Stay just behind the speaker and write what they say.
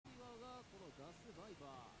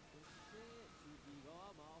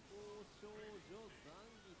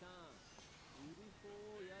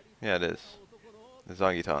Yeah, it is.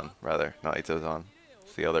 Zangitan, rather, not Itozan.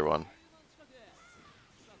 It's the other one.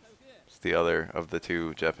 It's the other of the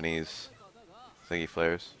two Japanese Zangief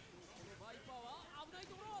players.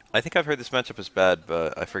 I think I've heard this matchup is bad,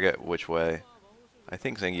 but I forget which way. I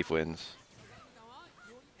think Zangief wins.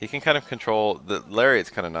 He can kind of control the lariat's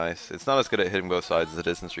kind of nice. It's not as good at hitting both sides as it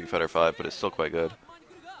is in Street Fighter V, but it's still quite good.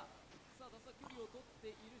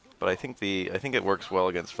 But I think it works well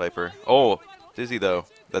against Viper. Oh, Dizzy though.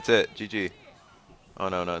 That's it. GG. Oh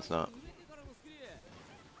no, it's not.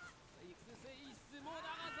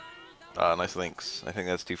 Ah, nice links. I think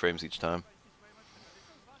that's 2 frames each time.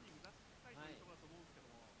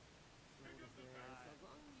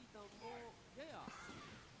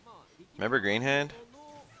 Remember Green Hand?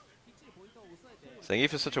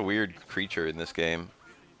 Zangief is such a weird creature in this game.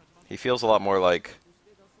 He feels a lot more like...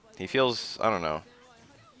 I don't know.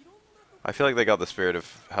 I feel like they got the spirit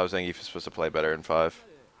of how Zangief is supposed to play better in 5.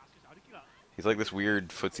 He's like this weird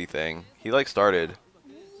footsie thing. He like started...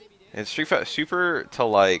 In Street Fighter Super to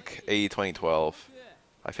like AE 2012,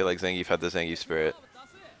 I feel like Zangief had the Zangief spirit.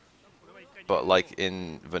 But like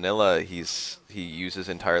in vanilla, he uses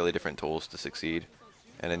entirely different tools to succeed.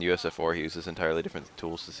 And in USF4, he uses entirely different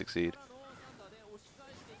tools to succeed.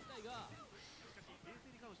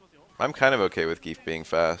 I'm kind of okay with Geef being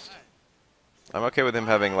fast. I'm okay with him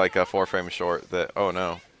having like a 4-frame short that, oh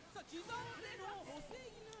no,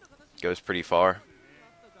 goes pretty far.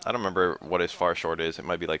 I don't remember what his far short is. It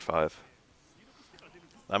might be like 5.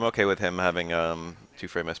 I'm okay with him having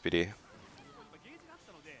 2-frame SPD.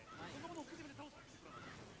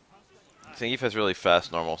 Zangief has really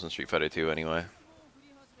fast normals in Street Fighter 2 anyway.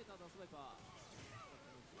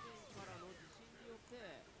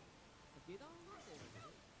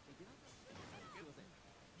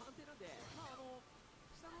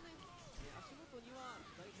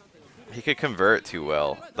 He could convert too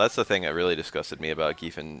well. That's the thing that really disgusted me about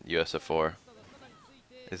Geef in USF4.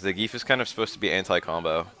 Is the Geef is kind of supposed to be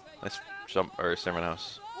anti-combo. Nice jump, or Sermon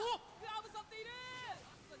House.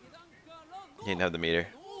 He didn't have the meter.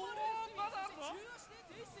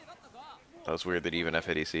 That was weird that he even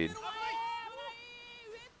F80c'd.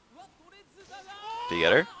 Did he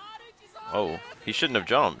get her? Oh, he shouldn't have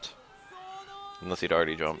jumped. Unless he'd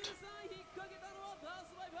already jumped.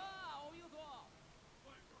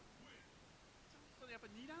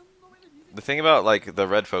 The thing about like the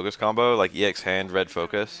red focus combo, like EX hand, red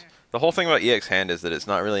focus, the whole thing about EX hand is that it's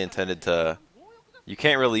not really intended to, you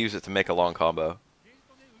can't really use it to make a long combo.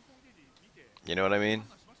 You know what I mean?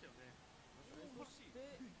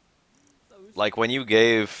 Like when you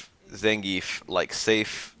gave Zangief like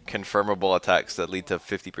safe, confirmable attacks that lead to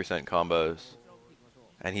 50% combos,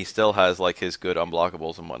 and he still has like his good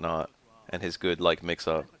unblockables and whatnot, and his good like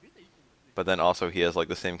mix-up, but then also he has like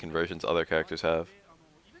the same conversions other characters have.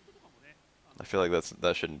 I feel like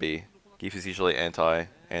that shouldn't be. Geef is usually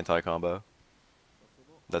anti-combo.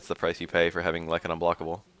 That's the price you pay for having like an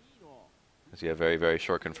unblockable. Because you have very, very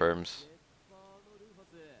short confirms.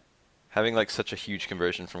 Having like such a huge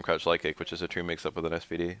conversion from crouch light kick, which is a true mix-up with an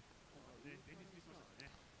SPD.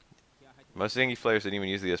 Most Zangief players didn't even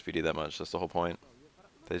use the SPD that much, that's the whole point.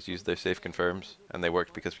 They just used their safe confirms, and they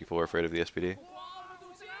worked because people were afraid of the SPD.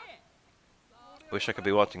 Wish I could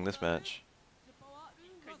be watching this match.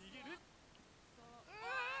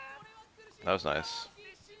 That was nice.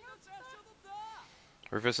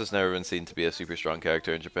 Rufus has never been seen to be a super strong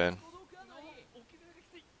character in Japan.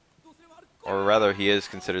 Or rather, he is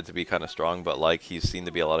considered to be kind of strong, but like he's seen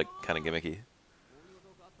to be a lot of kind of gimmicky.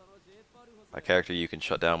 A character you can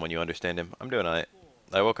shut down when you understand him. I'm doing alright.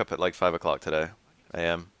 I woke up at like 5 o'clock today,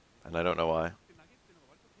 AM, and I don't know why.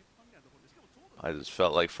 I just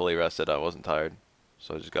felt like fully rested. I wasn't tired,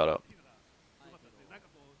 so I just got up.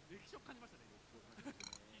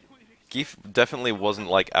 Geef definitely wasn't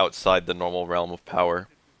like outside the normal realm of power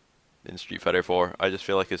in Street Fighter 4. I just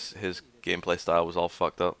feel like his gameplay style was all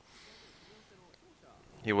fucked up.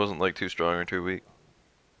 He wasn't like too strong or too weak.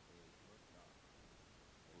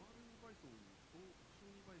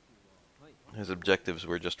 His objectives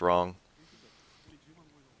were just wrong.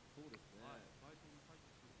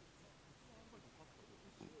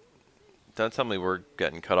 Don't tell me we're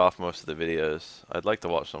getting cut off most of the videos. I'd like to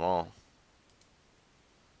watch them all.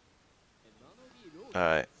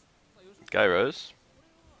 Alright. Guy Rose.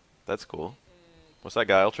 That's cool. What's that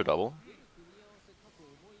guy? Ultra Double?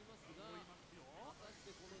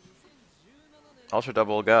 Ultra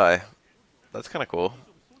Double guy. That's kind of cool.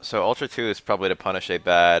 So Ultra 2 is probably to punish a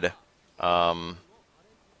bad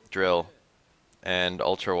drill. And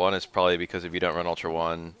Ultra 1 is probably because if you don't run Ultra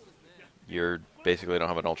 1, you're basically don't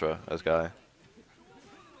have an Ultra as Guy.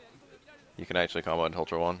 You can actually combo into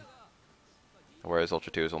Ultra 1. Whereas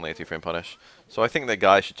Ultra 2 is only a 2-frame punish. So I think that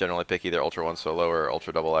Guy should generally pick either Ultra 1 solo or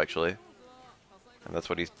Ultra double actually. And that's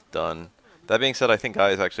what he's done. That being said, I think Guy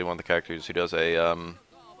is actually one of the characters who does a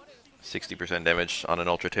 60% damage on an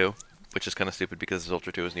Ultra 2. Which is kind of stupid because his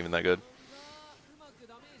Ultra 2 isn't even that good.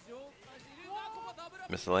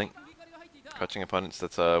 Missed the link. Crouching opponents,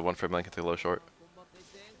 that's a 1-frame link into low short.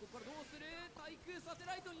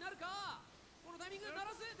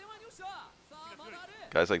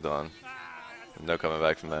 Guys like Dawn. No coming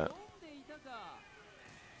back from that.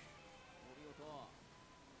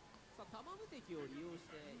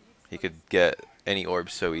 He could get any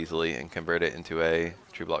orb so easily and convert it into a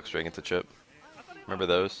true block string into chip. Remember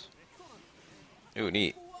those? Ooh,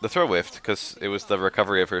 neat. The throw whiffed because it was the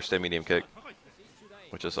recovery of her stay medium kick,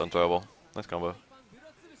 which is unthrowable. Nice combo.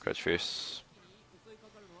 Crouch fierce.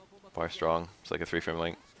 Fire strong. It's like a 3-frame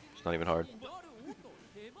link. It's not even hard.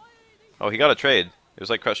 Oh, he got a trade. It was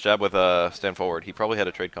like crouch jab with a stand forward. He probably had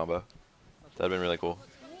a trade combo. That'd been really cool.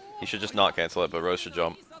 He should just not cancel it, but Rose should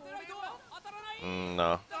jump.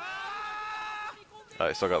 No.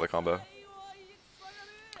 I still got the combo.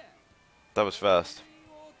 That was fast.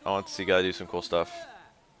 I want to see Guy do some cool stuff.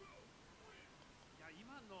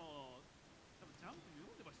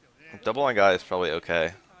 Double on Guy is probably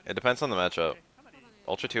okay. It depends on the matchup.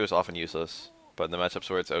 Ultra 2 is often useless, but in the matchups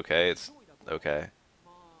where it's okay.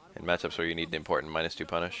 In matchups where you need an important -2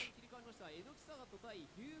 punish.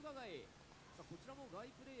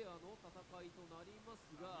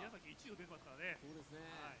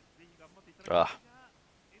 Ah.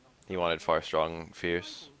 He wanted far strong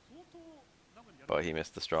fierce, but he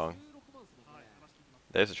missed the strong.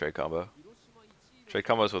 There's a trade combo. Trade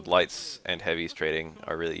combos with lights and heavies trading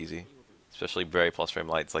are really easy, especially very plus frame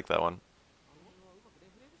lights like that one.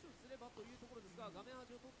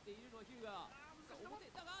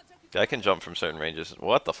 I can jump from certain ranges.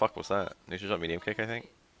 What the fuck was that? Neutral jump medium kick, I think.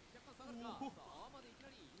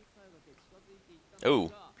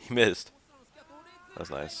 Oh, he missed. That's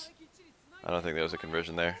nice. I don't think there was a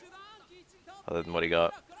conversion there, other than what he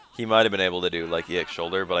got. He might have been able to do like EX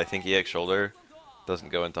shoulder, but I think EX shoulder doesn't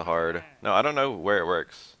go into hard. No, I don't know where it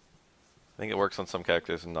works. I think it works on some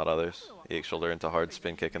characters and not others. EX shoulder into hard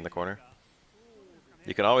spin kick in the corner.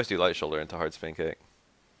 You can always do light shoulder into hard spin kick.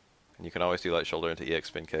 And you can always do light shoulder into EX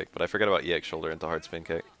spin kick, but I forget about EX shoulder into hard spin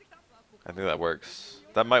kick. I think that works.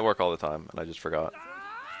 That might work all the time, and I just forgot.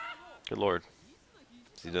 Good lord.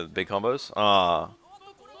 Does he do the big combos? Ah.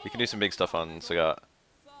 You can do some big stuff on Sagat.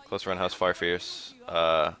 Close roundhouse, fire fierce,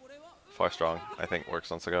 far strong, I think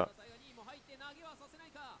works on Sagat.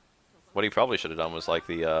 What he probably should have done was like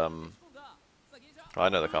the, oh, I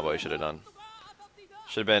know the combo he should have done.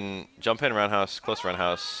 Should have been jump in roundhouse, close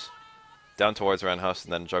roundhouse, down towards roundhouse,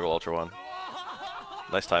 and then juggle Ultra 1.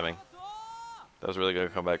 Nice timing. That was a really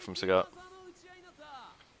good comeback from Sagat.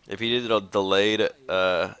 If he did a delayed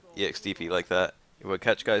EXDP like that, it would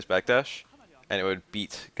catch Guy's backdash, and it would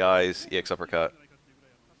beat Guy's EX uppercut.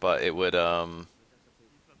 But it would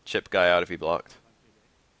chip Guy out if he blocked.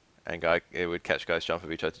 And it would catch Guy's jump if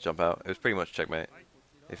he tried to jump out. It was pretty much checkmate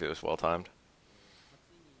if it was well timed.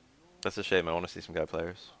 That's a shame. I want to see some Guy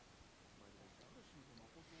players.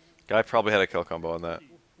 Guy probably had a kill combo on that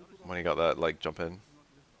when he got that like jump in.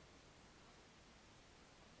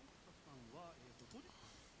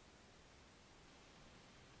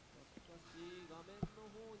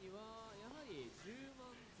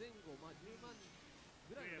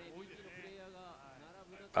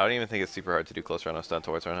 I don't even think it's super hard to do close roundhouse down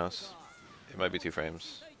towards roundhouse. It might be 2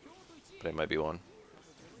 frames, but it might be 1.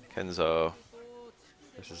 Kenzo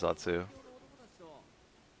versus Zatsu.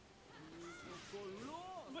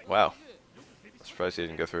 Wow. I'm surprised he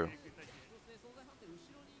didn't go through.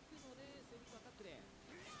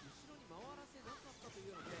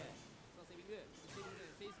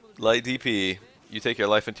 Light DP. You take your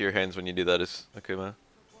life into your hands when you do that, is Akuma.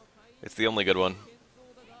 It's the only good one.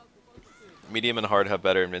 Medium and hard have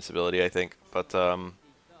better invincibility, I think, but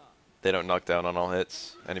they don't knock down on all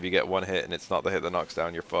hits. And if you get one hit and it's not the hit that knocks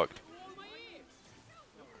down, you're fucked.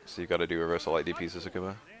 So you gotta do reversal light DPs as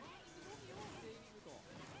Akuma.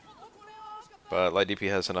 But light DP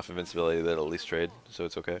has enough invincibility that it'll at least trade, so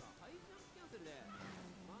it's okay.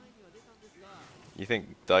 You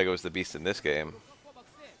think Daigo's the beast in this game?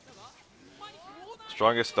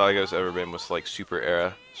 Strongest Daigo's ever been was like Super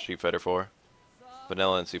era Street Fighter 4.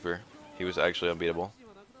 Vanilla and Super. He was actually unbeatable.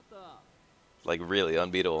 Like really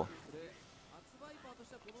unbeatable.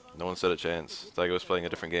 No one stood a chance. Daigo was playing a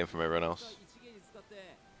different game from everyone else.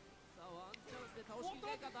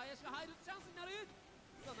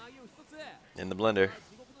 In the blender.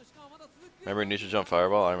 Remember neutral jump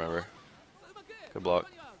fireball? I remember. Good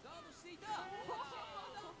block.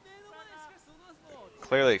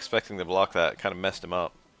 Clearly expecting to block that, kind of messed him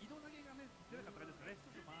up.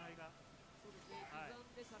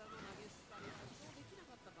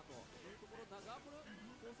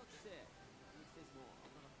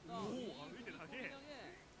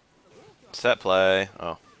 Set play.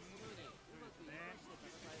 Oh.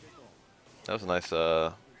 That was a nice,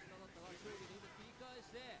 oh.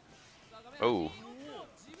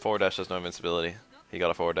 Forward dash has no invincibility. He got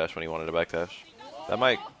a forward dash when he wanted a back dash. That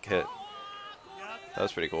might hit. That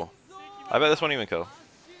was pretty cool. I bet this won't even kill.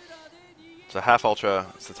 It's a half ultra.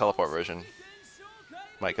 It's the teleport version.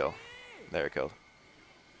 Might kill. There, it killed.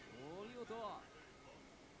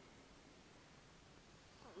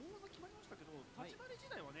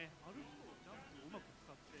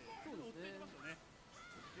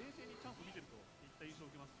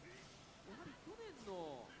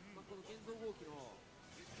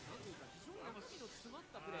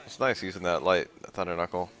 It's nice using that light Thunder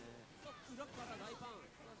Knuckle.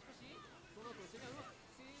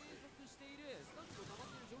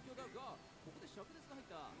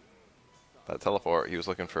 That teleport, he was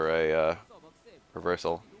looking for a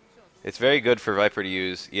reversal. It's very good for Viper to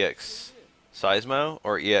use EX Seismo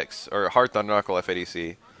or EX or Hard Thunder Knuckle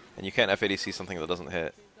FADC, and you can't FADC something that doesn't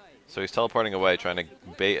hit. So he's teleporting away, trying to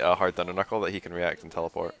bait a Hard Thunder Knuckle that he can react and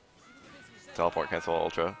teleport. Teleport cancel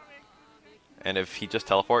ultra. And if he just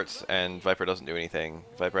teleports and Viper doesn't do anything,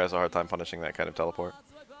 Viper has a hard time punishing that kind of teleport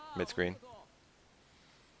mid-screen.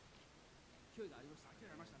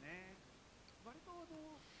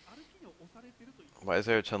 Why is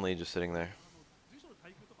there a Chun-Li just sitting there?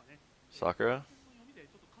 Sakura?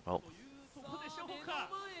 Well.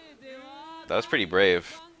 That was pretty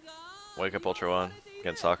brave. Wake up Ultra 1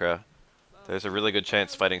 against Sakura. There's a really good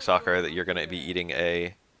chance fighting Sakura that you're going to be eating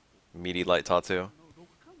a meaty light Tatsu,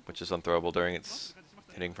 which is unthrowable during its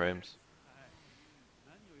hitting frames.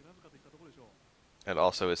 It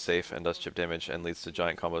also is safe and does chip damage and leads to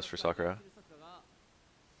giant combos for Sakura.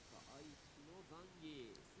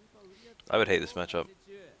 I would hate this matchup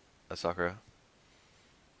as Sakura.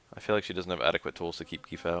 I feel like she doesn't have adequate tools to keep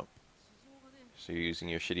Keef out. So you're using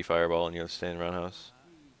your shitty fireball and your stand roundhouse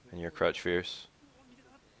and your crouch fierce.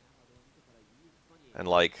 And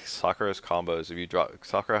like Sakura's combos, if you drop,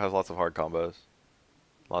 Sakura has lots of hard combos,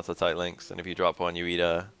 lots of tight links, and if you drop one, you eat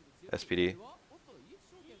a SPD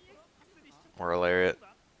or a lariat,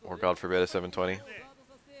 or God forbid a 720.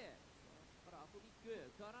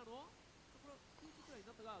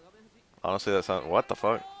 Honestly, that sounds. What the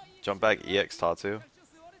fuck? Jump back EX Tatsu.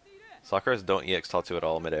 Sakuras don't EX Tatsu at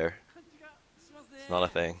all midair. It's not a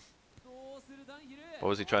thing. What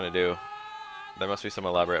was he trying to do? There must be some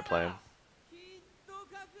elaborate plan.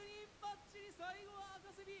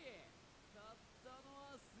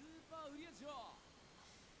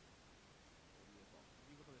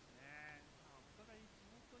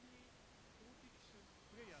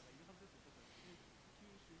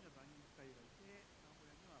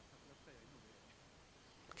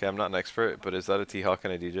 Okay, I'm not an expert, but is that a T-Hawk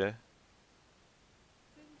and a DJ?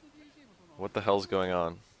 What the hell's going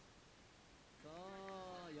on?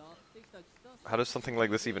 How does something like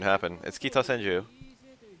this even happen? It's Kita Senju.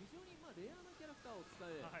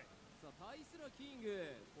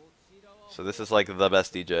 So this is like the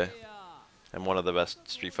best DJ. And one of the best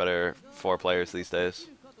Street Fighter 4 players these days.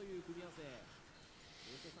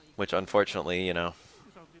 Which unfortunately, you know,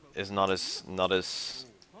 is not as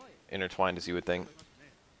intertwined as you would think.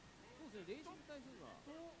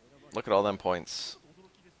 Look at all them points.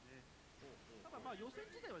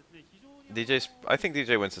 I think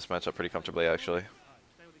DJ wins this matchup pretty comfortably, actually.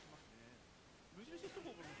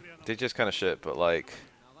 DJ's kind of shit, but like,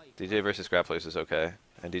 DJ versus grapplers is okay,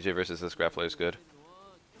 and DJ versus this grappler is good.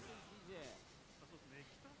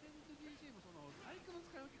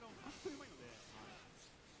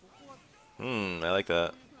 I like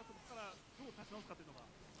that.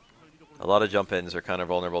 A lot of jump-ins are kind of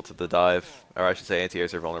vulnerable to the dive, or I should say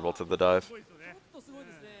anti-airs are vulnerable to the dive.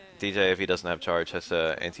 DJ, if he doesn't have charge, has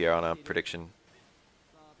to anti-air on a prediction.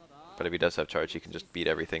 But if he does have charge, he can just beat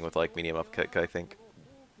everything with like medium up kick, I think.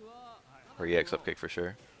 Or EX up kick for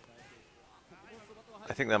sure.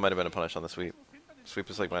 I think that might have been a punish on the sweep. Sweep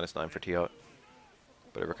is like -9 for T-Hawk,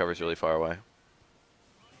 but it recovers really far away.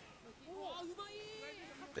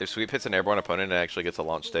 If sweep hits an airborne opponent, it actually gets a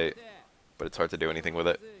launch state, but it's hard to do anything with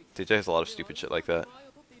it. DJ has a lot of stupid shit like that.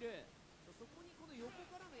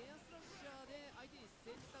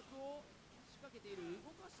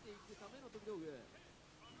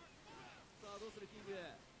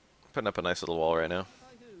 Putting up a nice little wall right now.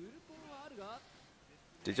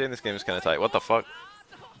 DJ in this game is kind of tight. What the fuck?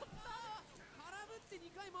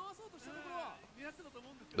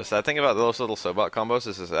 The sad thing about those little Sobot combos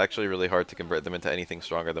is it's actually really hard to convert them into anything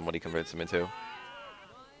stronger than what he converts them into.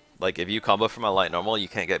 Like, if you combo from a light normal, you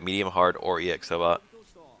can't get medium hard or EX Sobot.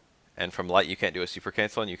 And from light, you can't do a super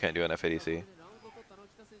cancel, and you can't do an FADC.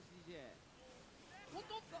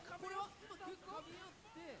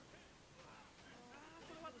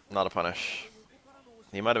 Not a punish.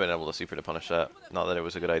 He might have been able to super to punish that. Not that it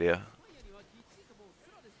was a good idea.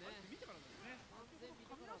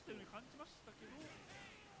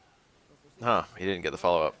 Huh, he didn't get the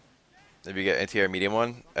follow-up. If you get anti-air medium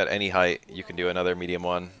one, at any height, you can do another medium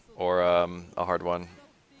one, or a hard one,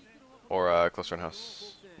 or a close run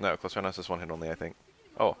house. No, close run house is one hit only, I think.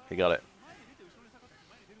 Oh, he got it.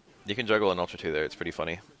 You can juggle an Ultra 2 there, it's pretty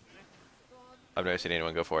funny. I've never seen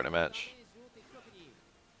anyone go for it in a match.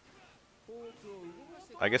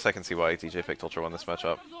 I guess I can see why DJ picked Ultra 1 this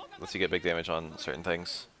matchup. Lets you get big damage on certain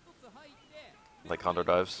things. Like condor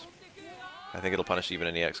dives. I think it'll punish even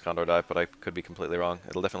an EX condor dive, but I could be completely wrong.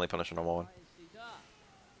 It'll definitely punish a normal one.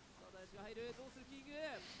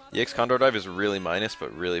 EX condor dive is really minus,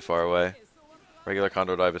 but really far away. Regular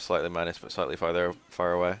condor dive is slightly minus, but slightly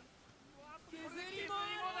far away.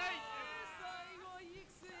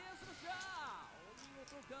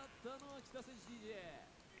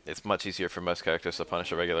 It's much easier for most characters to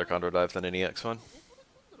punish a regular condor dive than an EX one.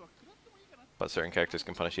 But certain characters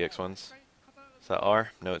can punish EX ones. Is that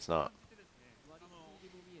R? No, it's not.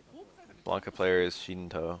 Blanca player is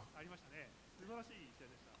Shinto.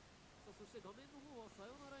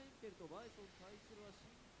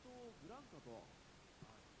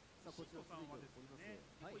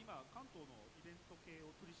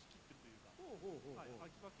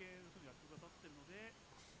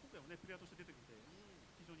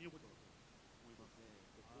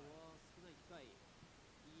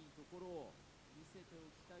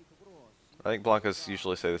 I think Blanca's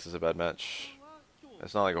usually say this is a bad match.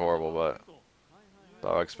 It's not like horrible, but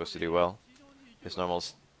Balrog's supposed to do well. His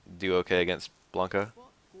normals do okay against Blanca,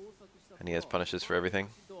 and he has punishes for everything.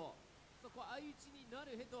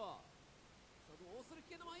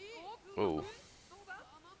 Ooh.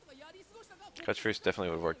 Catch first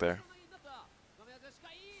definitely would work there.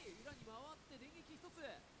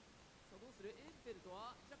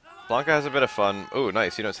 Blanca has a bit of fun. Ooh,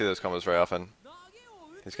 nice. You don't see those combos very often.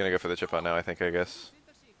 He's going to go for the chip out now, I guess.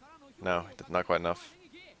 No, not quite enough.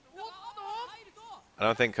 I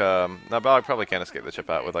don't think... no, Balrog probably can't escape the chip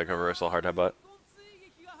out with like a reversal hard headbutt.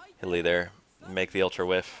 He'll lay there. Make the ultra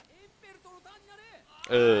whiff.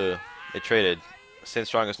 Ugh. It traded. Staying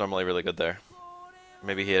strong is normally really good there.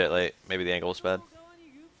 Maybe he hit it late. Maybe the angle was bad.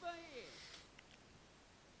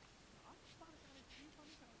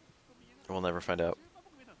 We'll never find out.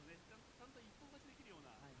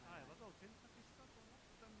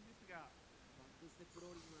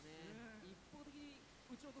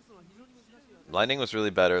 Lightning was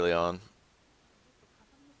really bad early on.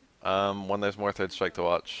 When there's more third strike to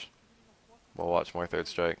watch, we'll watch more third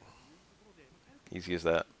strike. Easy as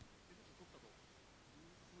that.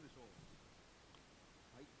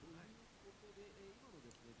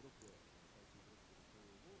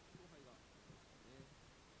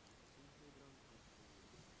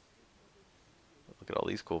 Look at all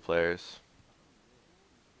these cool players.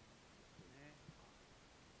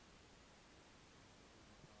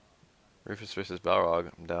 Rufus versus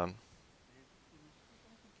Balrog, I'm down.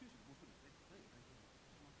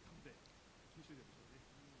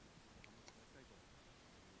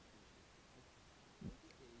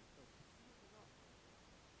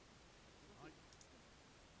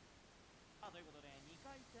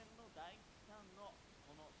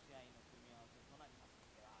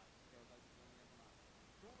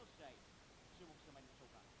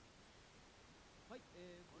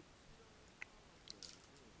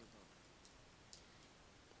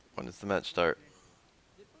 When does the match start?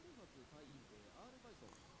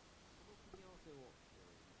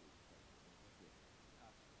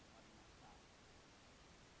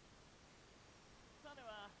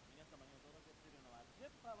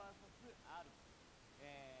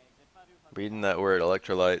 Reading that word,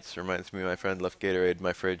 electrolytes, reminds me my friend left Gatorade in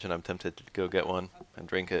my fridge and I'm tempted to go get one and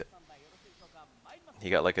drink it.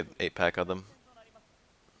 He got like an 8-pack of them.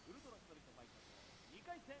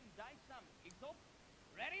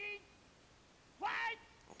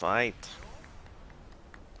 Fight!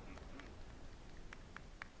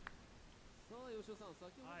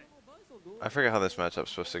 I forget how this matchup's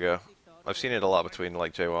supposed to go. I've seen it a lot between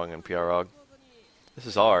like Jaewong and PROG. This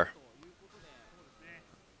is R.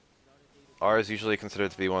 R is usually considered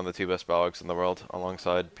to be one of the two best Balrogs in the world,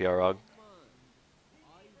 alongside PR Rog.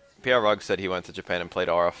 PR Rog said he went to Japan and played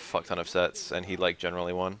R a fuck ton of sets, and he like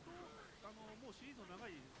generally won.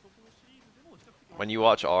 When you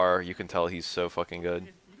watch R, you can tell he's so fucking good.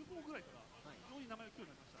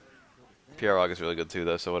 PR Rog is really good too,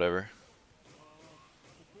 though, so whatever.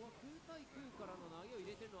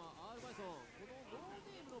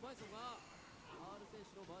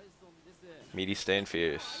 Meaty staying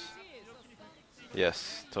fierce.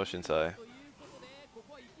 Yes, Toushinsai.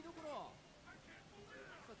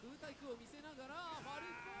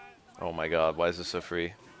 Oh my god, why is this so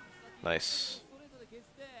free? Nice.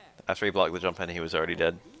 After he blocked the jump in, he was already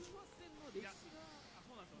dead.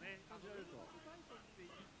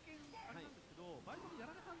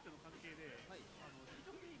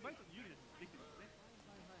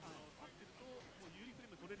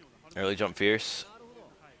 Early jump fierce.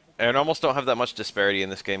 And almost don't have that much disparity in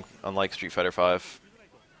this game, unlike Street Fighter V.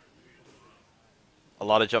 A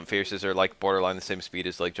lot of jump fierces are like borderline the same speed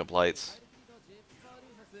as like jump lights.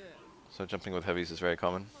 So jumping with heavies is very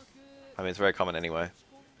common. I mean, it's very common anyway,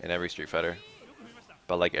 in every Street Fighter.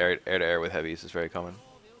 But like air to air with heavies is very common.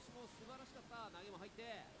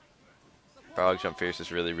 Barrog jump fierce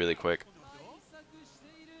is really, really quick.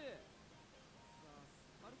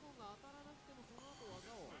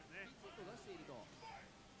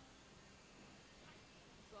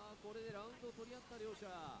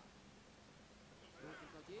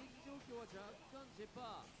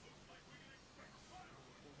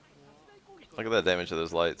 Look at that damage of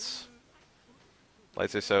those lights.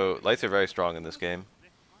 Lights are very strong in this game.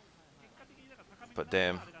 But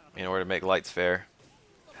damn, in order to make lights fair,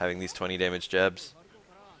 having these 20 damage jabs.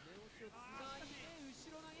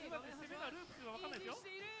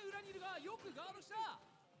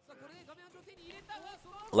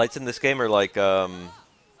 Lights in this game are like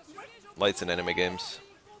lights in anime games.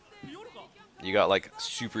 You got like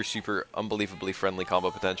super, super unbelievably friendly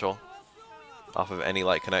combo potential off of any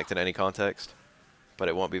light connect in any context, but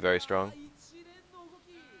it won't be very strong.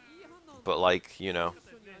 But like, you know,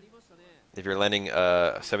 if you're landing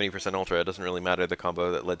 70% ultra, it doesn't really matter the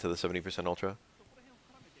combo that led to the 70% ultra.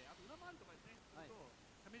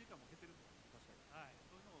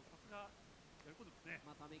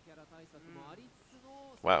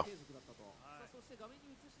 Wow.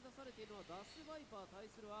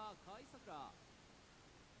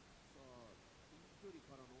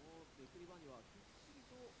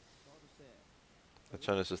 The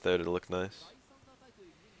Chun is just there to look nice.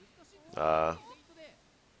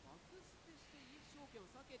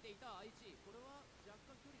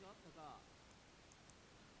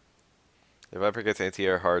 If Viper gets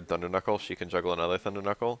anti-air hard Thunder Knuckle, she can juggle another Thunder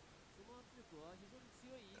Knuckle.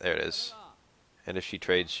 There it is. And if she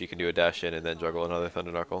trades, she can do a dash in and then juggle another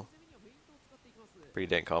Thunder Knuckle. Pretty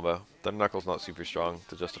dank combo. Thunder Knuckle's not super strong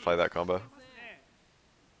to justify that combo.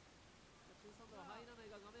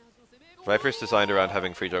 Viper's designed around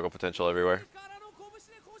having free juggle potential everywhere.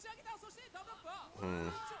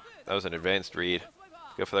 That was an advanced read.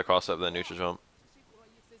 Go for the cross up, then neutral jump.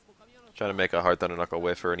 Trying to make a hard Thunder Knuckle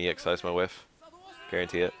whiff or an EX Seismo whiff.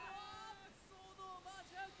 Guarantee it.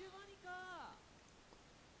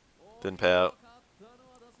 Didn't pay out.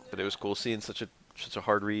 But it was cool seeing such a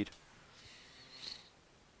hard read.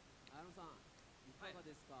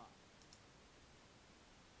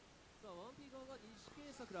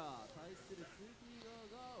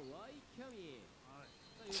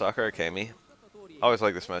 Sakura Kami. I always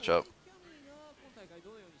like this matchup.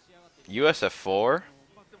 USF4?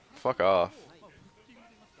 Fuck off.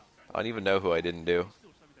 I don't even know who I didn't do.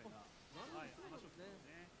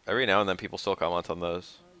 Every now and then people still comment on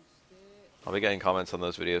those. I'll be getting comments on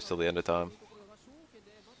those videos till the end of time.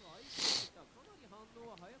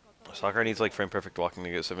 Sakura needs like frame perfect walking to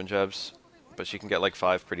get 7 jabs, but she can get like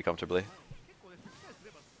 5 pretty comfortably.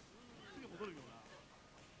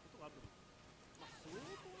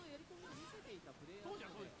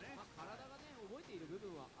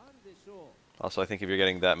 Also, I think if you're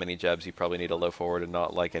getting that many jabs, you probably need a low forward and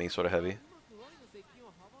not like any sort of heavy.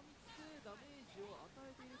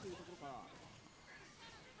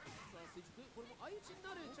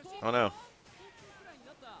 Oh no.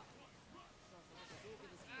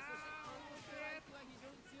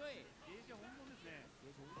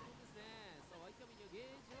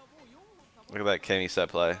 Look at that Kami set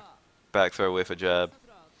play. Back throw with a jab.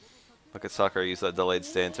 Look at Sakura use that delayed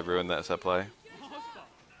stand to ruin that set play.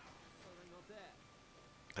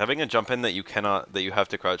 Having a jump in that you have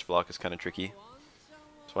to crouch block is kind of tricky.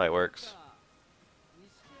 That's why it works.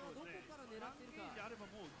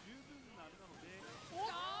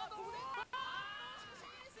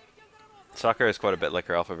 Sakura is quite a bit like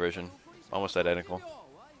her alpha version. Almost identical.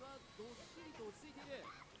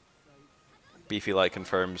 Beefy light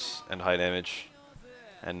confirms and high damage.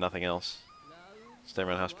 And nothing else. Stay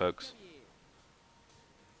around house pokes.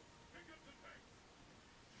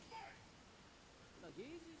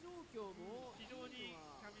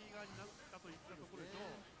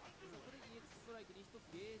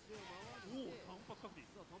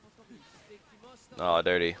 Oh,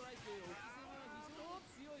 dirty.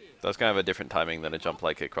 That's kind of a different timing than a jump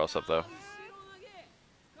light kick cross up though.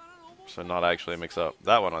 So not actually a mix up.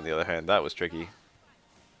 That one on the other hand, that was tricky.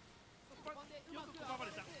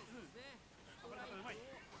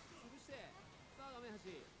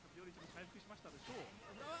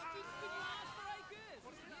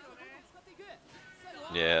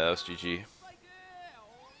 Yeah, that was GG.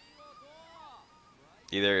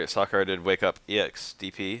 Either Sakura did wake up EX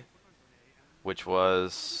DP, which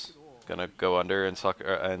was gonna go under and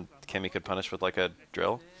Kemi could punish with like a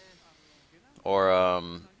drill. Or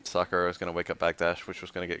Sakura was gonna wake up backdash, which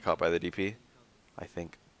was gonna get caught by the DP, I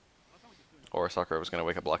think. Or Sakura was gonna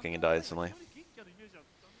wake up blocking and die instantly.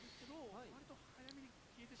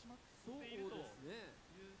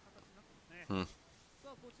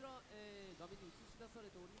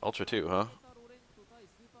 Ultra 2, huh?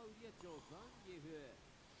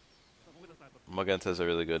 Mogenta is a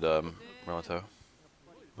really good Relato.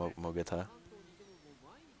 Mogeta.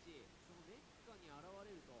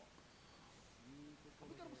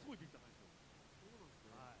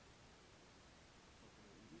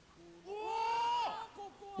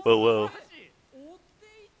 Whoa, whoa.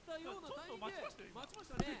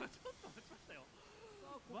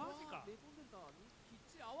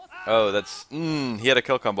 Oh, that's... he had a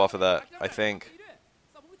kill combo off of that, I think.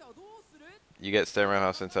 You get stand around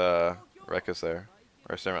house into Rekkas there.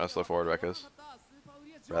 Or stand around house slow forward Rekkas.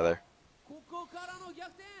 Rather.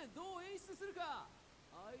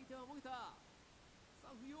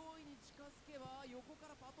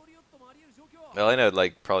 Elena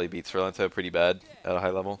like probably beats Rolento pretty bad at a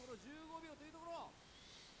high level.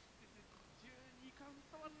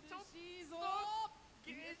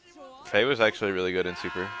 Faye was actually really good in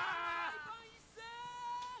Super.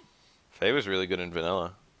 Faye was really good in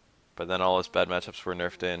Vanilla. But then all his bad matchups were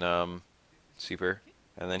nerfed in Super.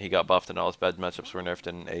 And then he got buffed and all his bad matchups were nerfed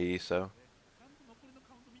in AE, so...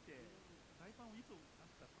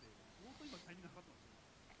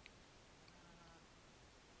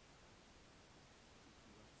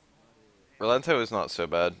 Rolento is not so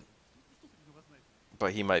bad.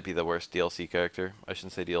 But he might be the worst DLC character. I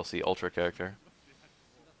shouldn't say DLC, Ultra character.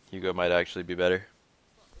 Hugo might actually be better.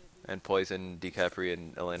 And Poison, DiCapri,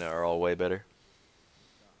 and Elena are all way better.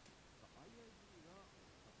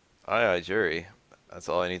 Aye, jury. That's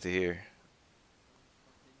all I need to hear.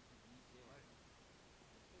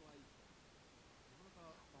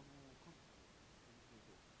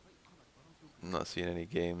 I'm not seeing any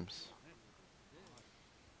games.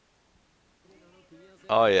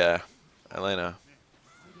 Oh yeah, Elena.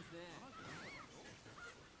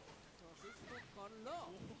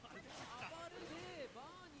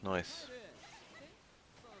 Nice.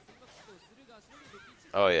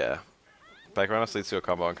 Oh yeah. Background leads to a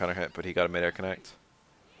combo on counter hit, but he got a mid-air connect.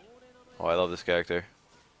 Oh, I love this character.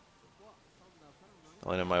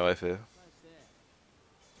 Elena, my waifu.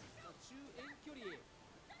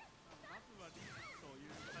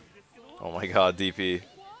 Oh my god, DP.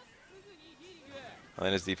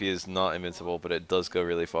 Elena's DP is not invincible, but it does go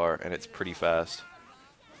really far, and it's pretty fast.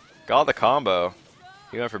 Got the combo.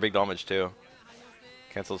 He went for big damage too.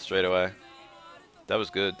 Cancelled straight away. That was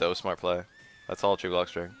good. That was smart play. That's all true block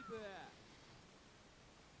string.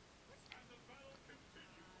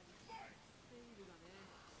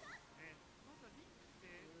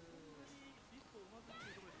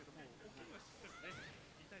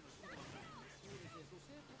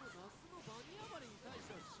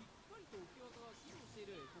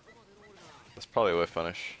 That's probably a whiff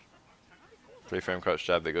punish. 3-frame crouch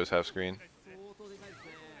jab that goes half screen.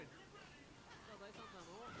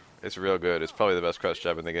 It's real good. It's probably the best crouch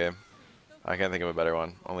jab in the game. I can't think of a better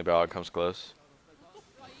one. Only Balrog comes close.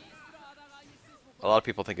 A lot of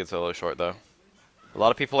people think it's a low short though. A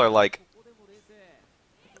lot of people are like,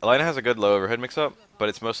 Elena has a good low overhead mix-up, but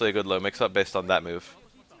it's mostly a good low mix-up based on that move,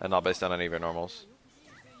 and not based on any of her normals.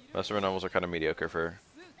 Most of her normals are kind of mediocre for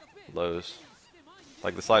lows.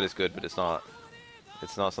 Like the slide is good, but it's not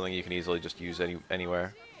something you can easily just use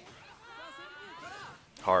anywhere.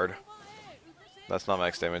 Hard. That's not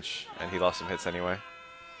max damage, and he lost some hits anyway.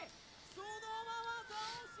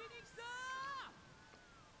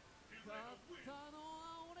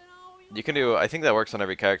 You can do, I think that works on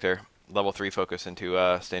every character. Level 3 focus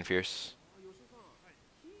into Staying Fierce.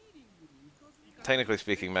 technically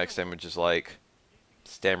speaking, max damage is like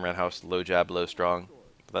Stam Roundhouse, low jab, low strong.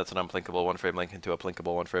 But that's an unplinkable one frame link into a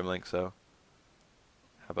plinkable one frame link, so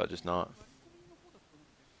how about just not?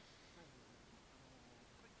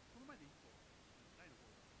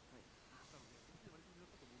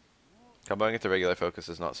 Comboing into regular focus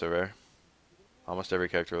is not so rare. Almost every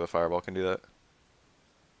character with a fireball can do that.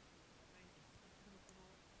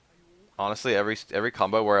 Honestly, every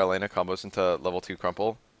combo where Elena combos into level 2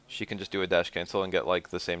 crumple, she can just do a dash cancel and get like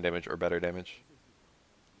the same damage or better damage.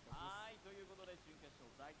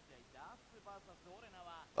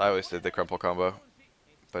 I always did the crumple combo,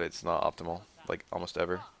 but it's not optimal, like almost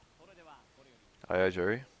ever. Aye,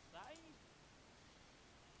 jury.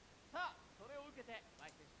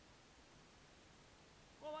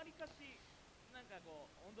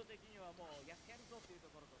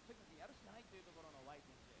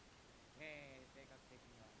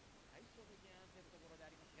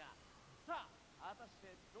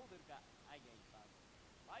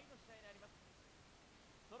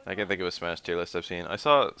 I can't think of a Smash tier list I've seen. I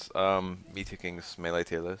saw Me2 King's Melee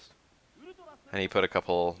tier list, and he put a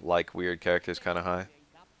couple like weird characters kind of high.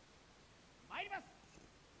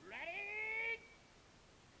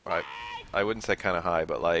 I wouldn't say kind of high,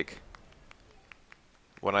 but like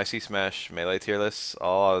when I see Smash Melee tier lists, a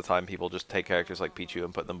lot of the time people just take characters like Pichu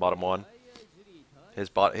and put them bottom 1. His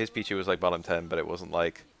Pichu was like bottom 10, but it wasn't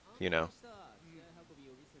like, you know.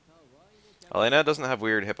 Elena doesn't have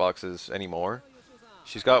weird hitboxes anymore.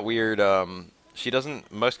 She's got weird, she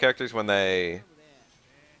doesn't, most characters when they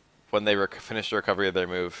finish the recovery of their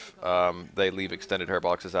move, they leave extended hurt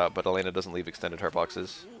boxes out, but Elena doesn't leave extended hurt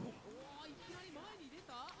boxes.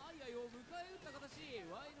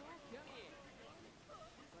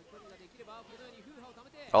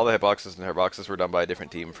 All the hitboxes and hurtboxes were done by a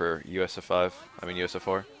different team for USF5, I mean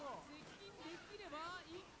USF4.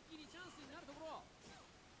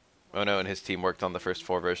 Ono and his team worked on the first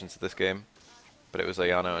 4 versions of this game, but it was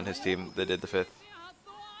Ayano and his team that did the 5th.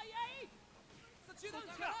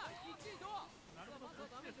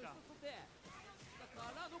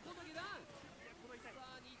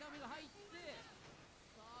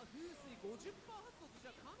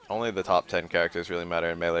 Only the top 10 characters really matter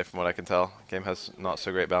in Melee from what I can tell. The game has not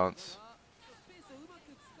so great balance.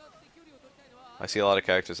 I see a lot of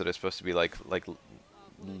characters that are supposed to be like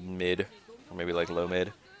mid, or maybe like low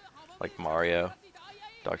mid, like Mario,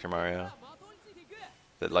 Dr. Mario,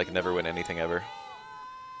 that like never win anything ever.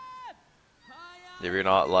 If you're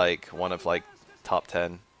not like one of like top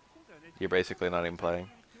 10, you're basically not even playing.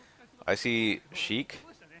 I see Sheik,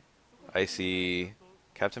 I see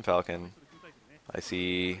Captain Falcon, I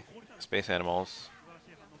see Space Animals,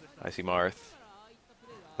 I see Marth.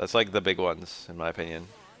 That's like the big ones, in my opinion.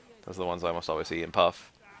 Those are the ones I almost always see, and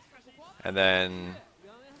Puff. And then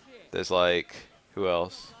there's like, who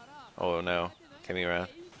else? Oh no, Kimmy around.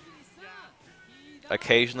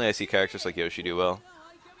 Occasionally I see characters like Yoshi do well.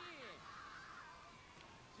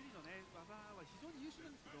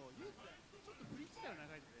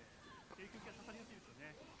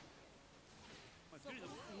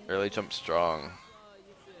 Early jump strong.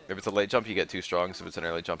 If it's a late jump, you get 2 strongs. If it's an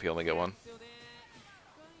early jump, you only get 1.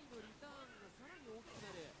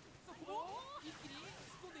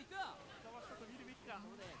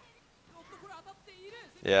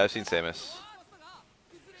 Yeah, I've seen Samus.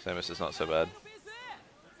 Samus is not so bad.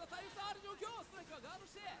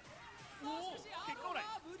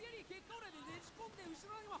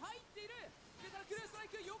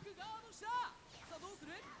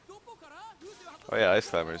 Oh yeah, Ice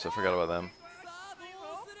Climbers. I forgot about them.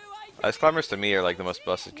 Ice Climbers to me are like the most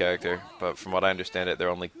busted character, but from what I understand it, they're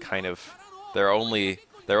only kind of, they're only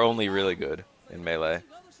really good in Melee.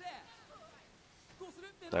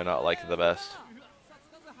 They're not like the best.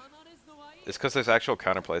 It's because there's actual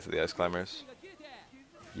counterplay to the Ice Climbers.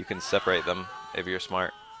 You can separate them if you're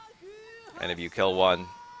smart. And if you kill one,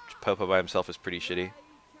 Popo by himself is pretty shitty.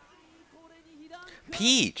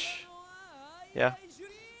 Peach! Yeah.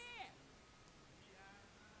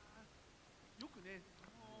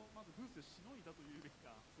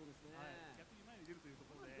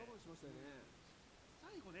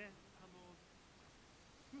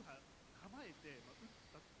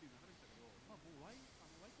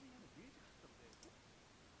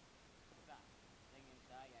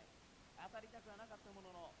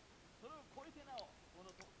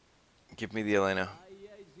 Give me the Elena.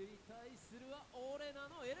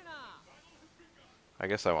 I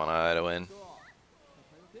guess I want Ai to win.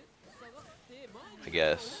 I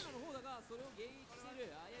guess.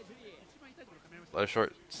 Let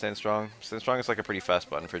short, stand strong. Stand strong is like a pretty fast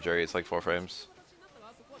button for Jury. It's like 4 frames.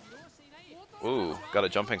 Ooh, got a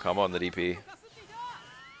jumping combo on the DP.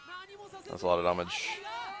 That's a lot of damage.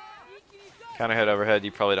 Counter hit, overhead,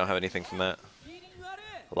 you probably don't have anything from that.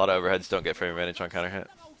 A lot of overheads don't get frame advantage on counter hit.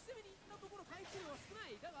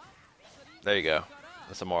 There you go.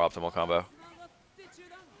 That's a more optimal combo.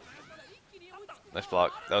 Nice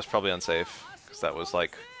block. That was probably unsafe, because that was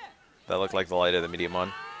like, that looked like the light of the medium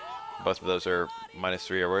one. Both of those are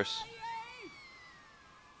 -3 or worse.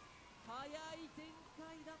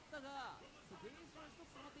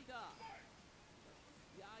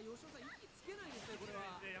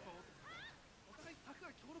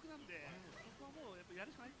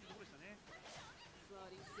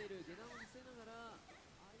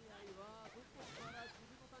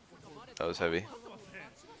 That was heavy.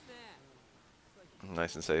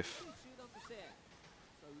 Nice and safe.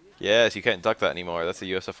 Yes, you can't duck that anymore. That's a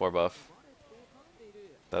USF4 buff.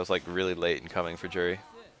 That was like really late in coming for Jury.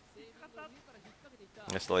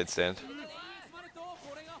 Nice delayed stand.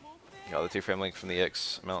 Got the 2-frame link from the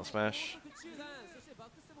X mount smash.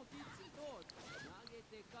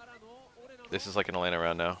 This is like an Elena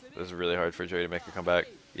round now. This is really hard for Jury to make a comeback.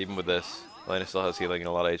 Even with this, Elena still has healing and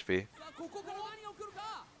a lot of HP.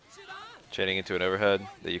 Chaining into an overhead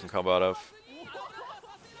that you can combo out of.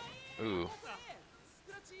 Ooh.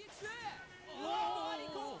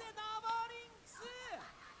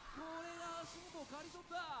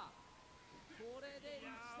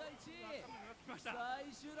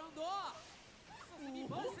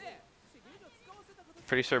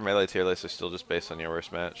 Pretty sure melee tier lists are still just based on your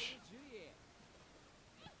worst match.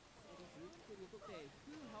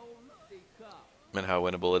 And how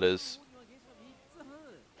winnable it is.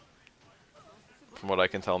 From what I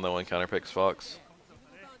can tell, no one counterpicks Fox.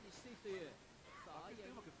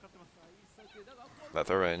 That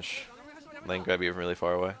throw range. Lane grab you from really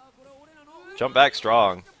far away. Jump back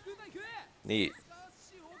strong. Neat.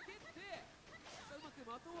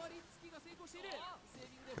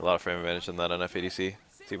 A lot of frame advantage in that on FADC.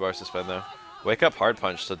 T-bar suspend though. Wake up hard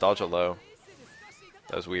punch to dodge a low.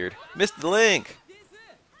 That was weird. Missed the link!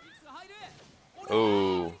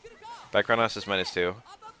 Ooh. Background us is -2,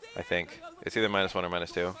 I think. It's either -1 or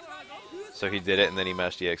 -2. So he did it and then he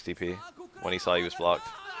mashed EXTP when he saw he was blocked.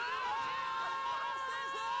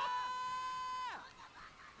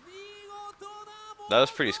 That was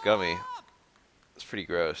pretty scummy. It's pretty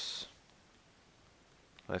gross.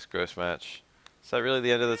 Nice gross match. Is that really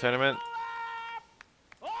the end of the tournament?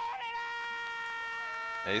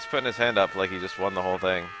 Yeah, he's putting his hand up like he just won the whole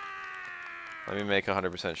thing. Let me make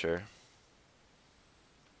 100% sure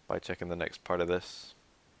by checking the next part of this.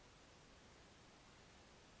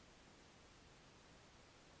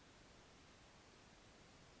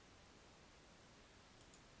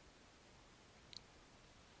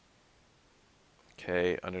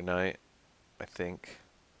 Okay, under night, I think.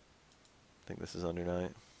 I think this is under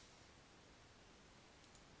night.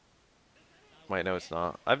 Wait, no, it's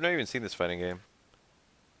not. I've never even seen this fighting game.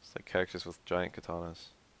 It's like characters with giant katanas.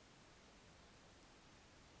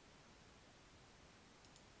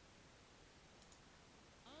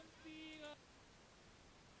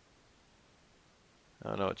 I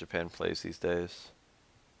don't know what Japan plays these days.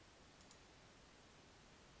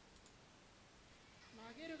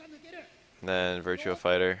 And then Virtua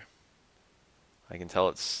Fighter. I can tell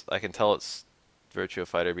it's Virtua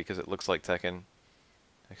Fighter because it looks like Tekken.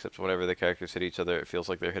 Except whenever the characters hit each other, it feels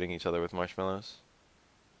like they're hitting each other with marshmallows.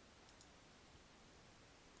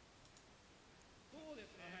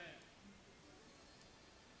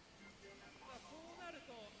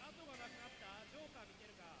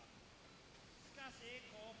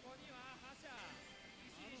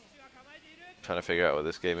 Trying to figure out what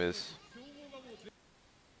this game is.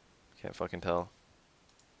 Can't fucking tell.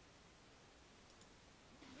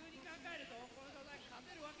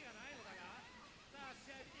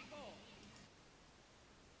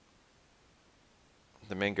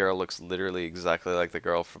 The main girl looks literally exactly like the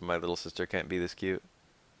girl from My Little Sister Can't Be This Cute.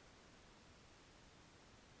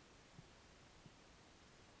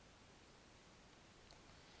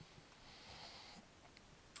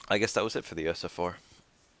 I guess that was it for the SF4.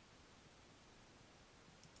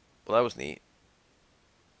 Well, that was neat.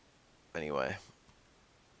 Anyway,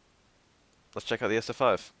 let's check out the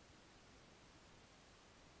SF5.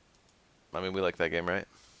 I mean, we like that game, right?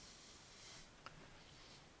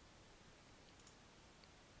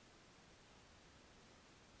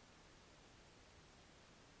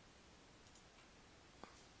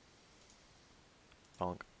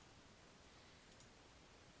 Bonk.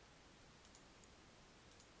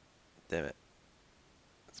 Damn it.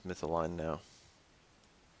 It's misaligned now.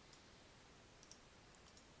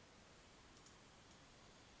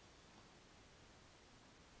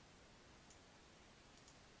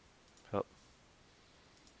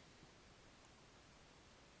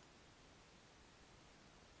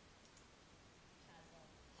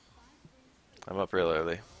 I'm up real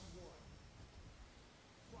early.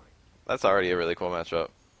 That's already a really cool matchup.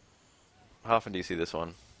 How often do you see this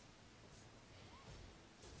one?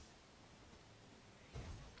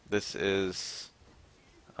 This is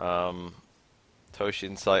Toushinsai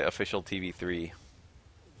Official TV3.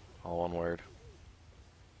 All one word.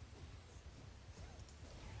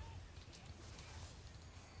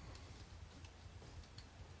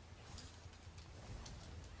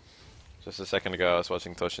 Just a second ago, I was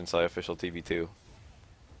watching Toushinsai Official TV2.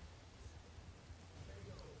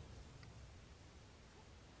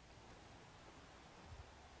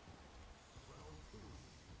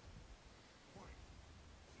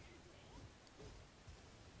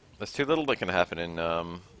 There's too little that can happen in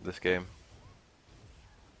this game.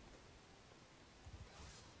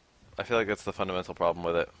 I feel like that's the fundamental problem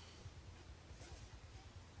with it.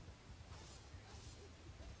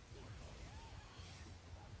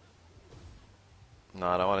 No,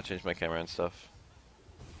 I don't want to change my camera and stuff.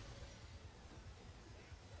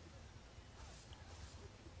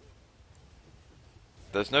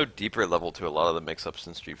 There's no deeper level to a lot of the mix-ups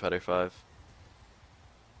in Street Fighter V.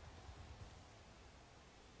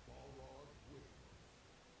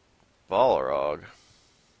 Balrog.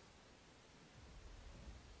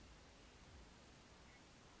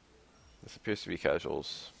 This appears to be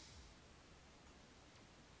casuals.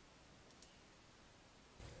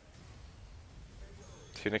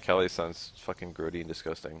 Tuna Kelly sounds fucking grody and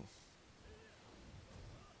disgusting.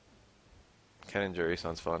 Ken and Jerry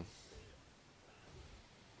sounds fun.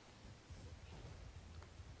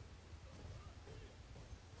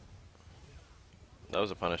 That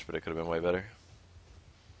was a punish, but it could have been way better.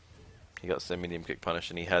 He got some medium kick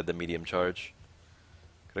punish and he had the medium charge.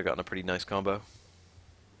 Could have gotten a pretty nice combo.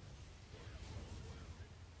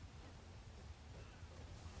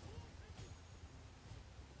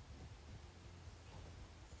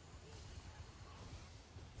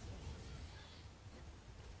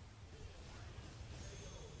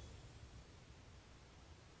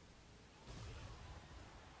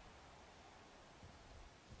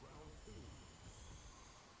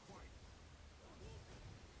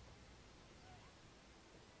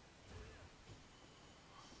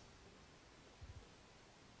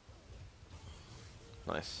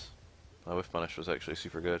 Nice. My whiff punish was actually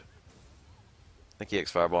super good. I think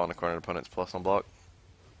EX Fireball on the cornered opponent's plus on block.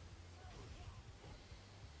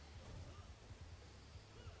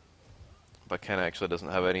 But Ken actually doesn't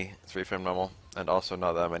have any 3-frame normal, and also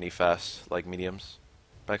not that many fast, like mediums.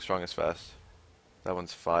 Back strong is fast. That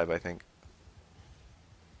one's 5, I think.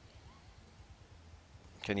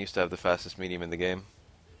 Ken used to have the fastest medium in the game.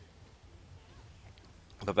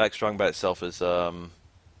 But back strong by itself is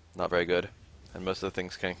not very good. And most of the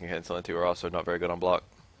things Ken can cancel into are also not very good on block.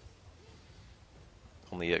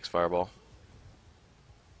 Only EX Fireball.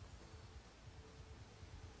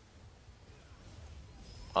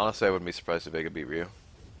 Honestly, I wouldn't be surprised if Vega beat Ryu.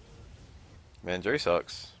 Man, Jerry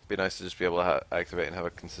sucks. Be nice to just be able to activate and have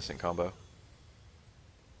a consistent combo.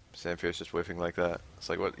 Samfier's just whiffing like that. It's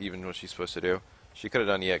like what she's supposed to do. She could have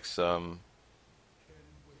done EX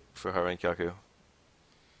for her and Kyaku.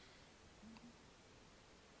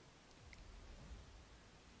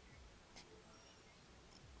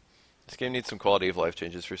 This game needs some quality of life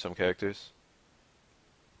changes for some characters.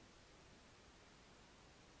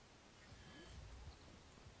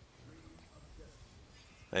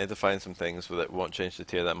 I need to find some things that won't change the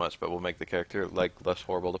tier that much, but will make the character like less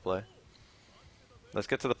horrible to play. Let's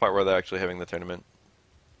get to the part where they're actually having the tournament.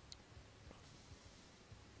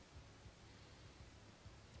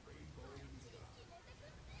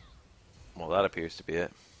 Well, that appears to be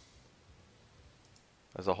it.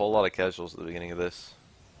 There's a whole lot of casuals at the beginning of this.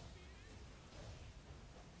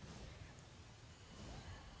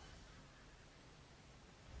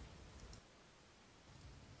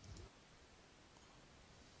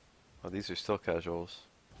 Oh, these are still casuals.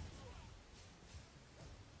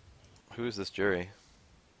 Who is this jury?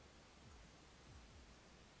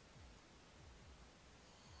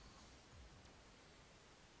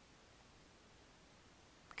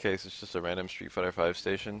 Okay, so it's just a random Street Fighter V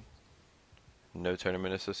station. No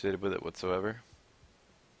tournament associated with it whatsoever.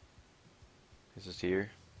 It's just here.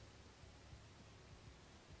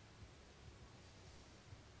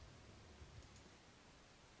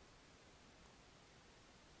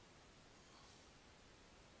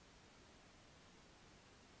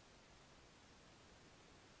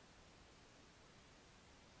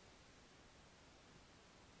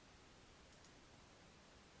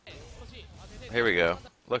 Here we go.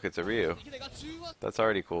 Look, it's a Ryu. That's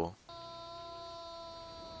already cool.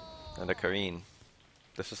 And a Karine.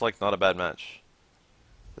 This is like not a bad match.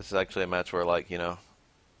 This is actually a match where, like, you know,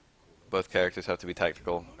 both characters have to be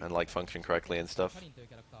tactical and like function correctly and stuff.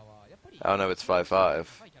 I don't know if it's 5-5.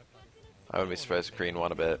 I wouldn't be surprised if Kareen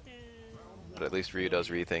won a bit. But at least Ryu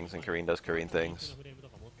does Ryu things and Kareen does Kareen things.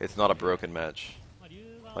 It's not a broken match,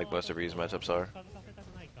 like most of Ryu's matchups are.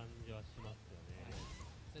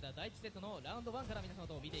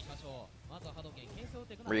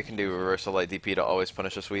 Ryu can do reversal light DP to always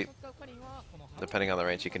punish a sweep. Depending on the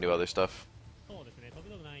range, he can do other stuff.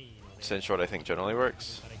 Sin short, I think, generally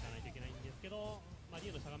works.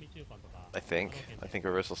 I think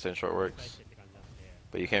reversal stand short works.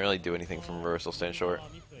 But you can't really do anything from reversal stand short.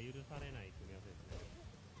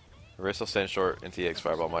 Reversal stand short into EX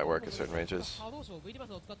Fireball might work at certain ranges.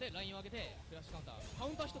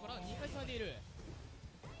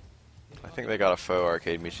 I think they got a faux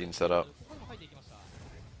arcade machine set up.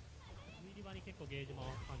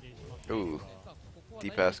 Ooh.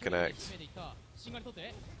 Deep pass connect.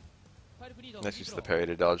 Nice use of the parry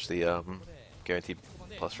to dodge the guaranteed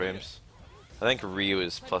plus frames. I think Ryu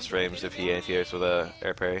is plus frames if he anti-airs with a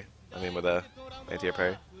air parry. I mean with a anti-air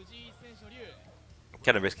parry.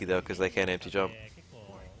 Kind of risky though because they can't empty jump.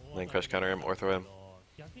 Then crush counter him or throw him.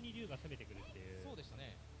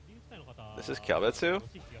 This is Kyabetsu?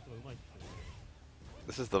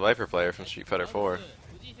 This is the Viper player from Street Fighter 4.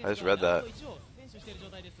 I just read that.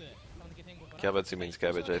 Kyabetsu means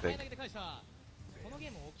cabbage, I think.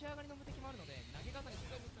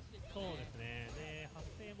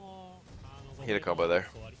 He hit a combo there.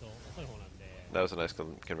 That was a nice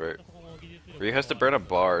convert. Ryu has to burn a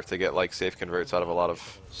bar to get like safe converts out of a lot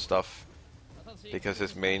of stuff. Because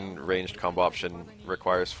his main ranged combo option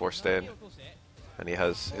requires force stand. And he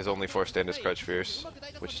has his only force stand is Crouch Fierce,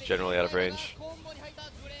 which is generally out of range.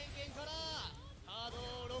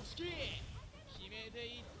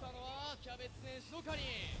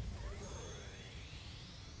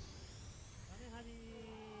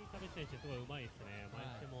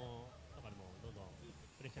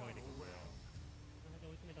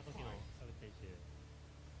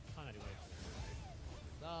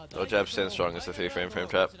 No jab stand strong is the 3-frame frame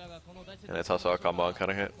trap, and it's also a combo on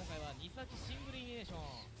counter hit.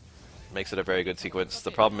 Makes it a very good sequence.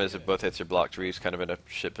 The problem is if both hits are blocked, Ryu's kind of in a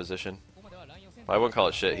shit position. Well, I wouldn't call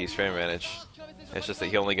it shit, he's frame advantage. It's just that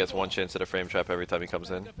he only gets one chance at a frame trap every time he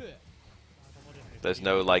comes in. There's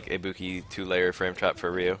no like Ibuki 2-layer frame trap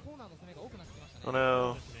for Ryu. Oh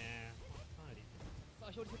no.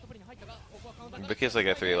 Ibuki is like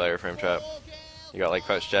a 3-layer frame trap. You got like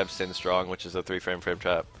crouch jab, stand strong, which is a 3-frame frame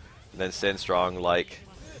trap. And then stand strong like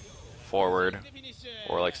forward,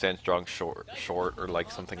 or like stand strong short, or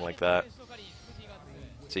like something like that.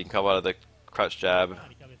 So you can come out of the crouch jab.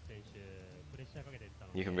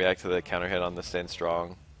 You can react to the counter hit on the stand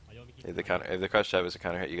strong. If the crouch jab is a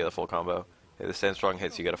counter hit, you get a full combo. If the stand strong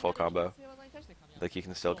hits, you get a full combo. Like you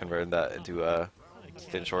can still convert that into a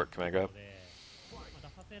stand short command grab.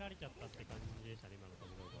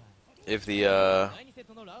 If the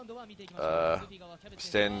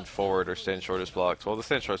stand forward or stand short is blocked, well, the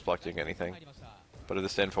stand short is blocked, you don't get anything. But if the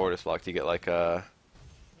stand forward is blocked, you get like well,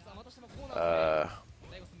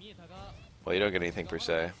 you don't get anything per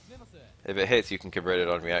se. If it hits, you can convert it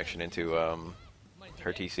on reaction into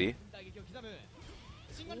her TC.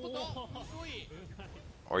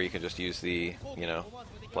 Or you can just use the, you know,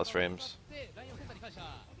 plus frames.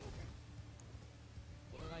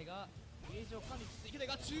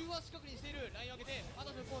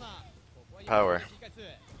 Power.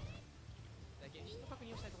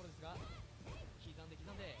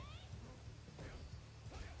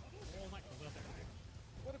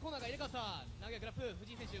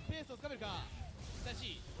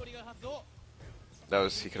 That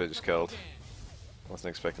was, he could have just killed. Wasn't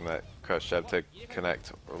expecting that crouch jab to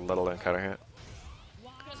connect, or let alone counter hit.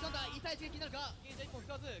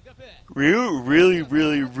 Ryu really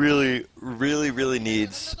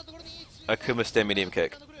needs a Kuma stand medium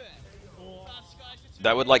kick.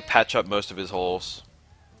 That would like patch up most of his holes.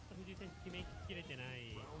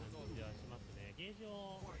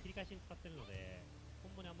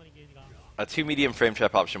 A 2 medium frame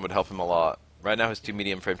trap option would help him a lot. Right now his 2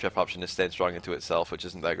 medium frame trap option is stand strong into itself, which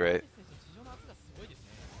isn't that great.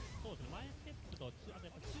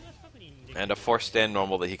 And a force stand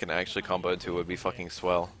normal that he can actually combo into would be fucking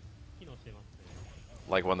swell.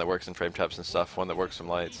 Like one that works in frame traps and stuff, one that works from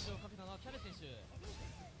lights.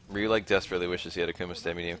 Ryu like desperately wishes he had a Akuma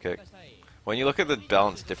stand medium kick. When you look at the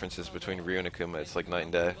balance differences between Ryu and Akuma, it's like night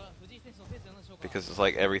and day. Because it's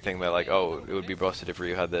like everything that like, oh, it would be busted if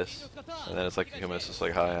Ryu had this. And then it's like Akuma's just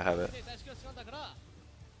like, hi, I have it.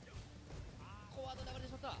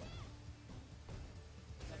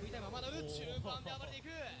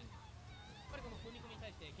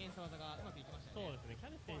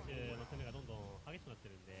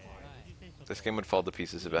 This game would fall to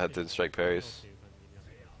pieces if it had third strike parries.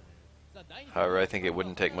 However, I think it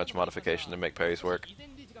wouldn't take much modification to make parries work,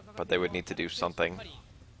 but they would need to do something.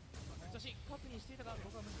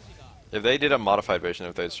 If they did a modified version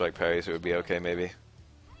of third strike parries, it would be okay maybe.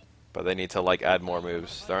 But they need to like add more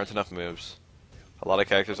moves. There aren't enough moves. A lot of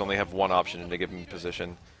characters only have one option in a given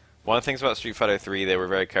position. One of the things about Street Fighter 3 they were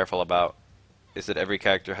very careful about is that every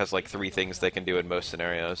character has like 3 things they can do in most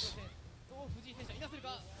scenarios.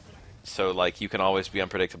 So like you can always be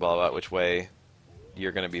unpredictable about which way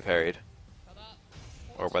you're going to be parried.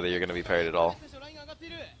 Or whether you're going to be parried at all.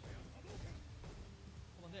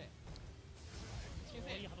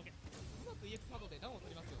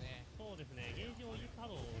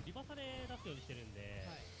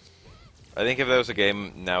 I think if there was a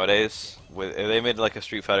game nowadays, if they made like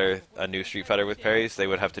a new Street Fighter with parries, they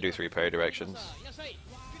would have to do 3 parry directions.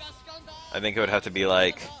 I think it would have to be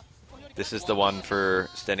like, this is the one for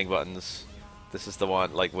standing buttons, this is the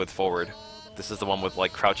one like with forward, this is the one with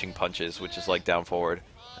like crouching punches, which is like down forward,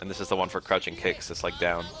 and this is the one for crouching kicks, it's like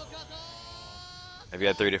down. If you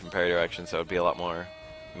had 3 different parry directions, that would be a lot more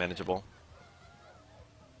manageable.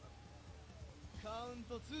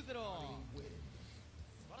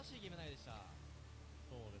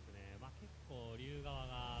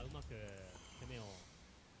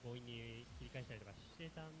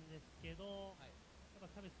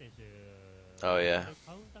 Oh yeah.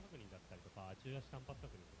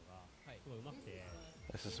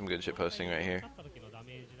 This is some good shit posting right here.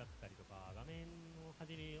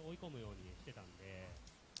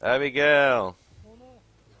 Abigail!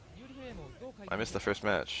 I missed the first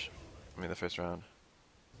match. I mean the first round.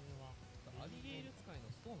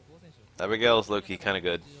 Abigail's low-key kinda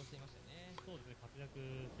good.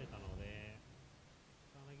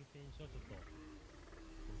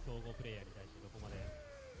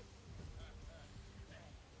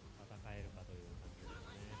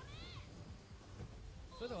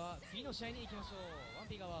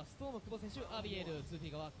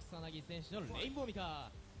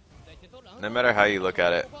 No matter how you look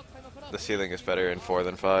at it, the ceiling is better in 4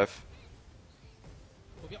 than 5.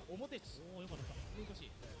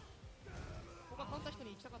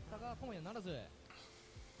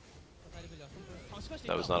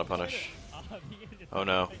 That was not a punish. Oh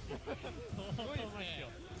no.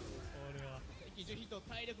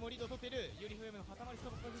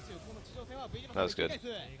 That was good.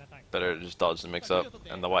 Better to just dodge the mix-up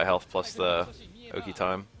and the white health plus the Oki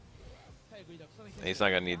time. And he's not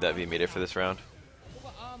going to need that V meter for this round.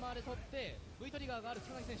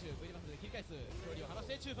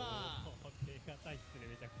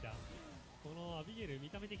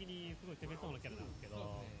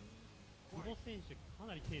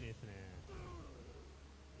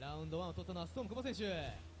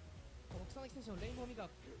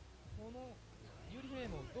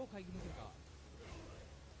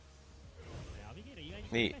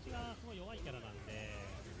 Neat.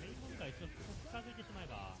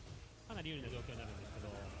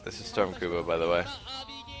 This is Storm Kubo, by the way.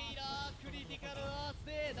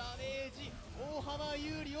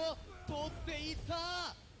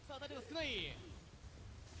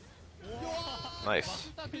 Nice.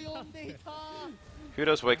 Who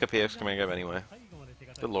does wake up EX Command Grab anyway?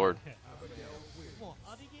 Good lord.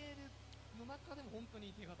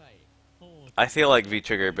 I feel like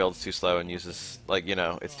V-Trigger builds too slow and uses, like, you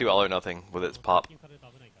know, it's too all or nothing with its pop.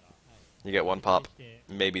 You get 1 pop,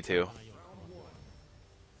 maybe 2.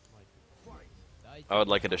 I would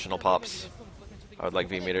like additional pops. I would like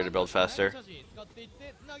V-Meter to build faster.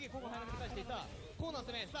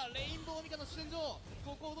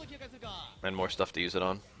 And more stuff to use it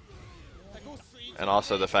on. And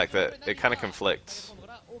also the fact that it kind of conflicts.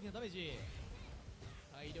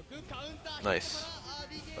 Nice.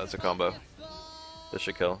 That's a combo. This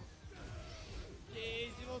should kill.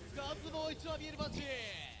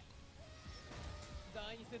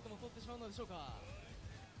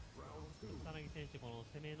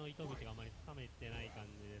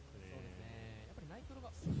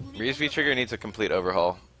 Ryu's V-Trigger needs a complete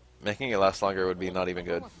overhaul. Making it last longer would be not even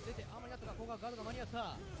good.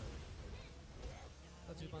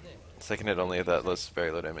 Second hit only if that does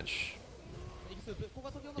very low damage.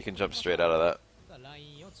 You can jump straight out of that.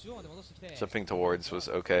 Jumping towards was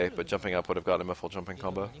okay, but jumping up would have gotten him a full jumping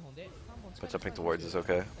combo. But jumping towards is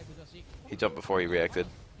okay. He jumped before he reacted.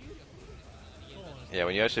 Yeah,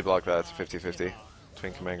 when you actually block that, it's 50-50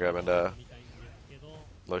 between command grab and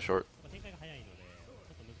low short.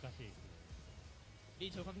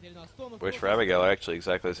 Which for Abigail are actually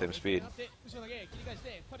exactly the same speed.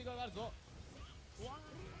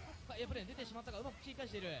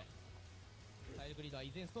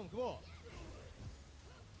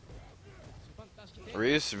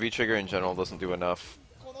 Ryu's V-trigger in general doesn't do enough.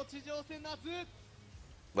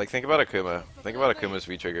 Like, think about Akuma. Think about Akuma's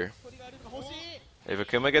V-trigger. If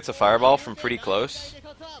Akuma gets a fireball from pretty close,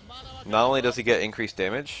 not only does he get increased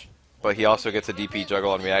damage, but he also gets a DP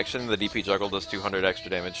juggle on reaction. The DP juggle does 200 extra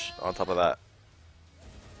damage on top of that.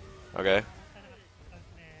 Okay?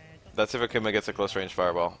 That's if Akuma gets a close range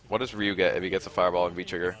fireball. What does Ryu get if he gets a fireball and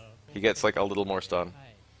V-trigger? He gets like a little more stun.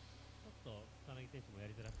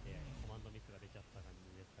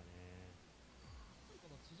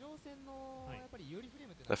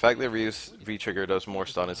 The fact that Ryu's V-trigger does more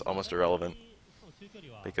stun is almost irrelevant,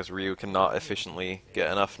 because Ryu cannot efficiently get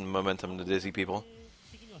enough momentum to dizzy people.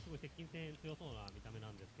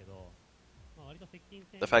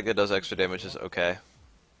 The fact that it does extra damage is okay.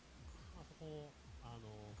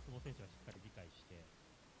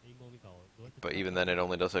 But even then, it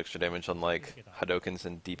only does extra damage on like Hadokens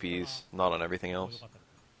and DPs, not on everything else.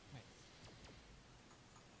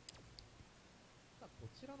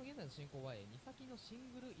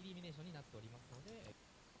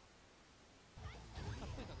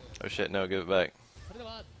 Oh shit, no, give it back.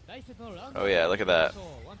 Oh yeah, look at that.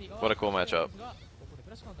 What a cool matchup.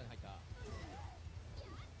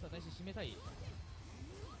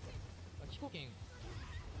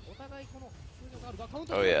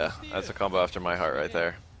 Oh yeah, that's a combo after my heart right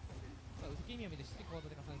there.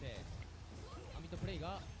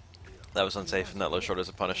 That was unsafe, and that low short is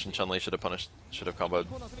a punish, and Chun-Li should have comboed.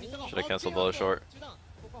 Should have cancelled the low short.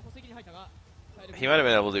 He might have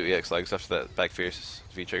been able to do EX legs after that back fierce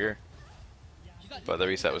V-trigger, but the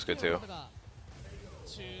reset was good too.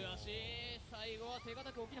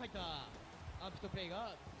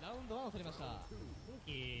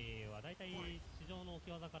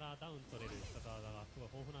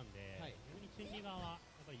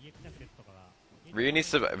 Ryu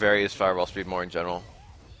needs to vary his fireball speed more in general.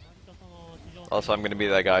 Also, I'm going to be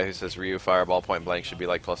that guy who says Ryu fireball point blank should be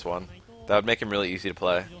like +1. That would make him really easy to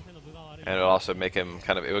play. And it would also make him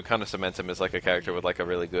it would kind of cement him as like a character with like a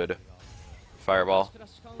really good fireball,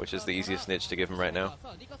 which is the easiest niche to give him right now.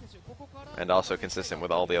 And also consistent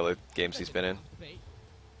with all the other games he's been in.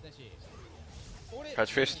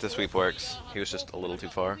 Crouch Fierce with the sweep works. He was just a little too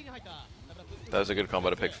far. That was a good combo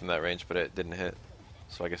to pick from that range, but it didn't hit.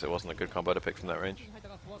 So I guess it wasn't a good combo to pick from that range.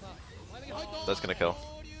 That's gonna kill.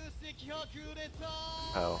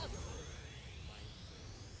 Oh.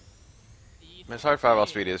 His hard fireball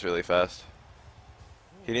speed is really fast.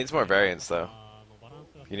 He needs more variance though.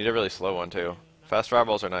 You need a really slow one too. Fast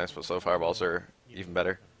fireballs are nice, but slow fireballs are even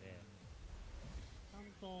better.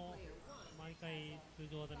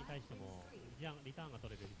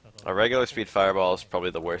 A regular speed fireball is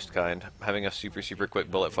probably the worst kind. Having a super quick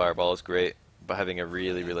bullet fireball is great, but having a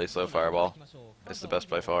really slow fireball is the best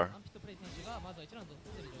by far.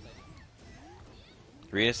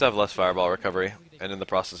 Ryu needs to have less fireball recovery, and in the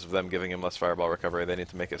process of them giving him less fireball recovery, they need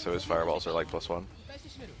to make it so his fireballs are like +1.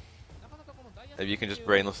 If you can just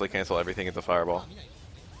brainlessly cancel everything at the fireball,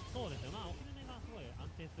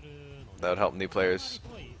 that would help new players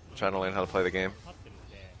trying to learn how to play the game.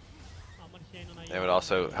 It would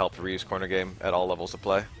also help Ryu's corner game at all levels of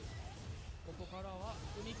play.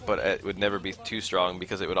 But it would never be too strong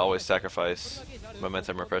because it would always sacrifice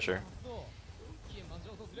momentum or pressure.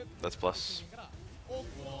 That's plus.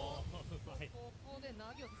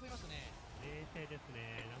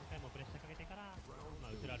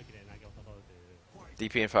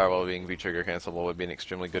 DP and Fireball being V-trigger cancelable would be an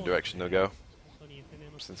extremely good direction to go,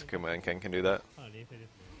 since Akuma and Ken can do that.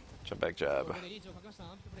 Jump back jab.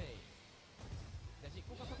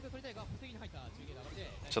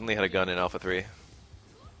 Chun-Li had a gun in Alpha 3.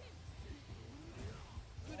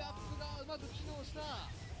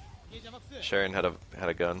 Sharon had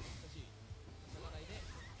a gun.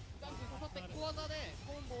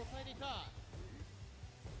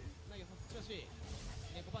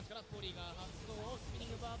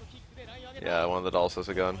 Yeah, one of the dolls has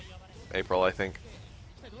a gun. April, I think.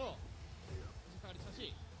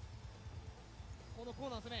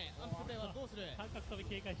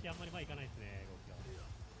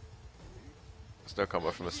 There's no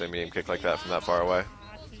combo from a same medium kick like that from that far away.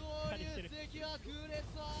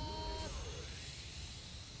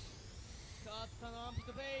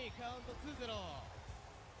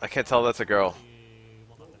 I can't tell that's a girl.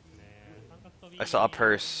 I saw a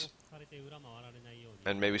purse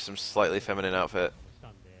and maybe some slightly feminine outfit,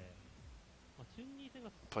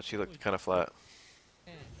 but she looked kind of flat.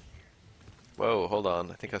 Whoa, hold on.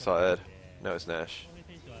 I think I saw Ed. No, it's Nash.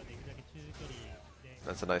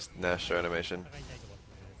 That's a nice Nash animation.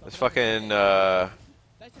 This fucking,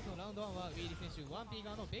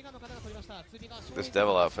 this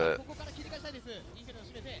devil outfit.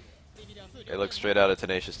 It looks straight out of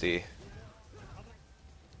Tenacious D.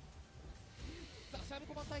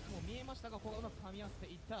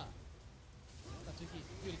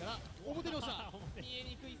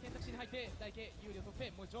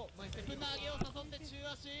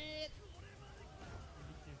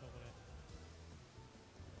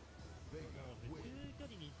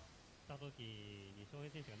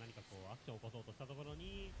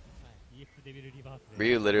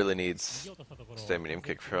 Ryu literally needs stay medium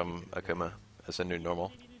kick from Akuma as a new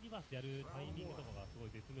normal.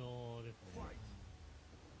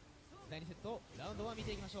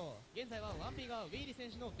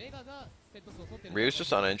 Ryu's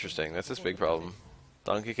just uninteresting, that's his big problem.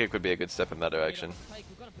 Donkey kick would be a good step in that direction.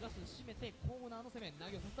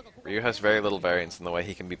 Ryu has very little variance in the way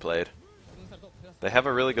he can be played. They have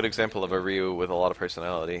a really good example of a Ryu with a lot of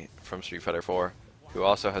personality from Street Fighter 4, who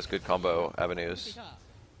also has good combo avenues,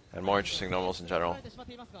 and more interesting normals in general.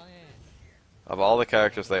 Of all the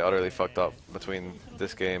characters they utterly fucked up between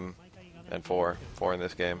this game and 4 in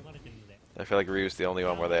this game, I feel like Ryu's the only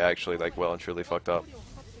one where they actually like well and truly fucked up.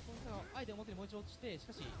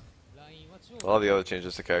 All the other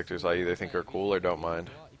changes to characters I either think are cool or don't mind.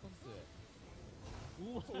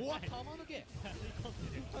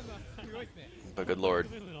 But good lord,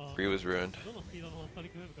 Ryu was ruined.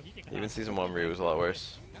 Even Season 1 Ryu was a lot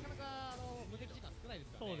worse.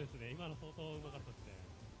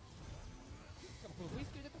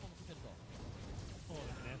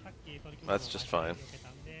 That's just fine.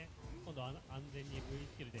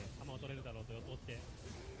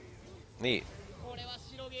 Neat.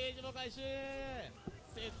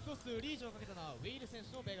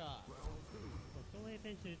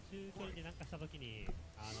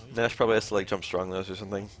 Nash probably has to like jump strong those or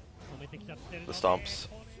something. The stomps.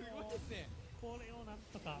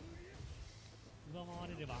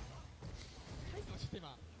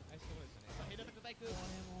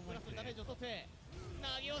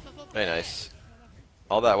 Very nice.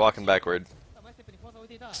 All that walking backward.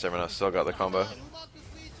 Stamina still got the combo.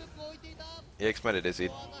 EX might have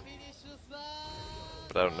dizzied.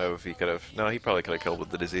 But I don't know if he could have. No, he probably could have killed with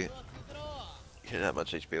the dizzy. He didn't have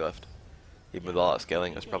much HP left. Even with all that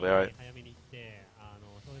scaling, it was probably alright.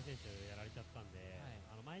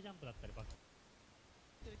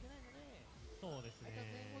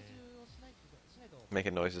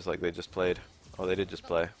 Making noises like they just played. Oh, they did just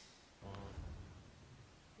play.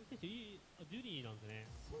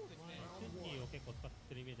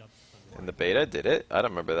 In the beta, did it? I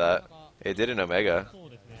don't remember that. It did in Omega.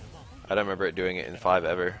 I don't remember it doing it in 5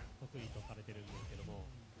 ever.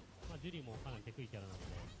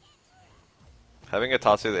 Having a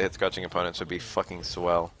Tatsu that hits crouching opponents would be fucking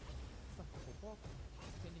swell.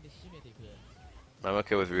 I'm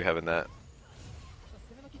okay with Ryu having that.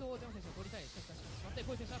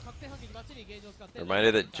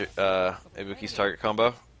 Reminded that Ibuki's target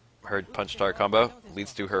combo, her punch target combo,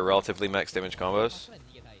 leads to her relatively max damage combos,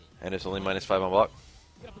 and it's only -5 on block.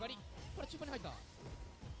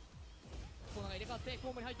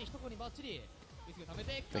 I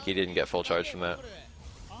think he didn't get full charge from that.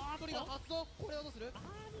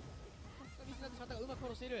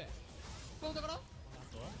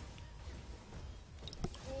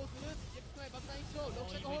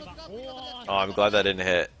 Oh, I'm glad that didn't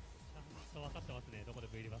hit.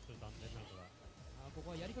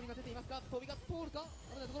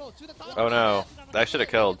 Oh no, that should have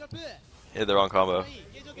killed. He hit the wrong combo.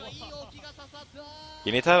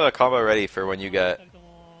 You need to have a combo ready for when you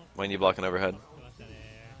block an overhead.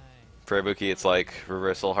 For Ibuki, it's like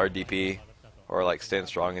reversal hard DP, or like stand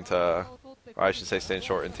strong into, or I should say stand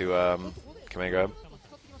short into command grab.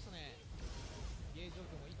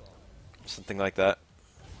 Something like that.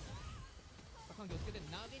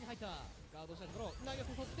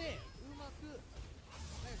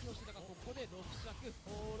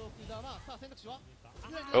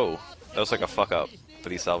 Oh, that was like a fuck up,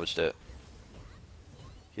 but he salvaged it.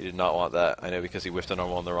 He did not want that, I know, because he whiffed a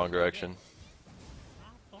normal in the wrong direction.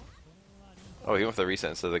 Oh, he went for the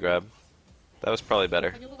reset instead of the grab. That was probably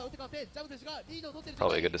better.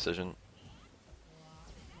 Probably a good decision.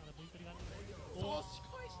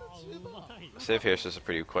 Save here is just a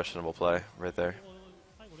pretty questionable play right there.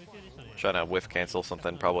 Trying to whiff cancel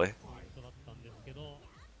something, probably.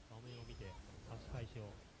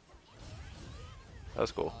 That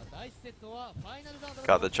was cool.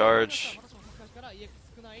 Got the charge.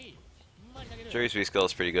 Jury's V-skill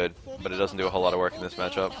is pretty good, but it doesn't do a whole lot of work in this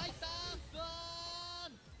matchup.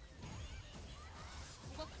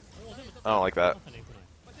 I don't like that.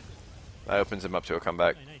 That opens him up to a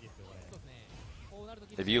comeback.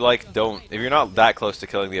 If you like, if you're not that close to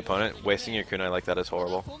killing the opponent, wasting your kunai like that is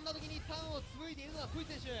horrible.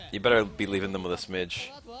 You better be leaving them with a smidge.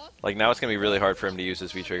 Like now it's gonna be really hard for him to use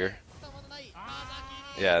his V trigger.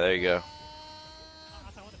 Yeah, there you go.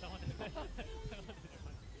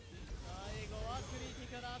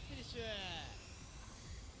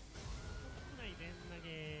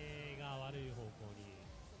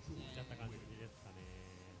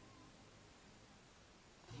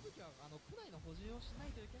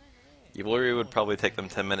 Evilry would probably take them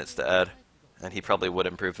 10 minutes to add, and he probably would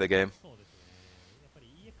improve the game.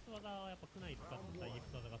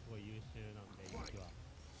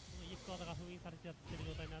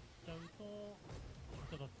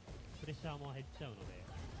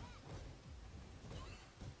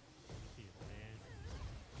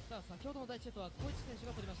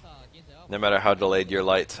 No matter how delayed your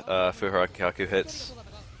light Fuharakaku hits,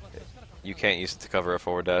 you can't use it to cover a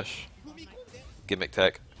forward dash. Gimmick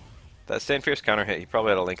tech. That Stand Fierce counter hit, he probably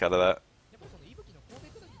had a link out of that.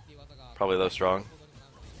 Probably low strong.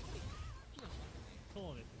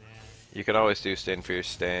 You can always do Stand Fierce,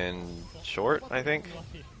 stand short, I think.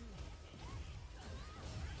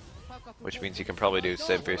 Which means you can probably do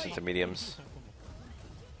Stand Fierce into mediums.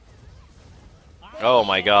 Oh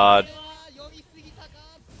my god.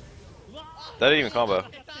 That didn't even combo.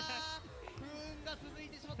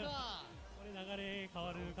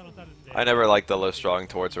 I never liked the low strong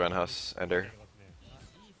towards Roundhouse Ender.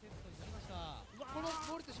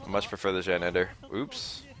 I much prefer the Jan Ender.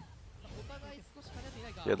 Oops.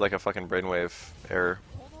 He had like a fucking brainwave error.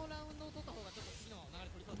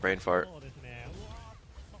 Brain fart.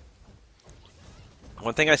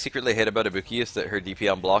 One thing I secretly hate about Ibuki is that her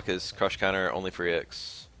DP on block is crush counter only for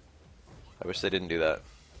EX. I wish they didn't do that.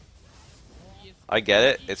 I get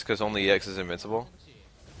it, it's because only EX is invincible.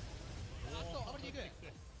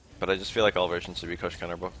 But I just feel like all versions should be crush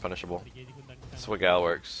counter punishable. That's what Gal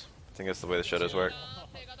works. I think that's the way the Shotos work.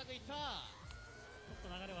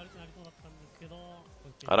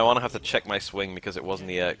 I don't want to have to check my swing because it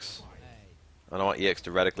wasn't EX. I don't want EX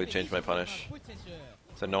to radically change my punish.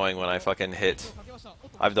 It's annoying when I fucking hit.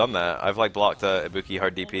 I've done that. I've like blocked a Ibuki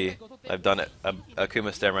hard DP. I've done it.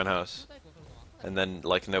 Akuma Stam Roundhouse. And then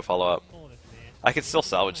like no follow up. I can still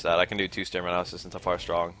salvage that. I can do 2 Stam Roundhouses into far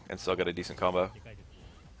strong and still get a decent combo.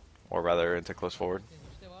 Or rather into close forward.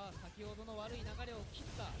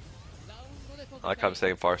 I like how I'm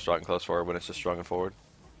saying far strong and close forward when it's just strong and forward.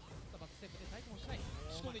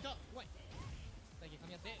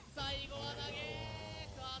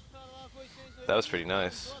 That was pretty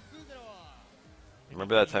nice.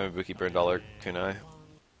 Remember that time Ibuki burned all our kunai?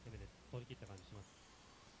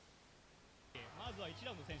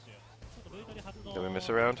 Did we miss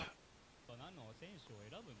a round?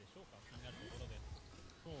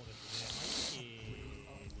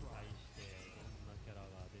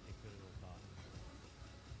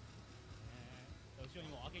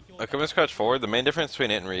 Akuma's crouch forward. The main difference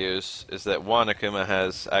between it and Ryu's is that 1, Akuma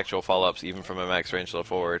has actual follow-ups even from a max range low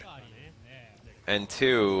forward. And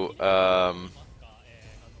 2, her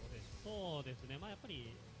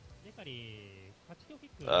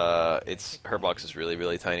box is really,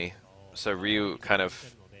 really tiny. So Ryu kind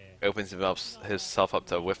of opens himself up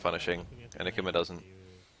to whiff punishing, and Akuma doesn't.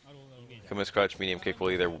 Akuma's crouch medium kick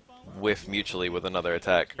will either whiff mutually with another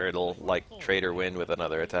attack, or it'll like trade or win with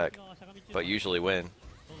another attack, but usually win.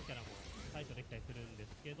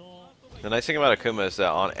 The nice thing about Akuma is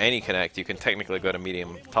that on any connect you can technically go to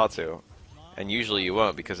medium Tatsu, and usually you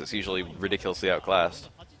won't because it's usually ridiculously outclassed.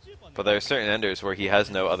 But there are certain enders where he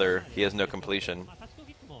has no completion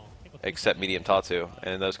except medium Tatsu,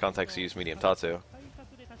 and in those contexts you use medium Tatsu.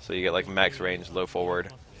 So you get like max range low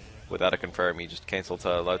forward without a confirm, you just cancel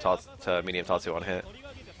to medium Tatsu on hit.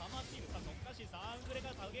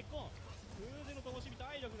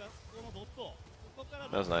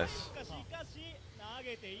 That was nice.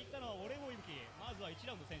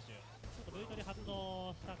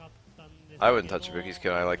 I wouldn't touch Ibuki's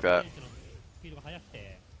kunai like that.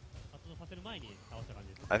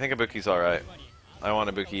 I think Ibuki's alright. I want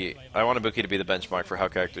Ibuki to be the benchmark for how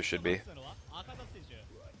characters should be.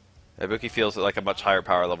 Ibuki feels like a much higher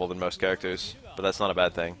power level than most characters, but that's not a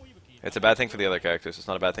bad thing. It's a bad thing for the other characters, it's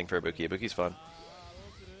not a bad thing for Ibuki. Ibuki's fun.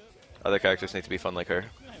 Other characters need to be fun like her.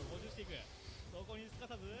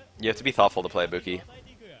 You have to be thoughtful to play Ibuki.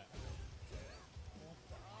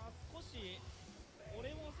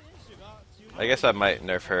 I guess I might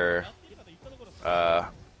nerf her. I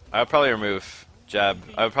would probably remove jab.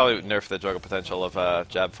 I would probably nerf the juggle potential of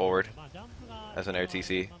jab forward as an air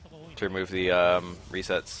TC to remove the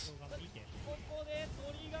resets.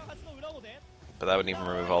 But that wouldn't even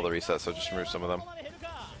remove all the resets, so just remove some of them.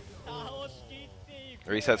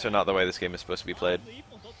 Resets are not the way this game is supposed to be played.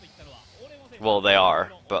 Well, they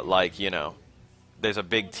are, but like, you know, there's a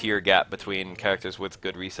big tier gap between characters with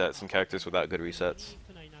good resets and characters without good resets.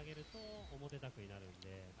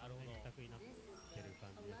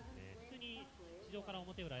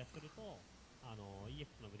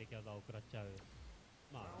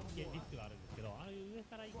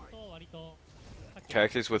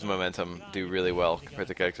 Characters with momentum do really well compared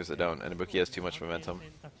to characters that don't, and Ibuki has too much momentum.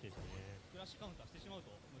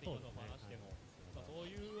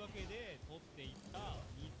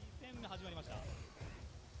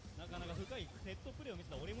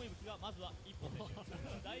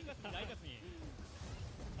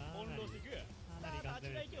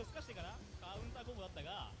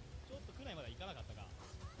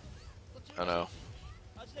 Oh no.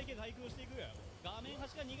 画面端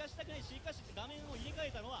から逃がしたくない。しかし画面を入れ替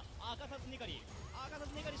えたのは赤札ネカリ。赤札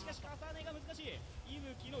ネカリ、しかし重ねが難しい。息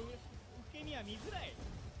吹の受け身は見づらい。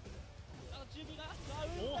中火が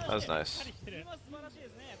カウンターして。今素晴らしいで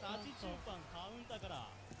すね。立ち中盤カウンターから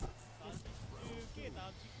立ち中継立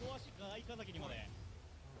ち壊しが相風にまで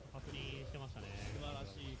確認してましたね。素晴ら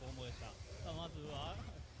しいコンボでした。さあまずは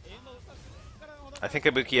遠藤作から。I think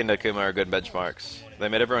Ibuki and Nakuma are good benchmarks. They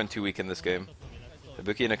made everyone too weak in this game.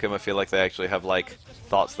 Ibuki and Nakuma feel like they actually have like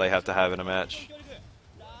thoughts they have to have in a match.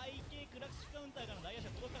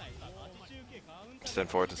 Stand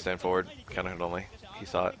forward to stand forward. Counter hit only. He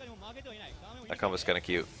saw it. That combo's kinda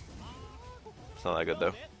cute. It's not that good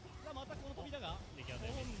though.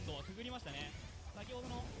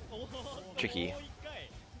 Tricky.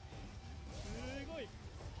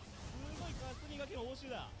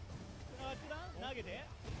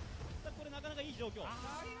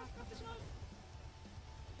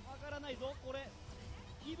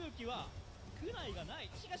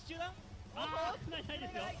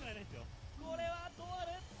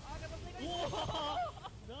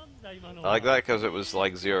 I like that because it was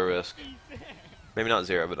like zero risk. Maybe not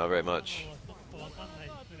zero, but not very much.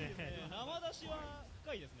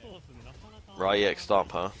 Raw EX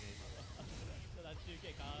stomp, huh?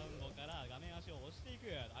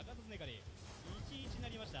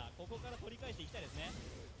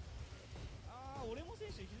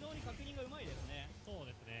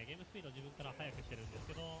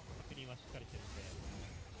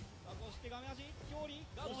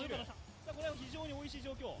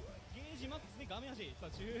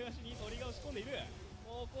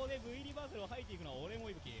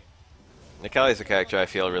 Nikali's a character I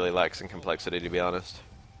feel really lacks in complexity, to be honest.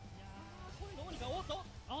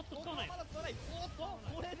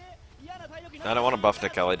 I don't want to buff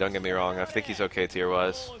Nikali, don't get me wrong. I think he's okay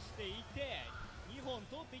tier-wise.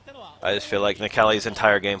 I just feel like Nikali's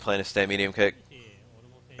entire game plan is stand medium kick,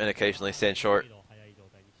 and occasionally stand short,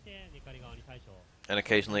 and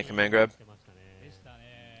occasionally command grab.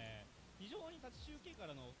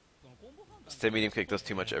 Stand medium kick does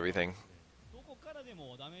too much everything.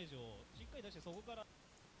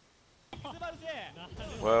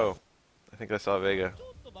 Whoa, I think I saw Vega.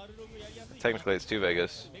 Technically it's two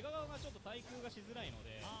Vegas.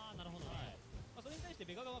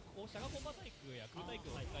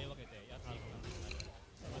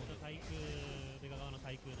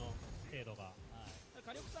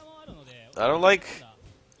 I don't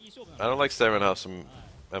like Stairman House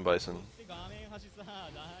and Bison.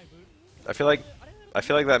 I feel like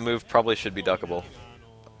that move probably should be duckable.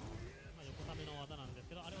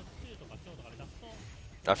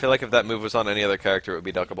 I feel like if that move was on any other character, it would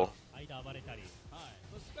be duckable.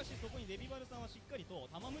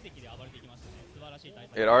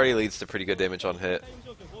 It already leads to pretty good damage on hit.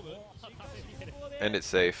 And it's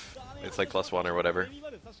safe. It's like +1 or whatever.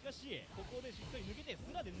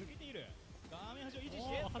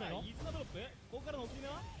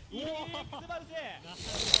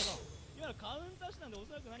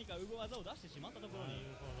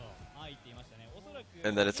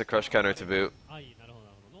 And then it's a crush counter to boot.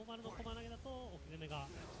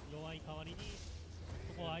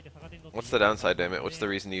 What's the downside, damn it? What's the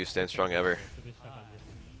reason to use Stand Strong ever?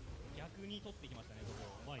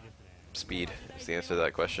 Speed is the answer to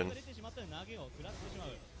that question.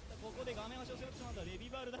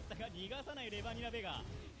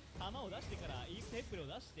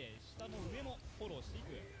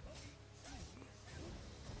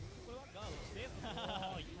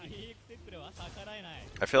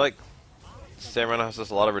 I feel like Samurai House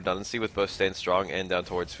has a lot of redundancy with both Stand Strong and Down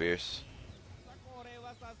Towards Fierce.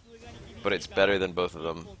 But it's better than both of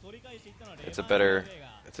them. It's a better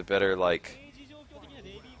like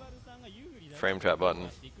frame trap button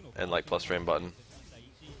and like plus frame button,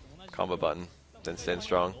 combo button. then stand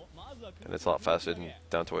strong. And it's a lot faster than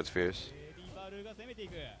down towards fears.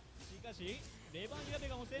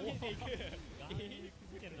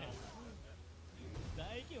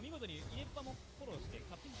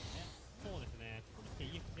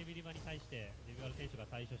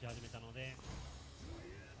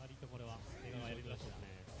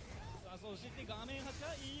 そして画面端か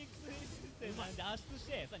ら EX 脱出し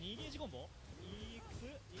てさあ2ゲージコンボ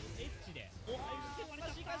EX で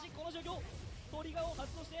しかしこの状況トリガーを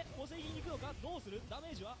発動して補正品に行くのかどうするダメ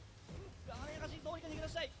ージは画面端どうにか逃げ出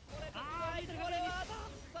したい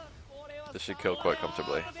これは This should kill quite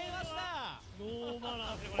comfortably.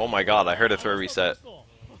 Oh my god, I heard a throw reset.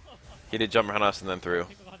 He did jump around us and then threw.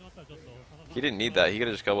 He didn't need that, he could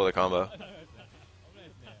have just killed with a combo.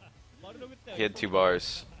 He had 2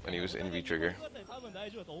 bars when he was in V-trigger.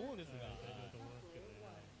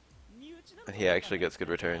 And he actually gets good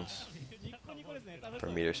returns per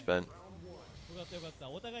meter spent.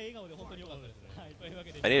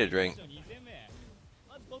 I need a drink.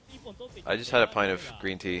 I just had a pint of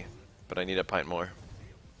green tea, but I need a pint more.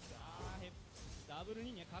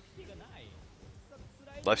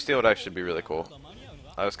 Lifesteal would actually be really cool.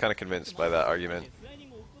 I was kind of convinced by that argument.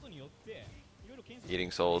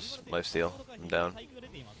 Eating souls, lifesteal, I'm down.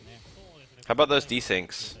 How about those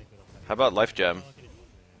desyncs? How about life gem?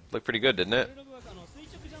 Looked pretty good, didn't it?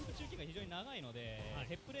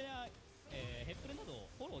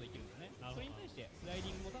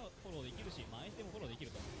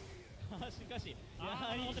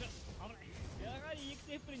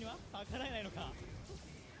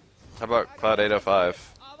 How about Cloud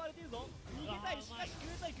 805?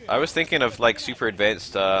 I was thinking of like super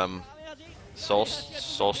advanced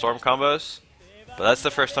Soulstorm combos, but that's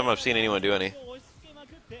the first time I've seen anyone do any.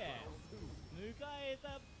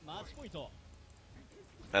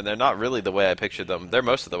 And they're not really the way I pictured them. They're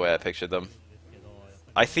most of the way I pictured them.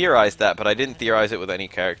 I theorized that, but I didn't theorize it with any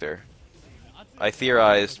character. I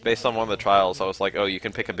theorized, based on one of the trials, I was like, oh, you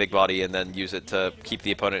can pick a big body and then use it to keep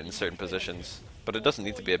the opponent in certain positions. But it doesn't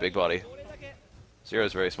need to be a big body. Zero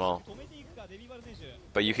is very small.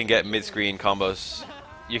 But you can get mid-screen combos.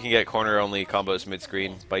 You can get corner-only combos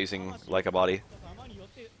mid-screen by using like a body.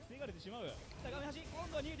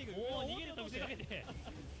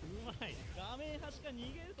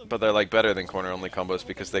 But they're like better than corner-only combos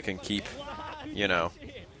because they can keep, you know,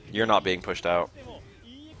 you're not being pushed out.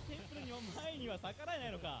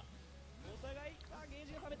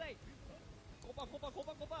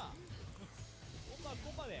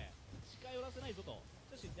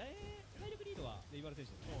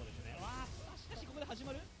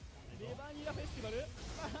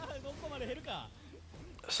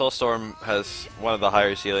 Soulstorm has one of the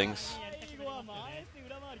higher ceilings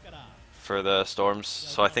for the storms,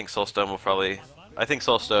 so I think Soulstone will probably... I think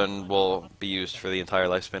Soulstone will be used for the entire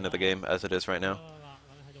lifespan of the game, as it is right now.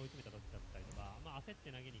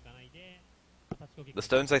 The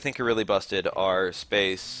stones I think are really busted are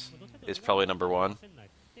Space is probably number 1.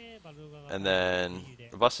 And then...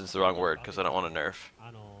 Busted's the wrong word, because I don't want to nerf.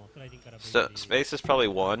 Space is probably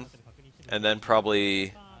 1, and then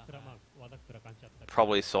probably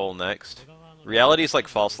Soul next. Reality is like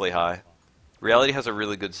falsely high. Reality has a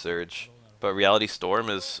really good surge, but Reality Storm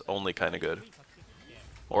is only kind of good.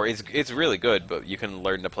 Or it's really good, but you can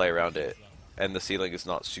learn to play around it, and the ceiling is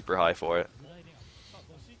not super high for it.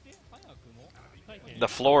 The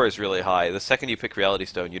floor is really high. The second you pick Reality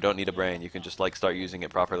Stone, you don't need a brain. You can just like start using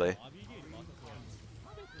it properly.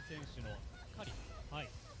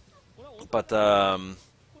 But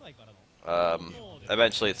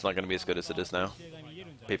eventually it's not going to be as good as it is now.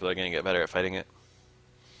 People are going to get better at fighting it.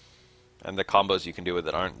 And the combos you can do with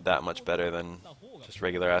it aren't that much better than just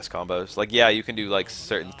regular ass combos. Like, yeah, you can do like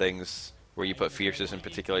certain things where you put fierces in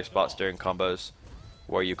particular spots during combos,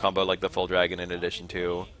 where you combo like the full dragon in addition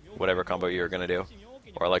to whatever combo you're going to do.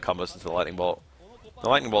 Or like combos into the lightning bolt. The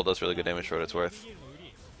lightning bolt does really good damage for what it's worth.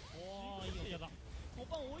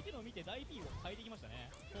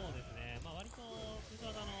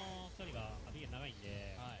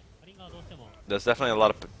 There's definitely a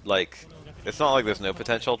lot of, like, it's not like there's no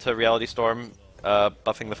potential to Reality Storm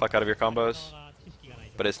buffing the fuck out of your combos,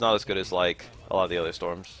 but it's not as good as, like, a lot of the other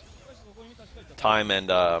Storms. Time and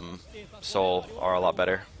Soul are a lot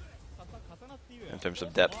better in terms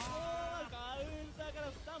of depth.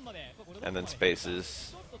 And then Space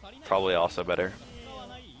is probably also better.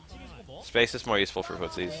 Space is more useful for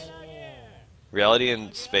footsies. Reality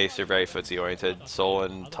and Space are very footsie oriented. Soul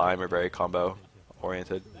and Time are very combo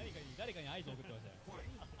oriented.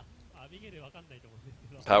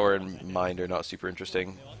 Power and Mind are not super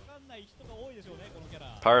interesting.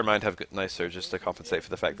 Power and Mind have nice surges to compensate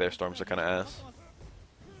for the fact their storms are kind of ass.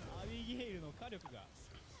 アビゲイルの火力が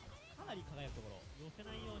かなり輝くところ。寄せ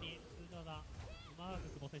ないように通常がうまく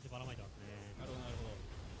久保選手ばらまいてますね。なるほどなるほ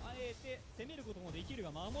ど。あえて攻めることもできる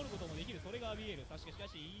が守ることもできる、それがアビゲイル。しかし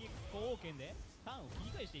EX 後剣でターンを切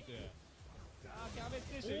り返していく。さあキャベ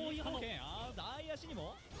ツ選手いい後剣、大足に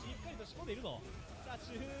もしっかりと仕込んでいるぞ。さあ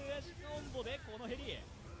中足コンボでこのヘリ。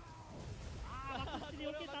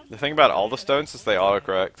 The thing about all the stones is they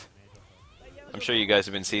autocorrect. I'm sure you guys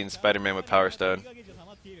have been seeing Spider-Man with Power Stone.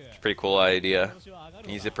 It's a pretty cool idea.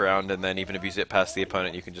 You zip around, and then even if you zip past the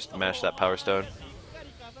opponent, you can just mash that Power Stone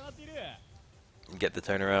and get the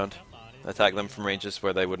turnaround. Attack them from ranges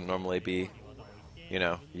where they wouldn't normally be. You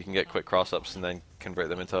know, you can get quick cross-ups and then convert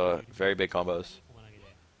them into very big combos.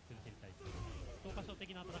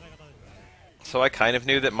 So I kind of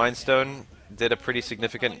knew that Mind Stone did a pretty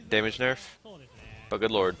significant damage nerf, but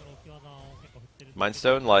good lord. Mind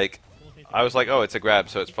Stone, like, I was like, oh, it's a grab,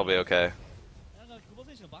 so it's probably okay.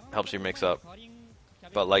 Helps you mix up.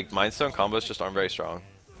 But like, Mind Stone combos just aren't very strong.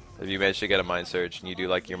 If you manage to get a Mind Surge and you do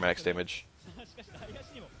like your max damage.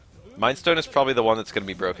 Mind Stone is probably the one that's going to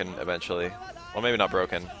be broken eventually. Well, maybe not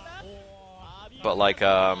broken. But like,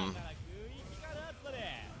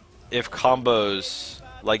 if combos,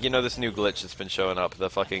 like, you know this new glitch that's been showing up, the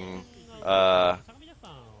fucking, the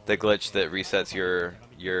glitch that resets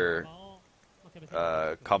your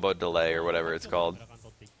combo delay or whatever it's called.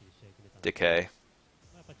 Decay.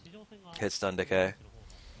 Hit stun decay.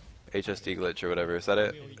 HSD glitch or whatever, is that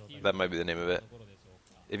it? That might be the name of it.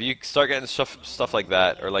 If you start getting stuff like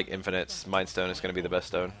that, or like infinites, Mind Stone is going to be the best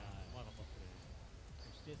stone.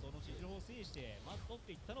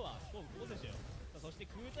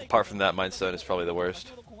 Apart from that, Mind Stone is probably the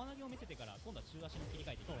worst.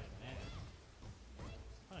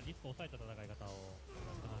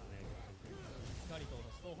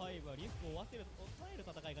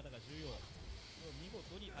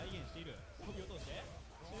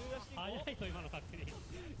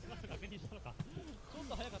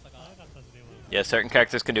 Yeah, certain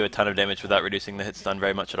characters can do a ton of damage without reducing the hit stun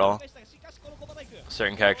very much at all.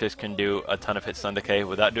 Certain characters can do a ton of hit stun decay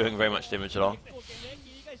without doing very much damage at all.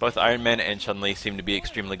 Both Iron Man and Chun-Li seem to be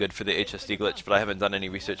extremely good for the HSD glitch, but I haven't done any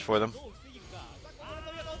research for them.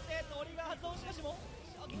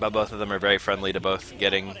 But both of them are very friendly to both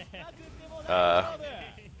getting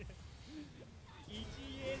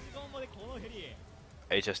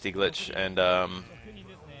HSD glitch and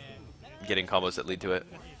getting combos that lead to it.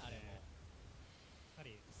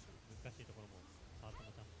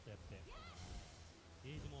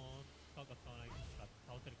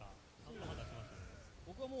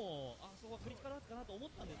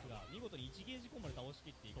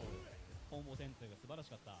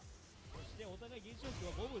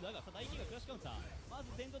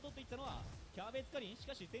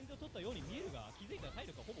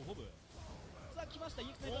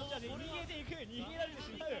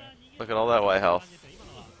 Look at all that white health.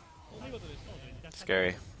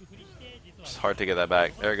 Scary. It's hard to get that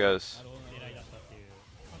back. There it goes.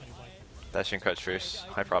 Dashing Crutch Fierce.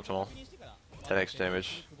 Hyper Optimal. 10x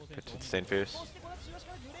damage. Sustained Fierce.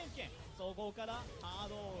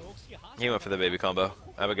 He went for the baby combo.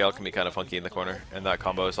 Abigail can be kind of funky in the corner, and that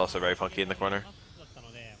combo is also very funky in the corner.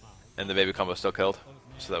 And the baby combo still killed,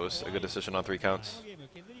 so that was a good decision on 3 counts.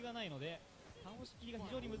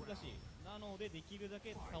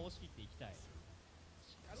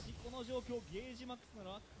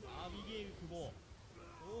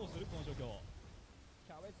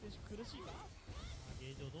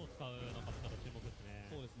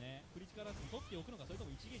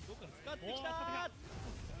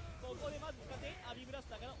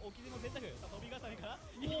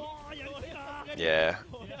 Yeah,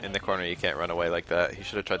 in the corner you can't run away like that. He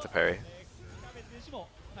should have tried to parry.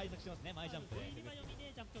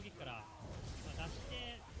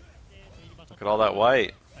 Look at all that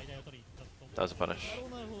white. That was a punish,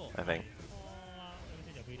 I think.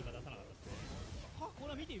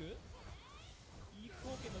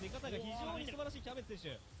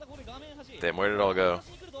 Damn, where did it all go?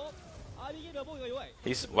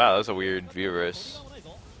 Wow, that was a weird view reverse.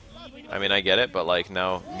 I mean, I get it, but like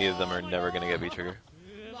now, neither of them are never gonna get V trigger.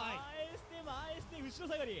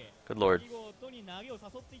 Good lord.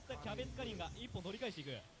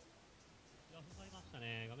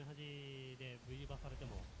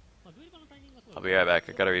 I'll be right back.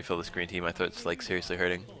 I gotta refill this green tea. My throat's like seriously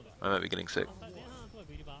hurting. I might be getting sick.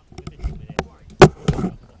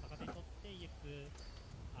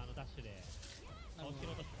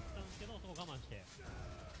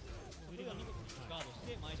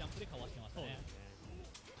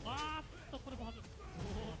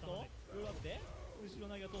 おっと上割って後ろ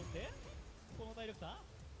投げが通ってこの体力差、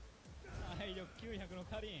体力900の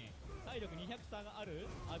カリン、体力200差がある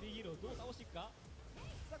アビギルをどう倒していくか。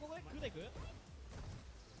さあここで組んでいく、こ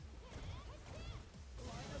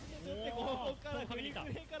こからフリー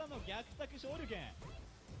プレイからの逆卓勝利権、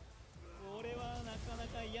これはなかな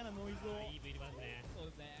か嫌なノイズを、いい V リバースね。そう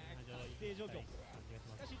ですね、感情確定状況。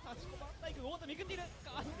しかし立ちこまったイク、おっと見くっている、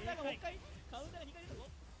カウンターがもう一回、カウンターが2回出たぞ、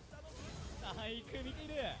さあどうする、さあイク見てい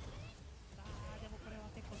る、さあでもこれは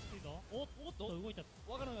結構きついぞ。おっと動いた。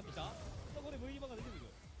わからなくなってきた、そこで V リバーが出てくる、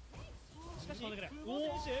しかし久待ってくれ保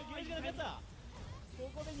選手、ゲージがなかった、こ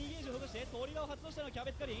こで2ゲージを落としてトリガーを発動したのはキャ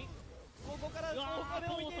ベツカリン、ここからここで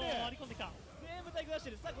置いている、割り込んできた。全部対空出し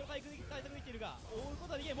てる、さあこれ対策できているが、追うこ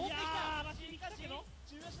とはできない、持ってきた、マシンしかし中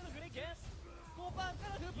足のグレーケン、コーパンか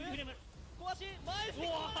らフープ、フレーム。壊し、前してう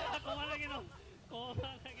わー、駒投げの駒投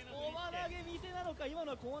げ見せなのか、今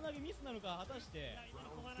のは駒投げミスなのか、果たして今の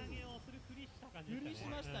駒投げをするふりした感じ無でした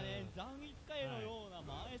ね。理しましたね、残一回のような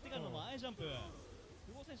前捨てからの前ジャンプ、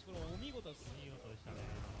久保選手、これお見事です、いい音でしたね、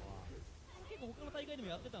今のは。結構他の大会でも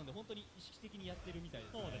やってたので、本当に意識的にやってるみたいで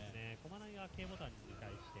すね。そうですね、駒投げが K ボタンに対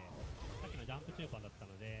して、さっきのジャンプ中盤だった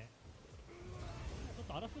ので、ちょっ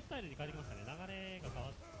と荒らすスタイルに変わりましたね、流れが変わ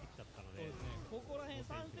ってきちゃったので。そうですね、ここら辺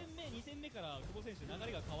3戦目、2戦目から久保選手、流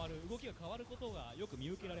れが変わる、動きが変わることがよく見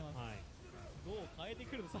受けられます。はい、どう変えて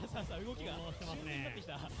くるの、さあ動きがおーしてますね俊敏になってき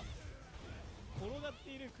た、転がっ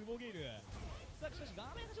ている久保ゲイル、さあしかし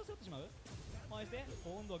画面が背負ってしまう、前して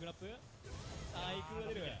今度はグラップ、さあイクが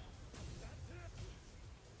出る、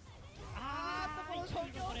この状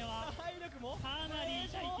況、これは体力もかなり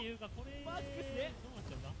痛いっていうか、これマックスでどうなっ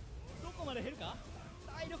ちゃうんだ。どこまで減るか、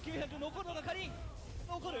体力900、残るのがカリン、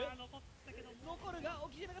残る残ったけど、残るがオ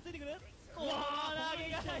キシエナがついてくる、うわー投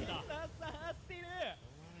げが入った、こ刺さっている、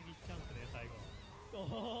駒投げチャンスね、最後。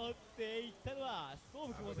通っていったのはストー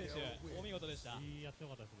ム久保選手、お見事でした。いいやってよ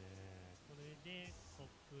かったですね。これでトッ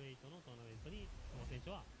プ8のトーナメントに久保選手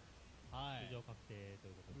ははい、出場確定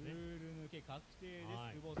ということルですね。ール抜け確定です、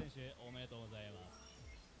はい久保選手、おめでとうございます。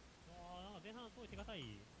なんか前半すごい手堅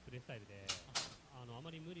いプレースタイルで、あ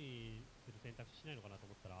まり無理する選択肢しないのかなと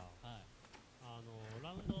思ったら、はい、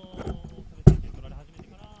ラウンドを全て取られ始め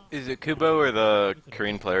てから、Is it Kubo or the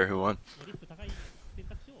Korean player who won? リスク高い選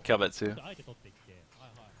択肢を Kyabetsu. あえて取っていって、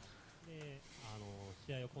はいはい、で、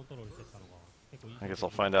試合をコントロールしていったのが結構いい。 I guess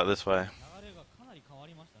I'll find out this way. 流れがかなり変わ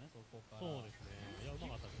りましたね、そこから。そうですね。いや、うま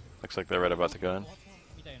かったです。Looks like they're right about to go in.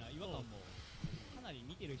 みたいな違和感もかなり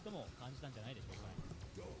見てる人も感じたんじゃないでしょうか。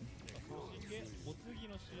そしてお次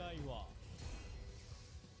の試合は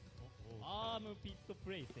アームピット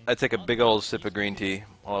プレイ戦。 I took a big old sip of green tea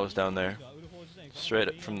while I was down there. Straight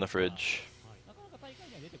up from the fridge. なかなか大会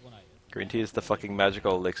には出てこない。 Green tea is the fucking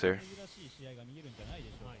magical elixir. 珍しい試合が見えるんじゃないで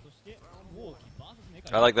しょうか。そしてウォーキ VS ネカ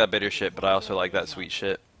リ I like that bitter shit, but I also like that sweet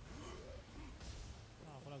shit.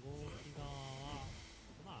 これはゴーキ側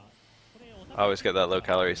は、これお I always get that low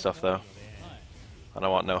calorie stuff though. I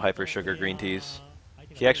don't want no hyper sugar green teas.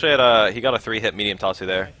 He actually had he got a 3-hit medium Tatsu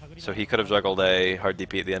there, so he could have juggled a hard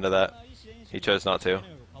DP at the end of that. He chose not to.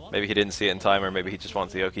 Maybe he didn't see it in time, or maybe he just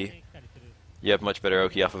wants the Oki. You have much better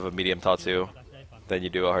Oki off of a medium Tatsu than you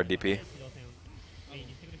do a hard DP.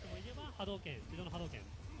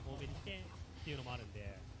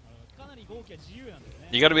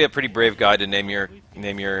 You got to be a pretty brave guy to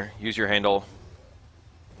use your handle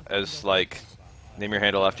as like name your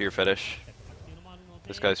handle after your fetish.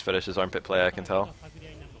 This guy's fetish is armpit play, I can tell.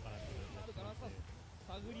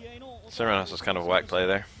 Serranos was kind of a whack play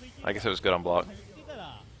there. I guess it was good on block.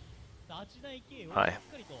 Hi.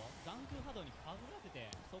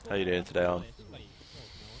 How you doing today, Alan?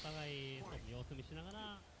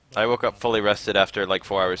 I woke up fully rested after like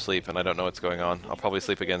 4 hours sleep and I don't know what's going on. I'll probably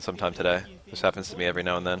sleep again sometime today. This happens to me every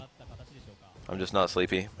now and then. I'm just not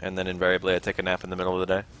sleepy, and then invariably I take a nap in the middle of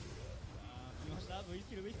the day.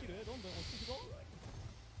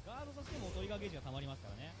 ガーゲージが溜まりますか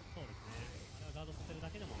らね。そうですね。あれはガードさせるだ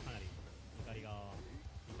けでもかなり怒りが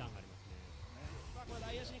リターンがあります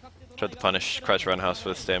ね。Tried to punish Crouch Roundhouse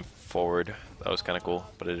with stand forward. That was kind of cool,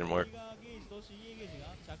 but it didn't work.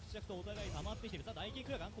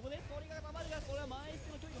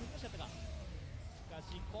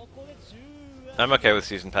 I'm okay with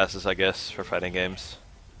season passes, I guess, for fighting games.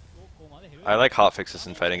 I like hotfixes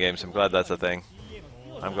in fighting games. I'm glad that's a thing.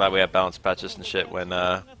 I'm glad we have balance patches and shit when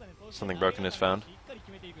something broken is found.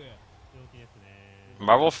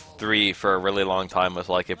 Marvel 3 for a really long time was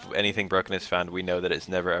like, if anything broken is found, we know that it's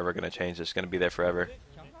never ever going to change. It's going to be there forever.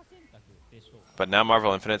 But now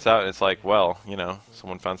Marvel Infinite's out, and it's like, well, you know,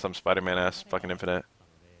 someone found some Spider-Man ass fucking Infinite.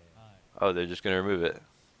 Oh, they're just going to remove it.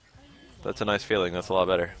 That's a nice feeling. That's a lot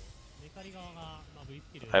better. メカリ側が、まあ、V ス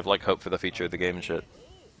キル I have like hope for the future of the game and shit.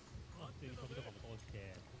 まあ、普通に飛びとかも通し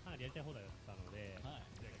てかなりやりたい放題だったので、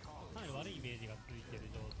かなり悪いイメージがついてる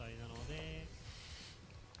状態なので、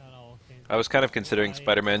力を選 I was kind of considering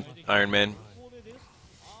Spider-Man, Iron Man.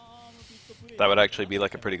 That would actually be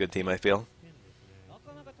like a pretty good team, I feel.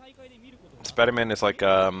 Spider-Man is like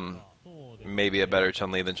maybe a better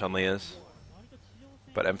Chun-Li than Chun-Li is,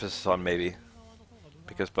 but emphasis on maybe,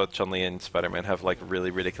 because both Chun-Li and Spider-Man have like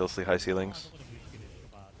really ridiculously high ceilings.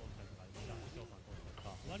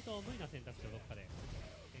 割と無理な選択肢をどっかで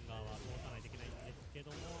剣側は通さないといけないんですけ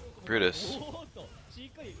ども Brutus,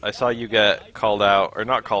 I saw you get called out, or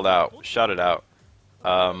not called out, shouted out,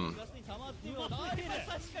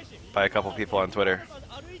 by a couple people on Twitter.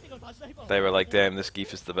 They were like, damn, this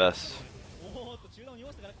Geef is the best.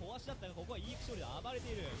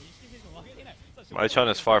 My Chun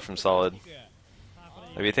is far from solid.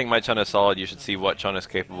 If you think my Chun is solid, you should see what Chun is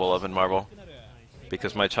capable of in Marvel.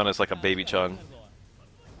 Because my Chun is like a baby Chun.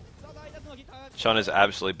 Chun is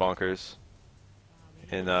absolutely bonkers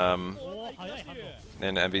in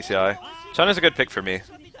MVCI. Chun is a good pick for me.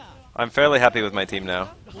 I'm fairly happy with my team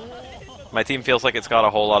now. My team feels like it's got a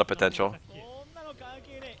whole lot of potential. そんなの関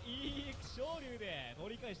係ねえ EX 昇竜で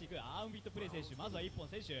取り返していくアームビットプレイ選手まずは1本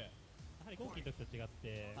選手やはり今期の時と違っ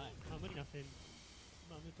て、まあ、無理な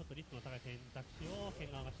まあ、ちょっとリスクの高い選択肢を剣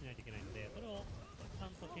側がしないといけないので、それをちゃ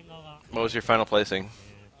んと剣側が What was your final placing?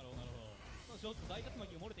 なるほどなるほどちょっと大竜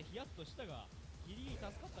巻が漏れてヒヤッとしたがギリギリ助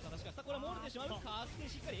かった形がさあこれ漏れてしまう確定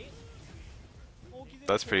しっかり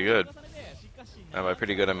That's pretty good. And by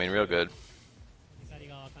pretty good, I mean real good. 左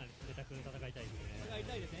側はかなり冷たく戦いたい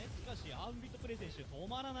ですね。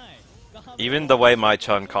 Even the way my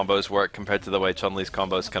Chun combos work compared to the way Chun-Li's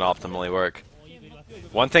combos can optimally work.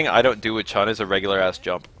 One thing I don't do with Chun is a regular ass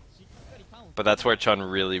jump. But that's where Chun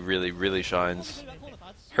really, really, really shines.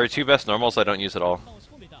 Her two best normals I don't use at all.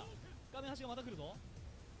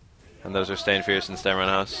 And those are Staying Fierce and Stand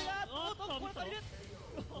Roundhouse.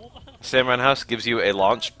 Stand Roundhouse gives you a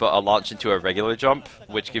launch, but a launch into a regular jump,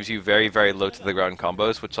 which gives you very, very low to the ground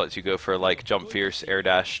combos, which lets you go for like jump fierce, air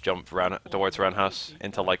dash, jump round towards roundhouse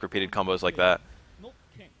into like repeated combos like that.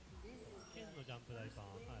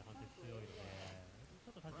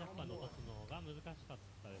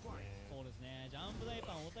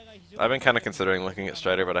 I've been kind of considering looking at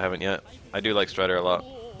Strider, but I haven't yet. I do like Strider a lot.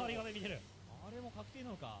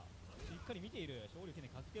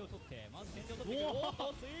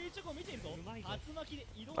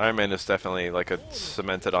 Iron Man is definitely like a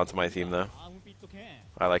cemented onto my team though.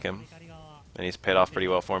 I like him. And he's paid off pretty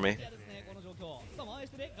well for me.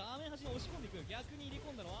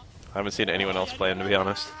 I haven't seen anyone else play him to be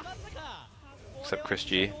honest. Except Chris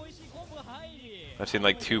G. I've seen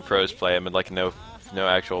like 2 pros play him and like no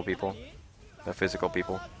actual people. No physical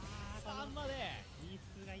people.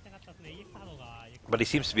 But he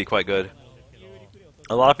seems to be quite good.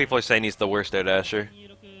 A lot of people are saying he's the worst air dasher.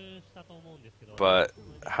 But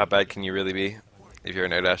how bad can you really be if you're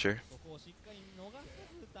an air dasher?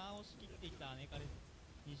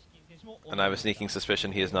 And I have a sneaking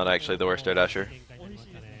suspicion he is not actually the worst air dasher.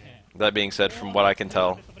 That being said, from what I can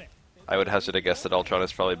tell, I would hazard a guess that Ultron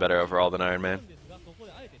is probably better overall than Iron Man.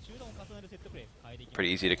 Pretty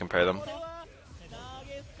easy to compare them.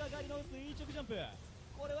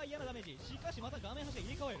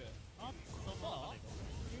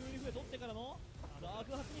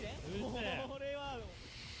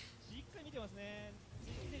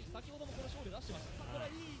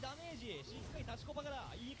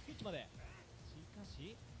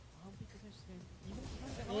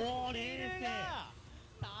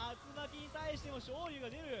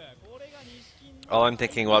 All I'm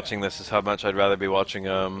thinking watching this is how much I'd rather be watching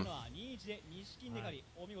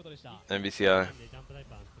MVCI.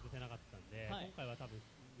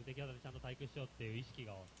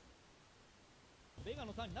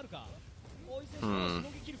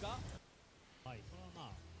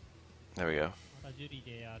 There we go.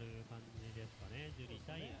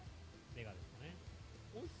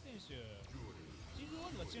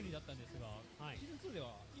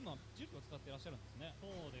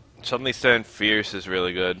 Suddenly Stand Fierce is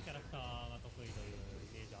really good.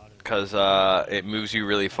 Because it moves you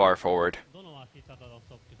really far forward.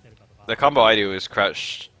 The combo I do is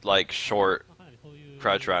crouch, like, short,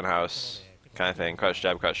 crouch roundhouse kind of thing. Crouch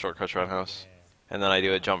jab, crouch short, crouch roundhouse. And then I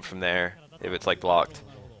do a jump from there if it's, like, blocked.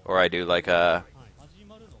 Or I do, like, a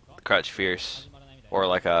crouch fierce. Or,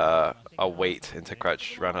 like, a wait into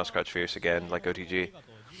crouch roundhouse, crouch fierce again, like OTG.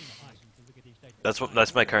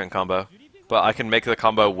 That's my current combo. But I can make the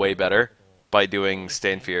combo way better by doing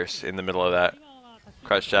Stand Fierce in the middle of that.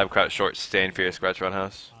 crouch jab, crouch short, stay in fierce, crouch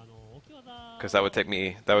roundhouse. Because that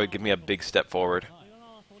would give me a big step forward.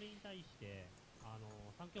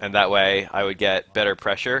 And that way, I would get better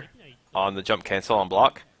pressure on the jump cancel on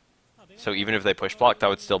block. So even if they push blocked, I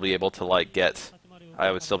would still be able to like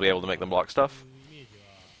I would still be able to make them block stuff.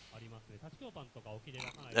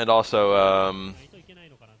 And also,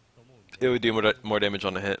 it would do more damage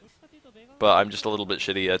on a hit. But I'm just a little bit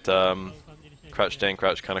shitty at crouch, stay, and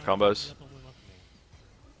crouch kind of combos.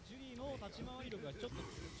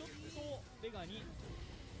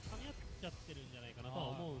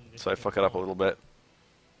 So I fuck it up a little bit.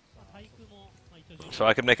 So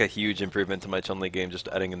I could make a huge improvement to my Chun-Li game just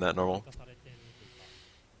adding in that normal.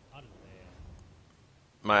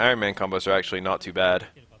 My Iron Man combos are actually not too bad.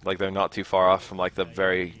 Like, they're not too far off from like the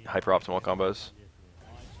very hyper-optimal combos.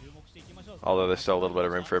 Although there's still a little bit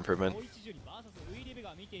of room for improvement.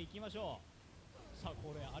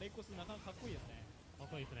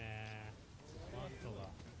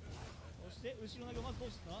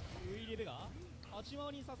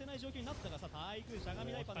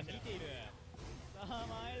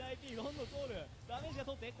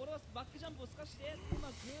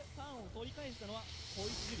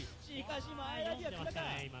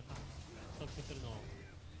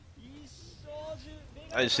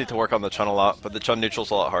 I just need to work on the Chun a lot, but the Chun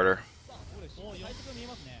neutral's a lot harder.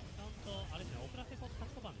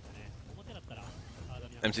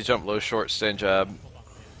 MC jump, low short, stand jab.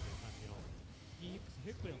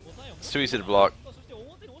 It's too easy to block.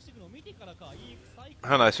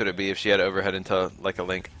 How nice would it be if she had overhead into like a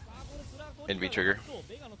link in V trigger?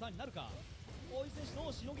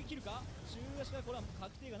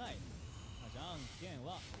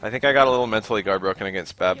 I think I got a little mentally guard broken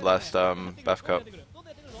against Bab last Buff Cup.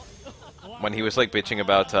 When he was like bitching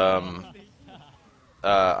about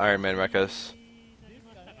Iron Man Rekkas.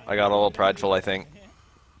 I got a little prideful, I think.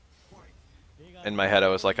 In my head I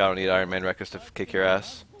was like, I don't need Iron Man Rekkas to kick your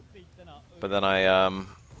ass. But then I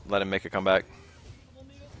let him make a comeback.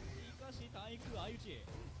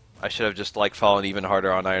 I should have just like fallen even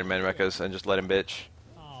harder on Iron Man Rekkas and just let him bitch.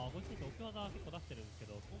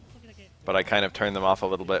 But I kind of turned them off a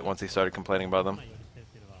little bit once he started complaining about them.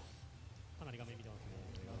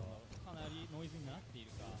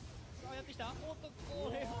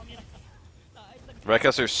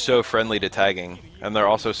 Rekkas are so friendly to tagging, and they're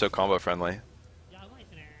also so combo friendly.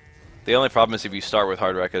 The only problem is if you start with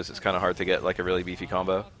hard Rekkas, it's kind of hard to get like a really beefy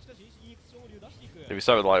combo. If you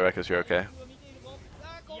start with light Rekkas, you're okay.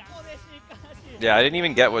 Yeah, I didn't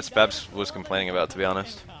even get what Spebs was complaining about, to be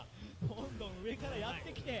honest.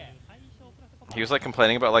 He was like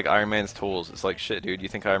complaining about like Iron Man's tools. It's like, shit, dude, you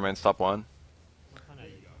think Iron Man's top 1?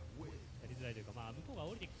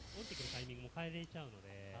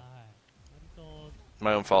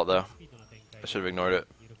 My own fault, though. I should have ignored it.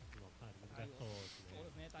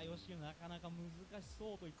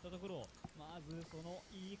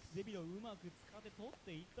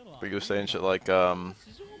 But you were saying shit like,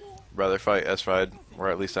 rather fight S-Ride, or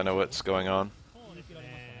at least I know what's going on.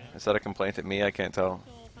 Is that a complaint at me? I can't tell.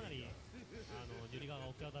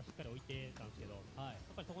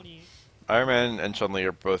 Iron Man and Chun-Li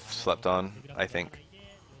are both slept on, I think.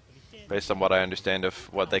 Based on what I understand of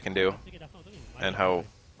what they can do. And how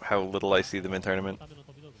little I see them in tournament.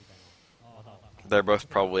 They're both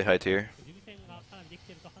probably high tier.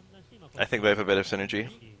 I think they have a bit of synergy.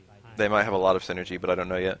 They might have a lot of synergy, but I don't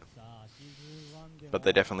know yet. But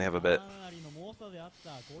they definitely have a bit.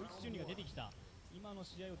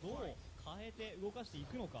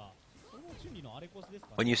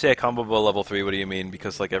 When you say a combo bow level 3, what do you mean?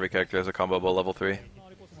 Because like every character has a combo bow level 3.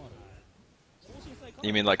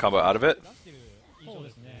 You mean like combo out of it?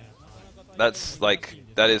 That's like,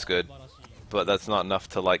 that is good. But that's not enough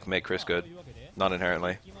to like make Chris good. Not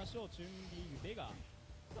inherently.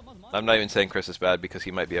 I'm not even saying Chris is bad because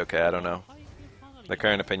he might be okay, I don't know. The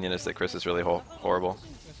current opinion is that Chris is really horrible.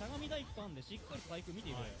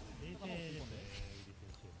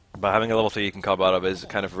 But having a level 3 you can combo out of is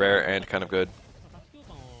kind of rare and kind of good.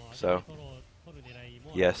 So,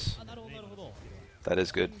 yes. That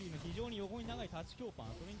is good.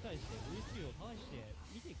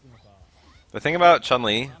 The thing about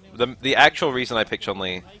Chun-Li, the actual reason I picked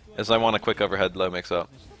Chun-Li is I want a quick overhead low mix-up.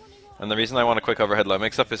 And the reason I want a quick overhead low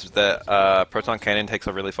mix-up is that Proton Cannon takes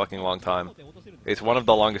a really fucking long time. It's one of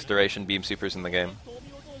the longest duration beam supers in the game.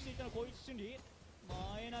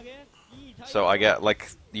 So I get, like,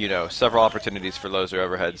 you know, several opportunities for lows or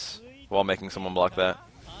overheads while making someone block that.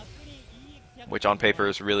 Which on paper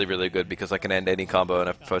is really, really good because I can end any combo in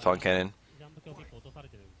a Photon Cannon.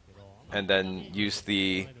 And then use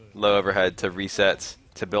the low overhead to reset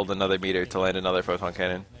to build another meter to land another photon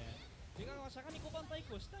cannon. ベガがしゃがみ小判対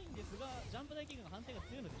抗したいんですが、ジャンプ台形が反対が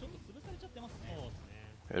強いのでちょっと潰されちゃってますね。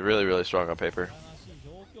 Really, really strong on paper. 素晴らしい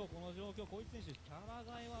状況、この状況、小市選手、キャラ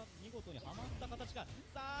替えは見事にはまった形か。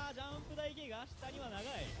さあ、ジャンプ台形が下には長い。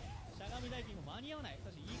しゃがみ台形も間に合わない。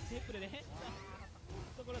そしていいステップでね、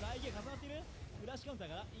ところ台形重なっている。フラッシュカウンター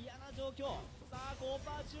から嫌な状況。さあ、コー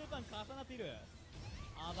パー中盤重なっている。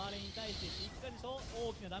暴れに対してしっかりと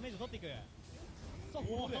大きなダメージを取っていく。さあ、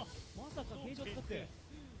ボールまさかゲージを使ってテ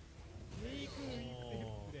イクインステ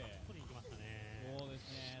ップで取りに行きましたね。そうです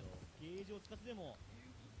ね、ゲージを使ってでも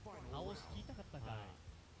倒しきりたかったか、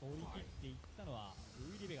取り切っていったのは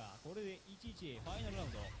ウイリベが。これで1-1ファイナルラウ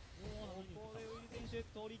ンド。ここでウイリ選手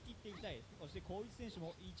取り切っていきたい。そして小市選手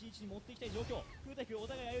も1-1に持っていきたい状況。空太君お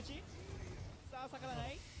互い相打ち。さあ逆らな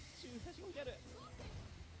い中差し置いてある。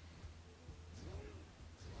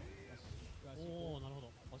おお、なるほ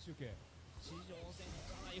ど。地上戦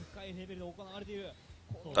かなり深いレベルで行われている。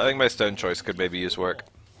 I think my stone choice could maybe use work.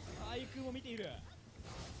 対空も見ている。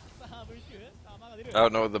さあ V 級弾が出る。 I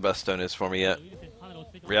don't know what the best stone is for me yet.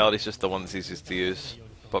 Reality's just the one that's easiest to use,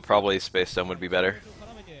 but probably space stone would be better.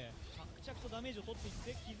 絡めて着々とダメージを取って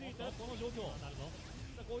いって気づいたらこの状況。さ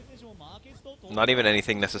あこういう選手も負けずと Not even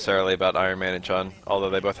anything necessarily about Iron Man and Chun, although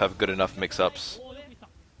they both have good enough mix-ups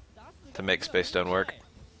to make space stone work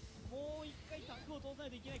もう一回タックを通さない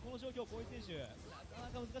といけないこの状況。こういう選手なか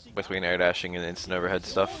なか難しい。 between air dashing and instant overhead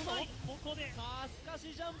stuff. ここで懐かし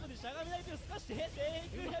いジャンプでしゃがみ台とすかしてテ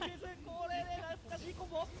イクヘアベース。これで懐かしいコン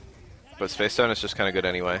ボ。 But space stone is just kind of good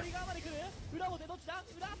anyway. トリガーまで来る。裏表どっちだ。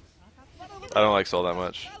裏 I don't like Soul that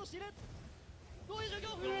much. ガードしている。どういう状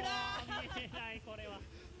況。裏見えないこれは。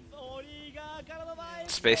トリガーからの前。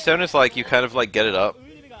 Space stone is like you kind of like get it up, ウ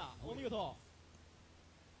イリベがお見事。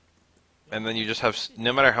 and then you just have,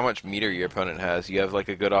 no matter how much meter your opponent has, you have like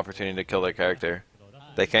a good opportunity to kill their character.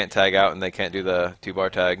 They can't tag out and they can't do the 2-bar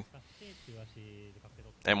tag.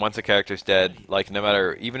 And once a character's dead, like no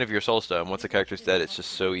matter, even if you're Soul Stone, once a character's dead, it's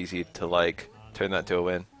just so easy to like turn that to a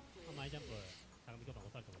win. マイジャンプしゃがみ巨板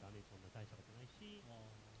押されてもダメージそんな大したことないし、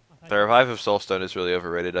 The revive of Soul Stone is really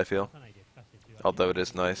overrated, I feel. かなりで透かして中 Although it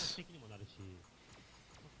is nice. 的にもなるし、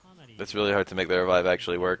かなり It's really hard to make the revive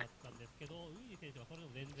actually work. だったんですけど、ウイリ選手はそれ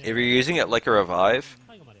でも全 If 然 you're using it like a revive,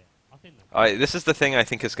 最後まで焦んない。 this is the thing I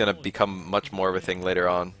think is going to become much more of a thing later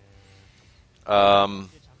on. 着々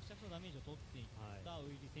とダメージを取っていったウ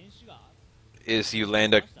イリ選手が Is you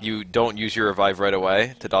don't use your revive right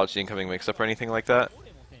away to dodge the incoming mix-up or anything like that.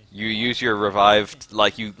 You use your revive,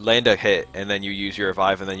 like you land a hit, and then you use your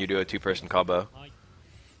revive, and then you do a 2-person combo.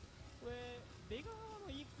 これベガ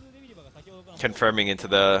の EX デビリバが先ほどから Confirming into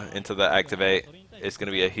the activate is going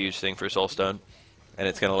to be a huge thing for Soulstone, and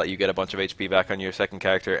it's going to let you get a bunch of HP back on your second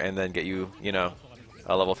character, and then get you, you know,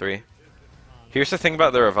 a level 3. Here's the thing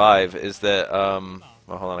about the revive is that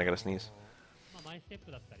well, hold on, I gotta sneeze. まあマイステッ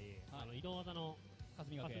プだったり、移動技の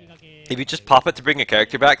霞ヶ霞ヶ系 If you just pop it to bring a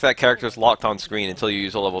character back, that character's locked on screen until you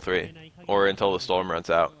use a level 3, or until the storm runs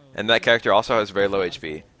out. And that character also has very low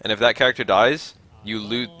HP. And if that character dies, you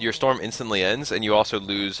lose, your storm instantly ends, and you also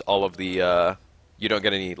lose all of the, you don't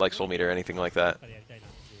get any, like, soul meter or anything like that. やりたいなっ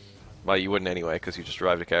ていう。 Well, you wouldn't anyway, because you just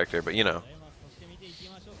revived a character, but you know. そして見ていき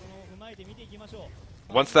ましょう。その踏まえて見ていきましょ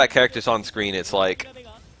う。 Once that character's on screen, it's like,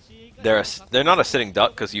 they're not a sitting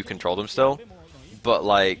duck because you control them still, but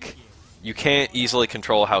like, you can't easily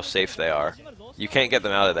control how safe they are. You can't get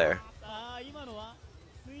them out of there.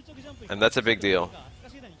 And that's a big deal.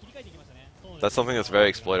 That's something that's very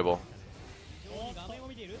exploitable.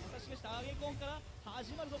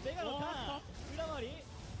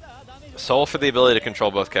 Soul for the ability to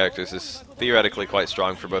control both characters is theoretically quite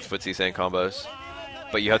strong for both footsies and combos,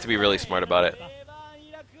 but you have to be really smart about it.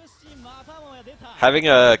 Having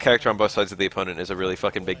a character on both sides of the opponent is a really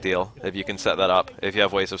fucking big deal, if you can set that up, if you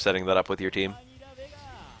have ways of setting that up with your team.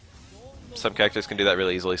 Some characters can do that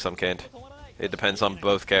really easily, some can't. It depends on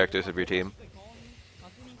both characters of your team.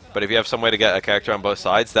 But if you have some way to get a character on both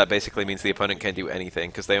sides, that basically means the opponent can't do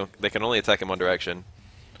anything, because they can only attack in one direction.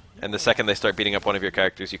 And the second they start beating up one of your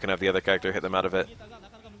characters, you can have the other character hit them out of it.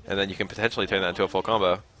 And then you can potentially turn that into a full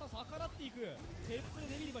combo.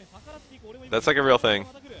 That's like a real thing.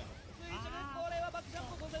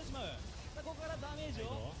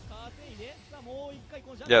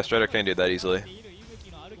 Yeah, Strider can do that easily.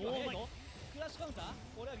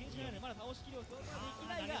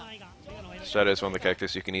 Strider is one of the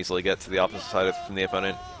characters you can easily get to the opposite side from the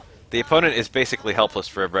opponent. The opponent is basically helpless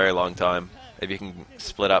for a very long time if you can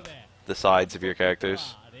split up the sides of your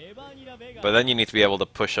characters. But then you need to be able to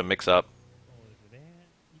push a mix-up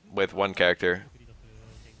with one character.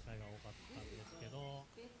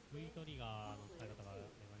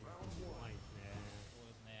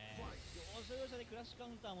 射でクラッシュカウ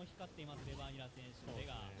ンターも光っていますレバーニラ選手の手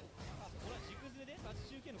が、これは軸ずれでタッ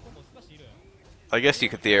チ中継のコンボを少しいる。 I guess you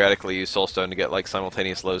could theoretically use Soulstone to get like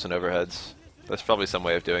simultaneous lows and overheads. There's probably some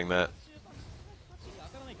way of doing that.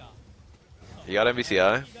 You got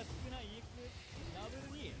MVCI?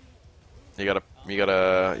 You got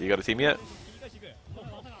a team yet?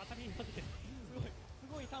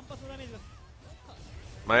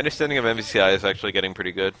 My understanding of MVCI is actually getting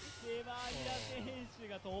pretty good.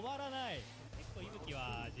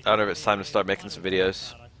 I don't know if it's time to start making some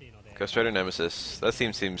videos. Ghost Rider Nemesis. That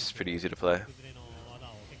team seems pretty easy to play.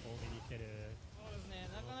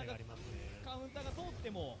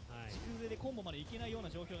 コンボまでいけないような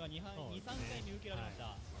状況が2、3回見受けられまし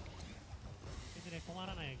た。別に困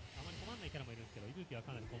らない、あまり困らないキャラもいるんですけど、伊吹はか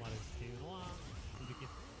なり困るっていうのは、伊吹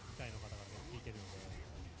使いの方が聞いてるので。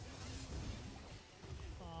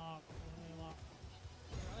さあ、これは。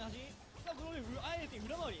さあ、このようにあえて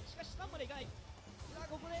裏回り、しかし下までいかない。さあ、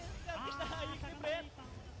ここでやってきた、いいテンプレ。さ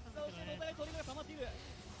あ、そしてお互いトリガーが溜まっている。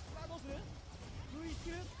さあ、どうする ?V ス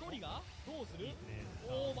キルトリガーどうする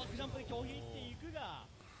おー、バックジャンプで拒否っていくが。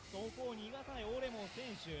そこを逃がさないオレモン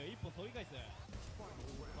選手、一本取り返す。フ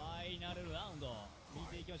ァイナルラウンド、見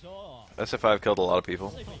ていきましょう。SF5 killed a lot of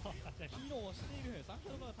people. 機能している。先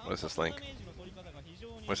ほどから What is this link? ダメージの取り方が非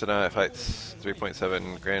常に Wednesday Night Fights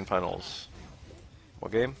 3.7 Grand Finals.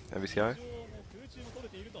 What game? MVCI? 空中も取れ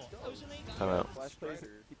ていると。Time out.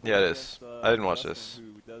 Yeah, it is. I didn't watch this.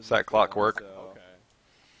 Does that clock work? Okay.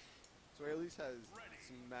 So he at least has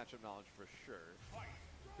some matchup knowledge for sure.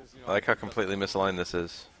 I like how completely misaligned this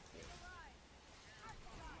is.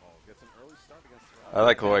 I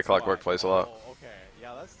like the way Clockwork plays a lot. Oh, okay.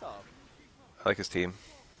 Yeah, that's tough. I like his team.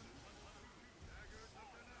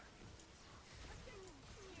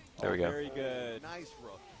 There we go. Very good. Nice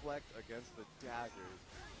reflect against the daggers.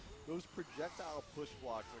 Those projectile push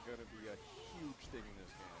blocks are going to be a huge thing in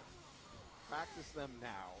this game. Practice them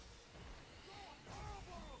now.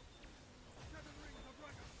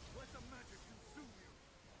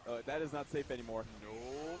 That is not safe anymore.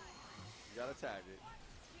 Nope. You gotta tag it.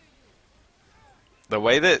 The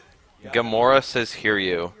way that Gamora says "hear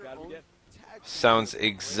you" sounds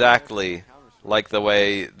exactly like the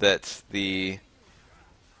way that the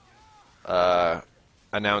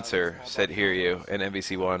announcer said "hear you" in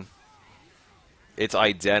MVC1. It's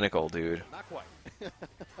identical, dude. Not quite.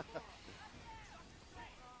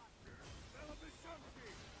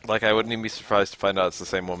 Like, I wouldn't even be surprised to find out it's the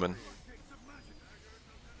same woman.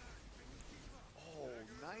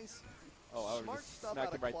 Smart stuff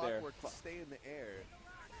out of right Clockwork to stay in the air.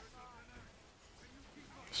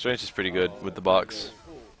 Strange is pretty good with the box.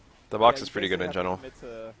 The box is pretty good in general.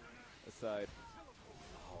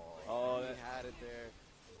 Oh, he had it there.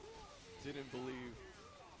 Didn't believe.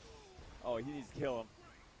 Oh, he needs to kill him.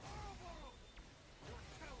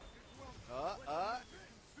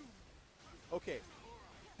 Okay,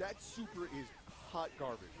 that super is hot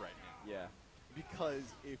garbage right now. Yeah. Because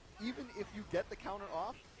even if you get the counter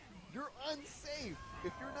off, you're unsafe.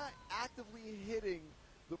 If you're not actively hitting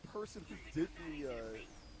the person who did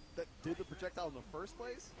the projectile in the first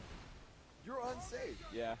place, you're unsafe.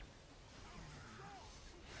 Yeah.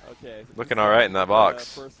 Okay. Looking all right in that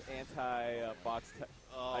box. First anti-box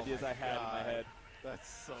ideas I had in my head. That's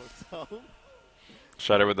so dumb.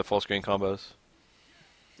 Shredder with the full screen combos.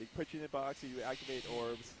 They put you in the box, you activate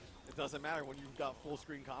orbs. It doesn't matter when you've got full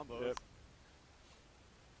screen combos. Yep.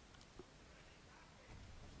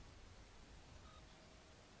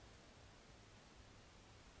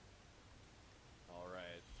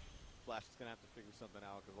 Flash is going to have to figure something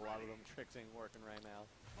out because a lot of them tricks ain't working right now.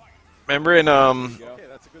 Remember in Okay,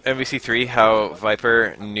 that's a good MVC3 how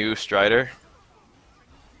Viper knew Strider?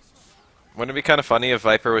 Wouldn't it be kind of funny if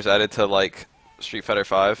Viper was added to like Street Fighter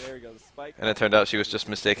 5 There we go, the spike. and it turned out she was just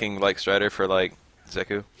mistaking like Strider for like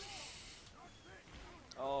Zeku?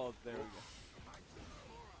 Oh, there we go.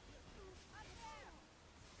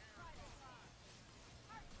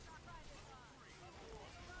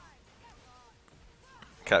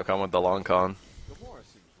 Capcom with the long con. Gamora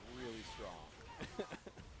seems really strong.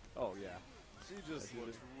 Oh, yeah. She just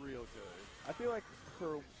looks real good. I feel like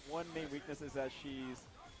her one main weakness is that she's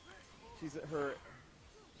her.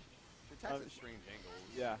 She attacks at strange angles.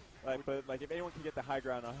 Yeah, but like if anyone can get the high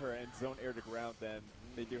ground on her and zone air to ground, then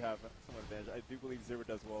they do have some advantage. I do believe Zero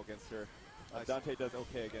does well against her. Dante does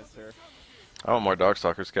okay against her. I want more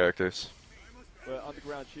Darkstalkers characters. But on the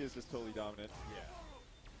ground, she is just totally dominant. Yeah.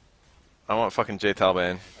 I want fucking J Talban. I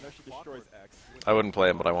know she destroys X. I wouldn't play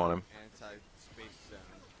him, but I want him. Anti-space zone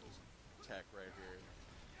tech right here.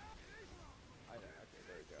 Okay,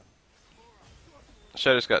 there we go.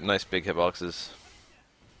 Shredder's got nice big hitboxes.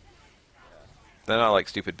 They're not like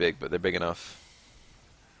stupid big, but they're big enough.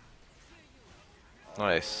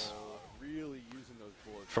 Nice. Really using those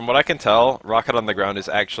bullets. From what I can tell, Rocket on the ground is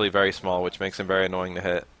actually very small, which makes him very annoying to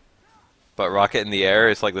hit. But Rocket in the air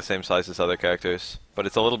is like the same size as other characters, but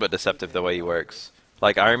it's a little bit deceptive the way he works.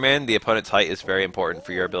 Like Iron Man, the opponent's height is very important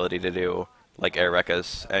for your ability to do like air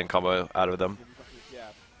rekkas and combo out of them. Yeah,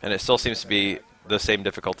 And it still seems to be the same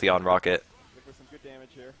difficulty on Rocket, look for some good damage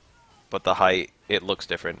here. but the height, it looks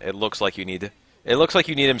different. It looks like you need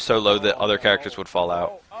him so low that other characters would fall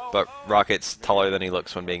out. But Rocket's taller than he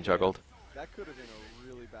looks when being juggled. That could have been a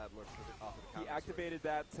really bad look for the off of the He counter. activated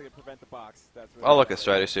that to prevent the box. That's what I'll look at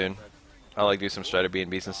Strider soon. I'll like do some Strider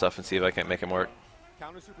B&Bs and stuff and see if I can't make him work.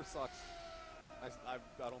 Counter super sucks. I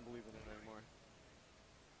don't believe in it anymore.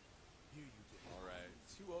 Alright,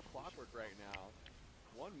 2-0 Clockwork right now.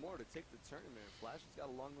 One more to take the tournament. Flash has got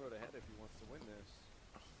a long road ahead if he wants to win this.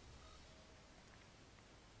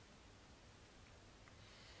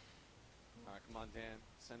 Alright, come on, Dan.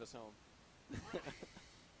 Send us home.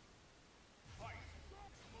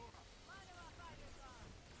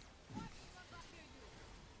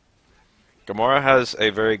 Gamora has a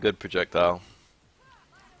very good projectile.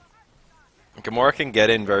 Gamora can get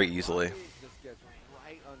in very easily. Just gets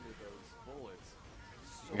right under those bullets.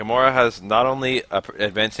 Gamora has not only a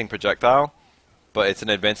advancing projectile, but it's an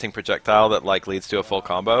advancing projectile that like leads to a full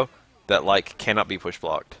combo that like cannot be push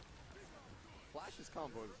blocked. Flash's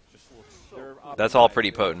combos just look so They're cool. That's all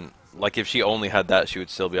pretty potent. Like if she only had that, she would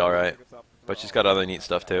still be alright. But she's got other neat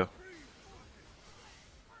stuff too.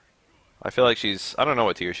 I feel like I don't know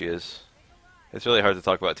what tier she is. It's really hard to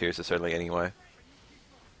talk about tiers necessarily anyway.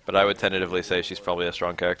 But I would tentatively say she's probably a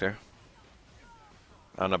strong character.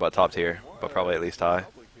 I don't know about top tier, but probably at least high.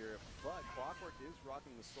 Public here, but Clockwork is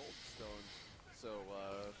rocking the Soul Stone, so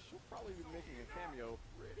she'll probably be making a cameo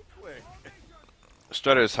pretty quick.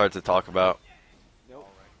 Strider is hard to talk about. Nope.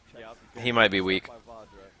 Yeah, He might be weak. by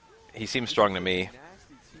Vajra. He seems strong to me, Nasty team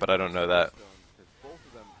but I don't know that. Soul Stones, 'cause both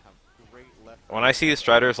of them have great left When I see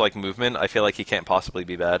Strider's like movement, I feel like he can't possibly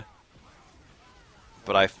be bad.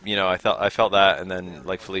 But I felt that, and then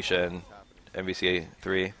like Felicia and MVCA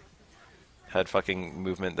 3 had fucking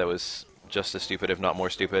movement that was just as stupid, if not more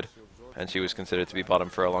stupid, and she was considered to be bottom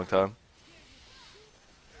for a long time.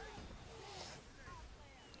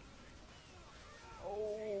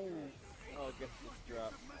 Oh, gets this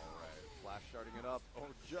drop. Alright, Flash starting it up. Oh,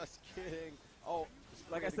 just kidding. Oh,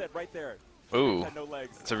 Like I said, right there. Ooh, Had no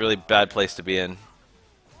legs. it's a really bad place to be in.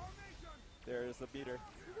 There's the beater.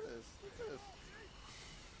 look at this. Look at this.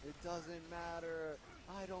 It doesn't matter.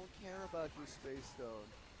 I don't care about your Space Stone.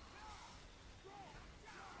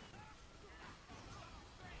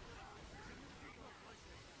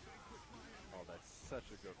 Oh, that's such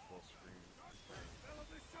a good full screen.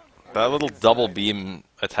 That little double beam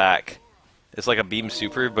attack is like a beam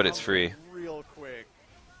super, but it's free. Real quick.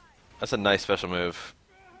 That's a nice special move.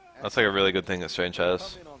 That's like a really good thing that Strange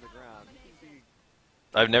has. Come in on the ground. You can be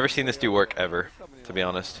I've never seen this do work ever, to be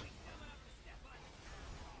honest.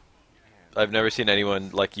 I've never seen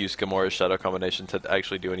anyone like use Gamora's shadow combination to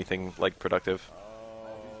actually do anything like productive.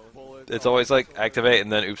 bullets. It's always like activate and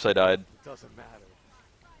then oops I died. It doesn't matter.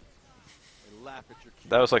 They laugh at your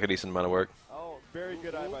That was like a decent amount of work. Oh, very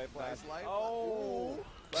good eye by Flash. Nice light. Oh!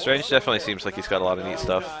 Strange definitely seems like he's got a lot of neat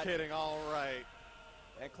stuff. Just kidding. All right.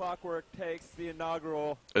 And Clockwork takes the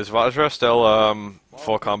inaugural. Is Vajra still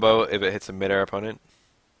full combo if it hits a mid-air opponent?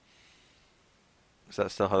 Is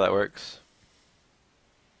that still how that works?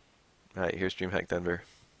 Alright, here's DreamHack Denver.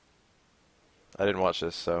 I didn't watch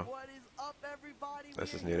this, so What is up, everybody?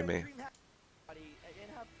 this We is are new to here me. at DreamHack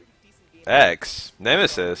and have pretty decent games. X We're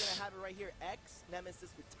Nemesis. gonna have it right here. X Nemesis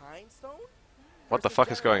with Time Stone. What the versus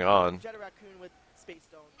fuck is going on? Jedi Raccoon with Space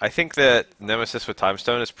Stone. I think that Nemesis with Time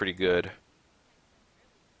Stone is pretty good.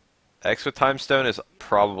 X with Time Stone is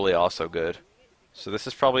probably also good. So this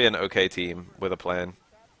is probably an okay team with a plan.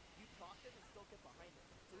 You proc him and still get behind him.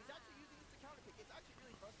 So he's actually using this to counter pick. It's actually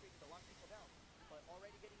really frustrating to lock people down. But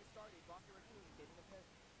already getting it started, Rocket Raccoon getting a pin.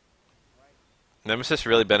 Alright. Nemesis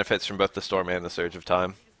really benefits from both the Storm and the Surge of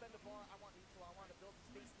Time. You spend the bar, I want neutral, I want to build a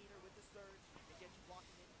Space Needler with the Surge and get you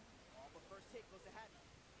blocking it. But first hit goes to Hattie.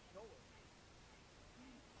 Nowhere.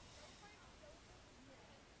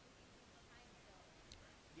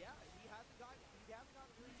 Yeah, he hasn't gotten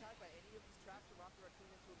really tagged by any of these traps to Rocket Raccoon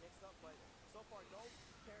into a mix-up, but so far no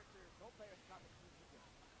player has gotten a clean hit yet.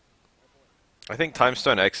 Oh boy. I think Time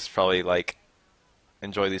Stone X is probably like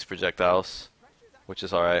enjoy these projectiles, Pressure's actually which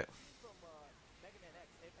is alright. from Mega Man X.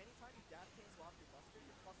 If anytime you dash cancel off your buster,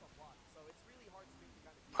 you're plus on block. So it's really hard to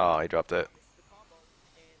kind of Oh, he dropped it. This is the combo,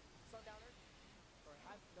 and Sundowner, or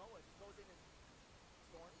has Noah, just goes in and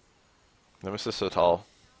storms. Nemesis is so tall.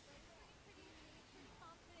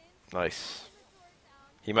 Nice.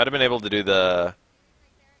 He might have been able to do the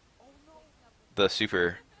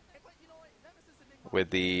super But you know what? Nemesis and Big with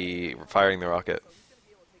the firing the rocket. so he's gonna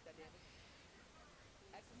be able to take that damage.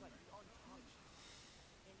 X is like untouched.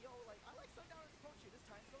 And yo, like I like Sundowner's approach here. This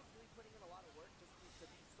time zone's really putting in a lot of work just to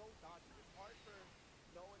be so dodgy. It's hard for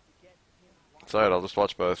no one to get him blocked. It's alright, I'll just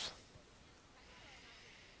watch both.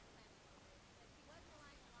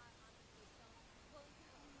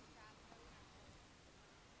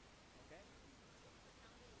 Okay.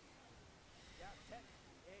 Yeah, Tech.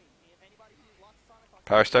 Hey, if anybody who lost Sonic on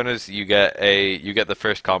Power Stone is you get the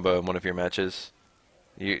first combo in one of your matches.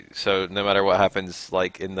 So no matter what happens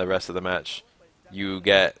like in the rest of the match, you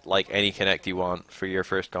get like any connect you want for your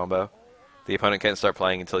first combo. The opponent can't start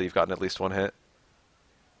playing until you've gotten at least one hit.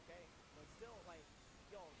 okay, but still like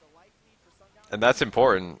yo, the life lead for Sundowner. And that's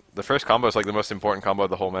important. The first combo is like the most important combo of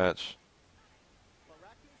the whole match. But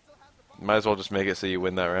Raccoon still has the You might as well just make it so you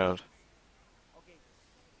win that round. okay.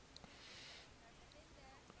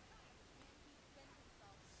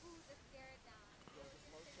 Yo, just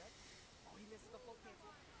low check. Oh, he misses the flow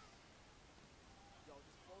cancel. Yo,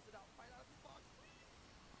 just close it out. Fight out of his box.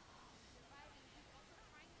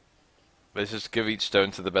 Let's just give each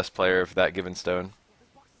stone to the best player of that given stone.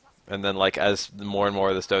 And then like as more and more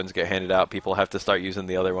of the stones get handed out, people have to start using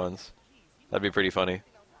the other ones. That'd be pretty funny.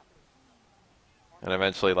 And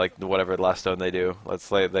eventually like whatever last stone they do, let's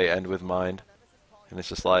say they end with mind. And it's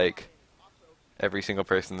just like every single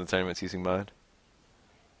person in the tournament's using mind.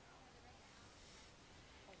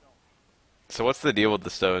 So what's the deal with the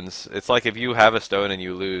stones? It's like if you have a stone and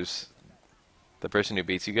you lose, the person who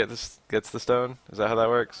beats you gets the stone? Is that how that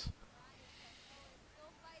works?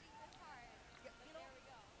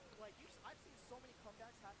 Like I've seen so many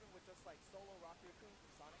comebacks happen with just like solo Rocky Raccoon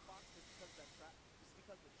from Sonic Box just because of that trap, just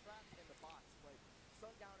because of the traps and the box. But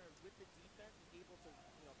Sundowner with the defense is able to,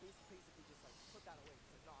 you know, basically just like put that away.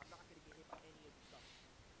 He's like, no, I'm not gonna get hit by any of this stuff.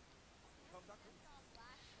 Comes up with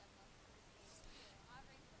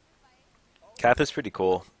Kath is pretty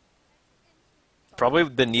cool. Probably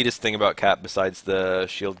the neatest thing about Cat, besides the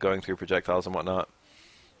shield going through projectiles and whatnot,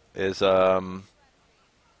 is yeah, we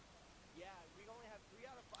only have 3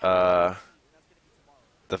 out of 5, and that's gonna be tomorrow.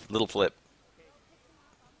 the little flip,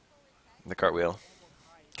 the cartwheel.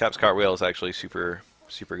 Cap's cartwheel is actually super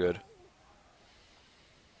good. It's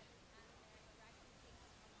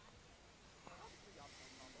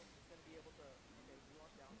gonna be able to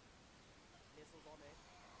relaunch down. Missiles on it.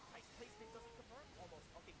 Nice placement, doesn't confirm. Almost.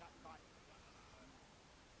 Okay, got it.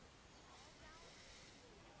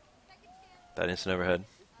 That instant overhead. Is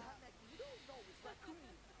that Magneto? No, it's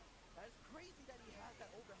Raccoon. That is crazy that he has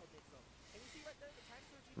that overhead mix-up. And you see right there, the time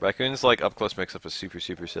surge. Raccoon's like up close mix up is super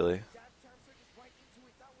silly. Dash time surge is right into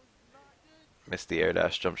it. That was not good. Missed the air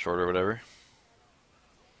dash, jump short or whatever.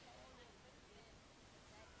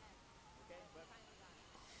 Okay, but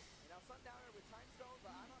and now Sundowner with time stone,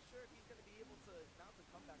 but I'm not sure if he's gonna be able to mount a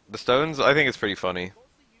comeback. The stones, I think it's pretty funny.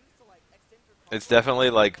 Mostly used to like extend your It's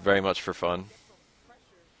definitely like very much for fun.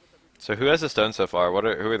 pressure with the So who has a stone so far?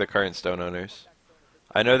 Who are the current stone owners?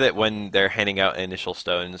 I know that when they're handing out initial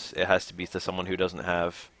stones, it has to be to someone who doesn't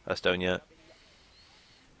have a stone yet.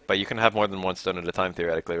 But you can have more than one stone at a time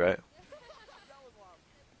theoretically, right?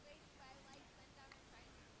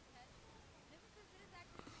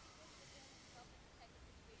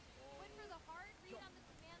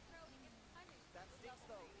 That stinks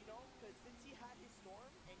though, you know, because since he had his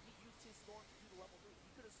storm and he used his storm to do the level 3, he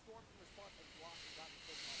could have stormed in response and blocked and got the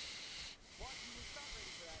full combo. But he was not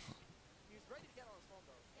ready for that. He was ready to get on his phone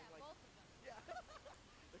though. Yeah, and, like, both of them. yeah.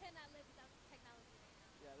 Cannot live without technology right now.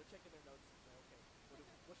 Yeah, they're checking their notes. So, okay,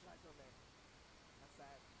 what should I film there? That's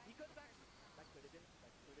sad. He could have actually. That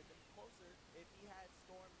could have been closer if he had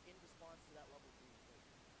Storm in response to that level 3. But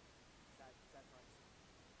sad times.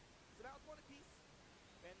 So now it's 1 apiece.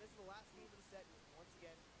 And this is the last game of the set. Once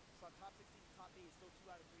again, so on top 16, top 8 is still 2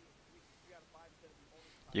 out of 3, and 3 out of 5 is going to be only.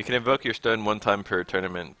 You can invoke your stone one time per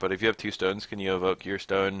tournament, but if you have 2 stones, can you evoke your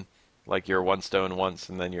stone, like your one stone once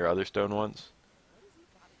and then your other stone once? What has he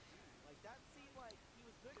got to do? Like, that seemed like he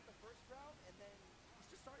was good in the first round, and then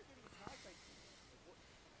he just started getting tagged by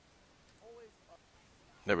always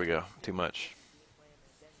There we go. Too much. plan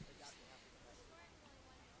and then adapting after the fact.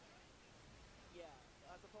 Yeah,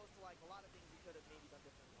 as opposed to like a lot of things he could have maybe done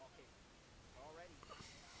differently. Okay, already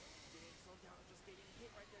getting slowed down, just getting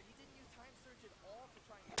hit right there. He didn't use time surge at all to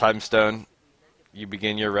try and Time stone. You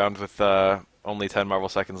begin your round with only 10 marble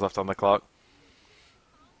seconds left on the clock.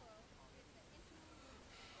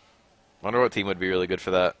 Wonder what team would be really good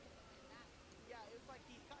for that. Yeah, it was like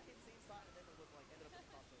he got hit same side and then it was like ended up with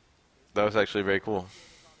crossover. That was actually very cool.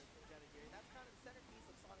 Amazon and Syngenta here, and that's kind of the centerpiece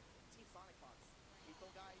of Sonic, Team Sonic Fox.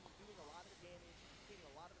 Lethal guy who's doing a lot of the damage, hitting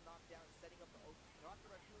a lot of the knockdowns, setting up the Oki.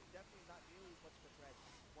 Rocket Raccoon definitely not nearly as much of a threat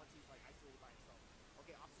once he's like isolated by himself.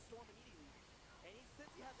 Okay, off to Storm immediately, and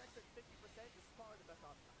since he has extra 50%, this is probably the best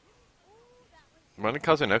option. Ooh, that was When did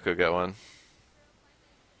Kazunoko get one? Okay,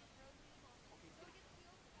 he's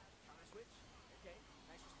gonna counter switch. Okay,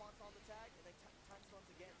 nice response on the tag, and then time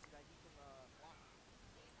storms again so that he can block.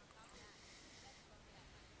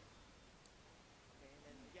 Okay, and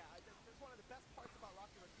then yeah, that's one of the best parts about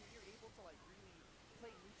Rocket Raccoon. You're able to like really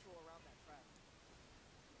play neutral around that trap.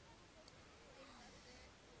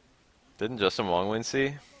 Didn't Justin Wong win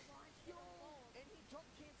C? And he jump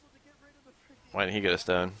canceled to get rid of the freaking. Why didn't he get a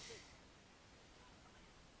stone?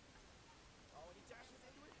 Oh, and he dashes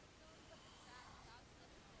into it.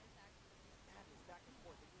 That is back and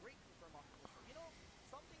forth. A great confirm off the missile. You know,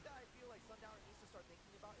 something that I feel like Sundowner needs to start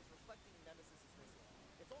thinking about is reflecting Nemesis' missile.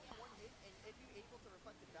 It's only one hit, and if you're able to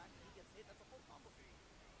reflect it back and he gets hit, that's a full combo for you.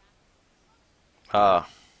 Ah,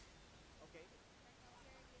 Okay.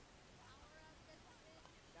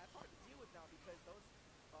 That's hard to deal with now because those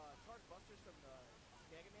charge busters from the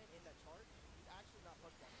Mega Man in that charge, he's actually not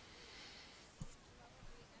punch blocking.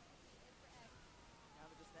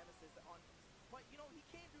 Now with this Nemesis on, but you know he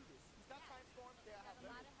can do this. He's got time storms. They have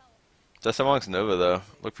Justin Wong's Nova though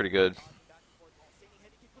looked pretty good. back and forth. Standing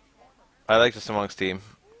head kick with the armor. I like Justin Wong's team.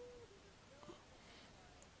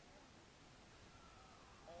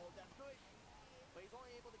 Oh, that's good. But he's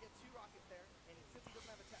only able to get 2 rockets there, and since he doesn't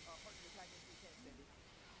have a partner to attack into, he can't extend it.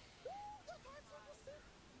 Ooh, the time circle set.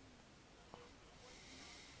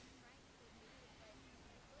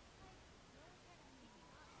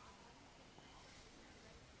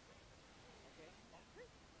 Okay,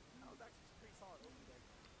 that was actually pretty solid Oki there.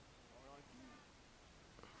 Going on.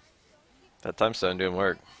 That time stone doing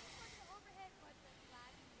work.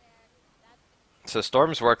 So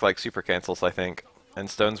storms work like super cancels, I think, and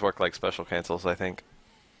stones work like special cancels, I think.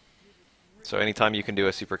 So anytime you can do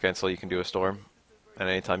a super cancel, you can do a storm, and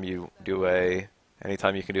anytime you can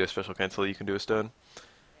do a special cancel, you can do a stone.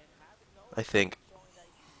 I think. Showing that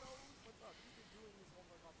he knows what's up. He's been doing his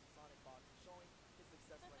homework off some Sonic Fox and showing his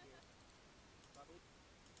success right here. I believe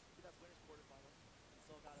that's winners quarterfinals.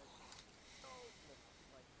 Still gotta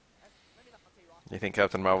like maybe not say Rocket. You think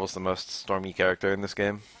Captain Marvel's the most stormy character in this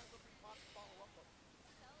game? Follow up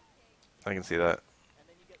though. I can see that. And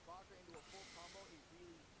then you get Bagger into a full combo, it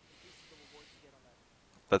really increases the rewards you get on that.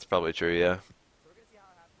 That's probably true, yeah. So we're gonna see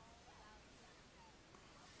how it happens.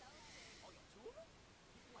 Oh, yo, 2 of them?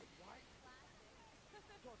 Like what?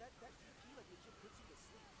 Yo, that DP like legit puts you to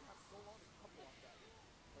sleep. You have so long to combo off that.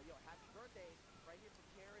 But yo, happy birthday right here to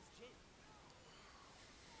Karis Jin.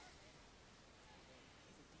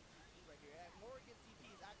 He's a DP right here. And Morgan's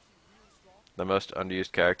DP is actually really strong. The most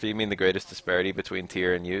underused character? You mean the greatest disparity between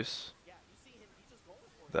tier and use? Yeah, you see him, he's just going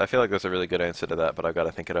for it. I feel like there's a really good answer to that, but I've got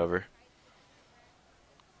to think it over.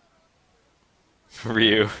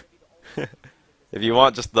 Ryu. If you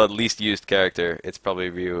want just the least used character, it's probably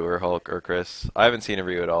Ryu or Hulk or Chris. I haven't seen a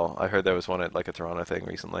Ryu at all. I heard there was one at like a Toronto thing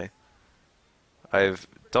recently. I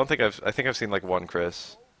think I've seen like one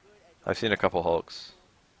Chris. I've seen a couple Hulks.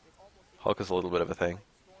 Hulk is a little bit of a thing.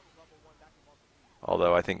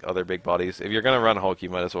 Although I think other big bodies, if you're gonna run Hulk, you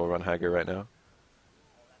might as well run Hager right now.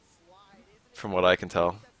 From what I can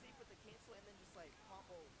tell.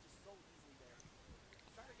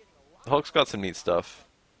 Hulk's got some neat stuff.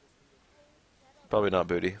 Probably not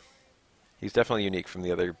booty. He's definitely unique from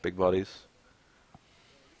the other big bodies.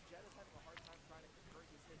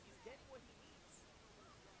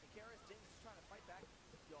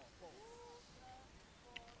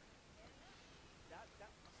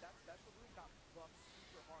 That special move got buffed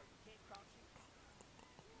super hard. You can't crouch you.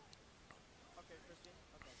 Okay, Christian.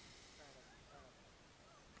 Okay, fair enough.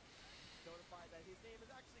 Notified that his name is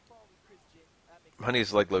actually probably Christian. That makes sense.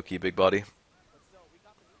 Honey's like low-key big body. But still, we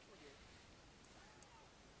got the neutral here.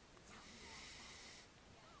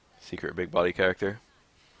 Secret big body character.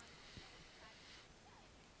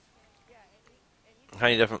 Yeah, and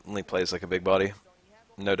Honey definitely plays like a big body.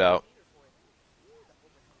 No doubt.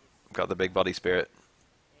 Got the big body spirit.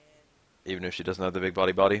 Even if she doesn't have the big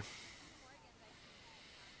body body.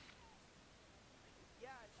 yeah,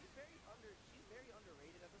 she's very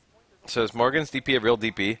underrated at this point. So is Morgan's DP a real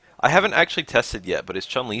DP? I haven't actually tested yet, but is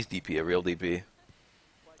Chun-Li's DP a real DP?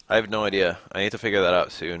 I have no idea. I need to figure that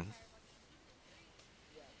out soon.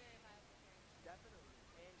 Definitely.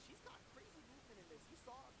 And she's got crazy movement in this. You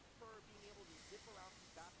saw her being able to zip around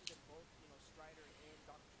faster than both, Strider and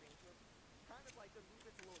Dr. Strange. Kind of like the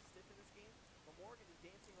movement's a little stiff in this game. But Morgan is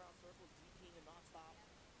dancing around circles, DPing and non-stop.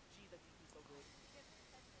 She's that DP so good. Gives him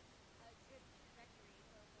such a good trajectory to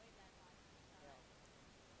avoid that dodge. Yeah.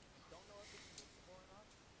 Don't know if it's invincible or not.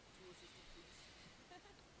 Two assistant, please.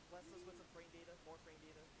 Bless us with some frame data, more frame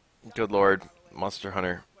data. Good lord, Monster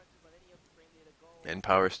Hunter Questions on any of the frame data go. in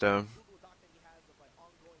Power Stone. Google Doc that he has of like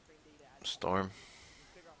ongoing frame data as Storm. you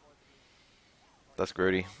can figure out more of the game. That's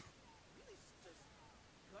grody. Really just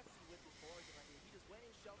gutsy with his forwards right here. He just went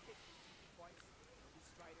in, shell kicked his DP twice. His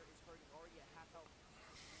Strider is hurting already at half health.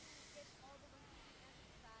 Gets all the way to the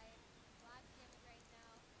S's side. Lots of damage right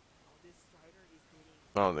now. Oh, this Strider is hitting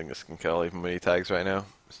I don't think this can kill even when he tags right now.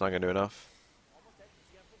 It's not gonna do enough. almost dead. Does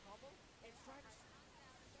he have full combo? And Strider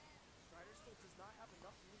still does not have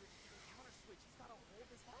enough meter to even counter switch. He's got to hold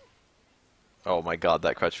his health. Oh my god,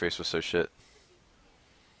 that crutch face was so shit.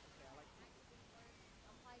 Okay, I like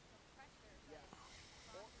Apply some pressure, but yeah.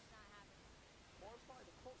 Frost is not having it. More is probably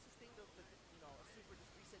the closest thing to a super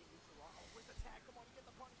just resetting neutral. Oh, where's the tag? Come on, you get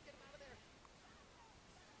the punch. Get him out of there.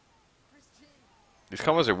 Chris Jin. These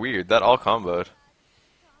combos are weird. That all comboed.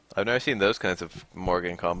 I've never seen those kinds of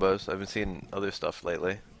Morgan combos. I've been seeing other stuff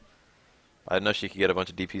lately. I didn't know she could get a bunch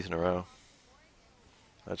of DPs in a row.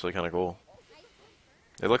 That's really kind of cool.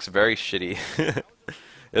 It looks very shitty. It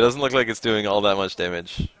doesn't look like it's doing all that much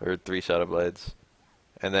damage, or 3 Shadow Blades.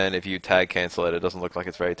 And then if you tag cancel it, it doesn't look like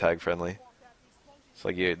it's very tag friendly. It's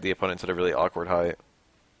like the opponent's at a really awkward height.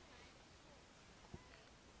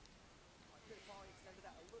 Could have probably extended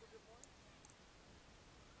that a little bit more. And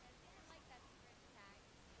didn't like that sprint tag.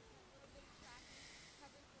 A little bit of tracking,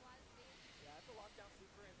 covers a lot of space. Yeah, it's a lockdown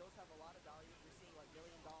super, and those have a lot of value. You're seeing like $1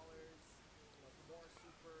 million, more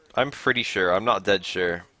super. I'm pretty sure, I'm not dead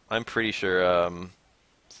sure. I'm pretty sure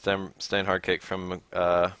Stan Hardcake from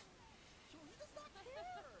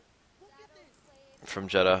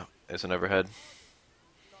Jeddah is an overhead. In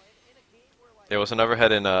a game where like It was an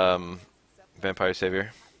overhead in Vampire Savior.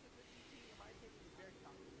 having a good DP, in my opinion, is very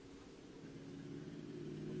tough.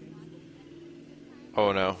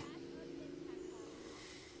 Oh no.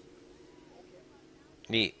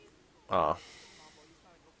 Neat. Aw. Combo, he's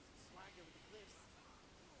trying to go for some swag there with the glyphs.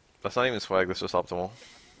 That's not even swag, that's just optimal. And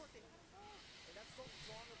that's so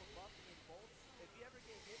strong of a buff in bolts. If you ever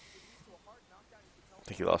get hit, it leads to a hard knockdown. You can tell I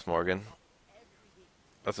think he lost Morgan. every hit.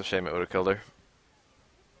 That's a shame, it would have killed her.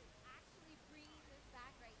 Actually bringing this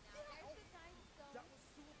back right now. There's the time stone. That was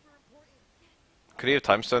super important. Could he have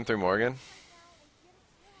time stone through Morgan? Right now, or get a kill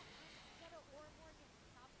on Shadow or Morgan.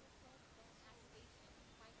 Stops the stone activation.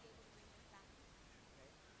 Might be able to bring this back. Okay.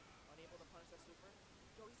 Unable to punish that super.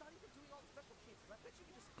 Yo, he's not even doing all the special cases. I bet you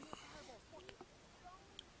can just steal fireballs. Fuck it.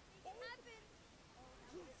 Make it happen. Oh,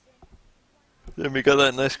 that would have been Then we got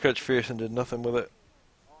that nice crutch fierce and did nothing with it.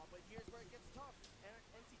 Oh, but here's where it gets tough.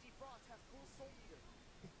 NCG Frost has full soul meter.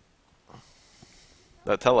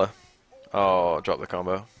 That Tella. Oh, drop the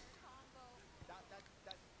combo. combo.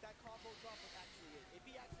 That combo drop was actually it. If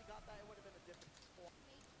he actually got that, it would have been a different score.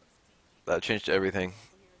 That changed everything.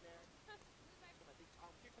 Here and there. I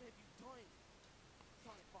think, what have you done?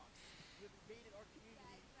 Sonic Fox, you have invaded our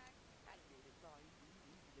community. Not invaded, no, he's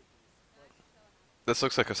ridiculous. But This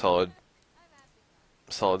looks like a solid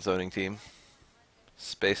I'm happy. zoning team.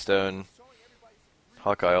 Space Stone, showing everybody some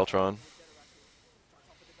Hawkeye Ultron. Starts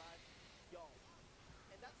off with a dive. Yo.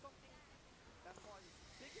 And that's something, that's probably his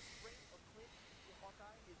biggest strength of Clint with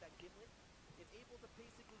Hawkeye is that gimlet. It's able to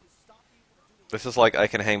basically just stop you from doing This is like I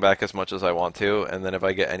can hang back as much as I want to, and then if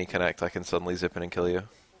I get any connect, I can suddenly zip in and kill you.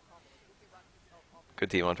 full combo. Like, look at Rakuten's health off of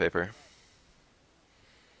Good team on paper. They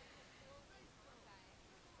both have space stone right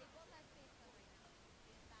now.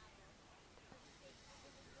 In battle. It was well space.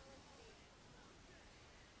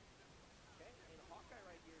 Okay, and Hawkeye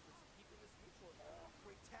right here just keeping this neutral. Oh,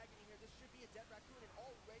 great tagging in here. This should be a dead Raccoon, and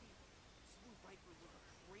already Smooth Viper with a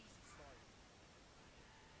crazy start.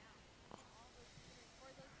 All those shooters or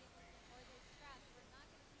those games or those traps, we're not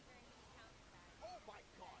going to see very many counters back. Oh my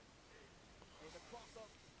god! And the cross up.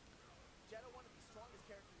 Jeddah, one of the strongest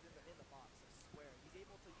characters in the box, I swear. He's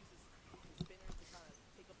able to use his spinner to kind of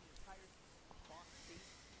take up the entire box space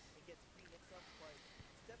and gets free mix-ups, but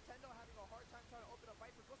Steph Tendo having a hard time trying to open up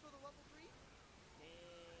Viper. Goes for the level 3, and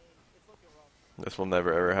it's looking rough. This will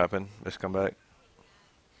never ever happen. This comeback.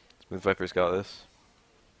 Smooth Viper's got this.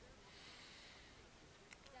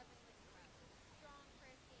 Definitely rough. Strong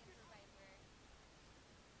first game for Viper.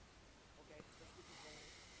 Okay, let's get this going.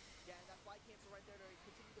 Yeah, and that fly cancel right there to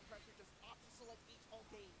continue the pressure. Just option select H all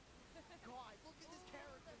day. God, look at this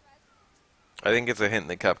character. I think it's a hint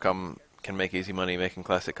that Capcom can make easy money making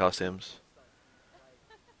classic costumes.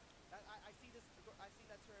 I see this. I see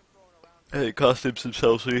that term thrown around. I think costumes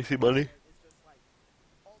themselves are easy money. It's just like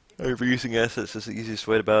Overusing assets is the easiest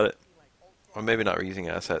way about it. like ultra Or maybe not reusing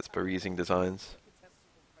assets, but reusing designs. Contest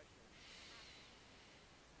super pressure.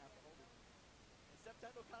 Have to hold it. And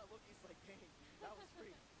Septendo kind of looked, he's like, dang, that was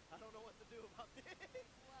free. I don't know what to do about this.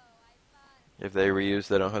 Whoa, I thought. If they reuse,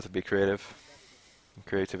 they don't have to be creative.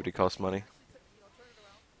 Creativity costs money, Turn it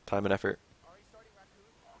around. time and effort. Already starting Raccoon.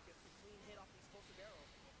 Gets the clean hit off the explosive arrow.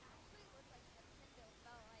 It actually looked like Nintendo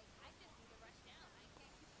felt like I just need to rush down. I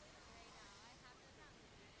can't keep winning right now. I have no time.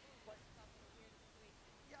 Put myself in a weird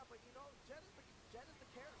situation. Yeah, but you know, Jen is the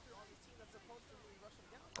character on this team that's supposed to really rush him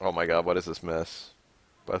down. Oh my god, what is this mess?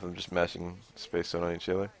 Both of them just mashing Space Stone on each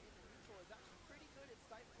other. In the neutral is actually pretty good at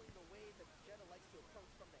stifling the way that Jetta likes to approach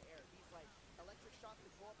from the air. These like electric shots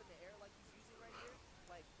that go up in the air like he's using right here.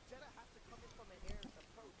 Like Jetta has to come in from an air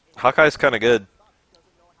approach. And Hawkeye's kind of good.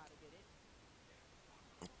 doesn't know how to get in.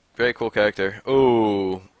 Very cool character.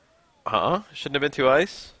 Ooh. Shouldn't have been 2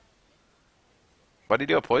 ice? Why did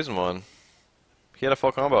he do a poison one? He had a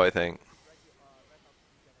full combo, I think.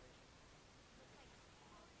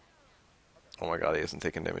 Oh my god, he hasn't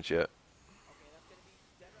taken damage yet. Okay, that's gonna be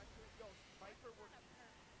Dead Raccoon. Yo, Viper working.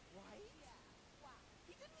 Right?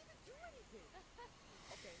 He didn't even do anything.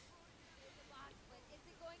 Okay. It's a box, but is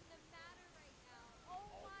it going to matter right now?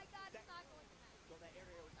 Oh my god, it's not going to matter. So that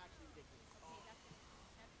area was actually ridiculous. Okay,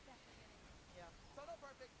 that's definitely gonna Yeah. So not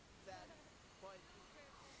perfect, sad. But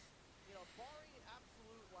you know, barring an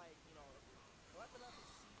absolute like, you know, epileptic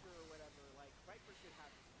seizure or whatever, like Viper should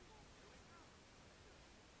have this lead.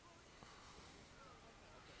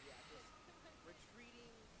 Okay, yeah, just retreating.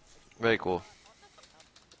 Very cool. Okay.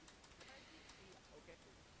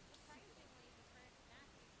 surprisingly the current match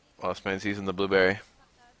we've seen. Lost man's using the blueberry.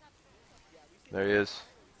 Top three so far. Yeah, we've seen There he is.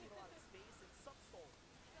 we've seen a lot of space and subsoul.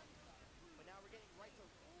 But now we're getting right to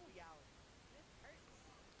reality. This hurts.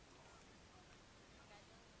 Got Dylan right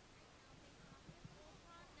now taking off his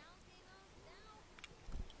Voltron, now Thanos down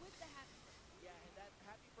with the happy birthday. Yeah, and that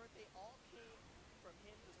happy birthday all came from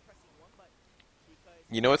him just pressing one button. Because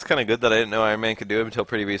You know what's kind of good that I didn't know Iron Man could do until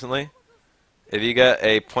pretty recently? If you get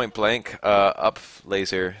a point blank up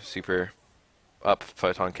laser super up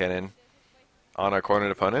photon cannon on a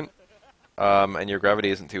cornered opponent, and your gravity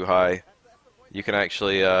isn't too high, you can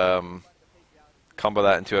actually combo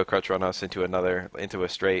that into a crutch run us into a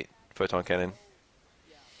straight photon cannon.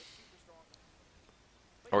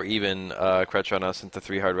 Or even crutch run us into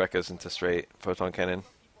 3 hard rekkas into straight photon cannon.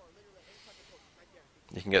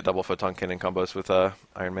 You can get double photon cannon combos with Iron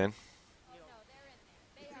Man. Oh no, they're in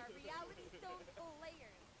there. They are reality stone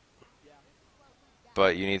players. This is what we got.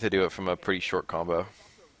 But you need to do it from a pretty short combo. off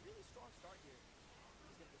to a really strong start here.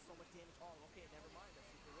 He's gonna get so much damage. Oh, okay, never mind.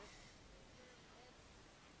 That's super risk.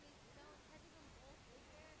 Space Stone catching them both right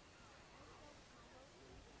there. Also combos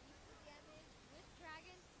decent damage with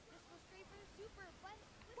Dragon. Just go straight for the super, but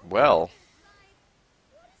Well, inside.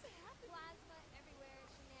 What is happening? Plasma everywhere,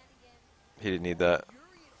 shenanigans. he didn't need that.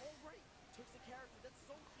 Yuri and Albright took the character. That's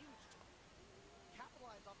so huge.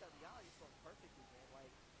 Capitalized off that reality storm perfectly, man. Like,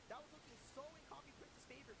 that was looking so in Coffee Prince's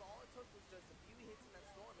favor, but all it took was just a few hits in that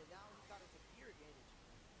storm, and now he's got a severe advantage.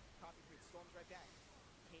 Coffee Prince storms right back.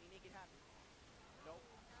 Can he make it happen? Nope.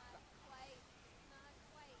 Not quite. Not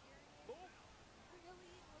quite. You're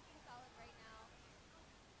really looking solid right now.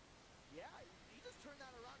 Yeah, he just turned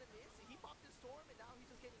that around in the instant. He popped his storm, and now he's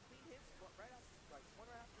just getting clean hits right after, like one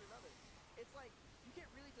right after another. It's like you get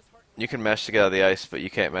really disheartened. You can mash to get out of the ice, but you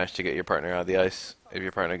can't mash to get your partner out of the ice if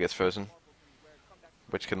your partner gets frozen,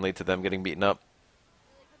 which can lead to them getting beaten up.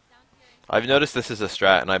 Really comes down to your I've noticed this is a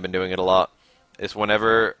strat, and I've been doing it a lot, is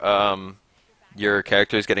whenever your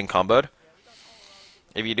character is getting comboed,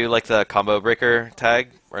 if you do like the combo breaker tag,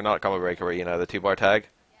 or not combo breaker, but you know, the 2-bar tag,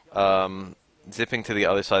 zipping to the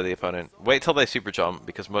other side of the opponent. Wait till they super jump,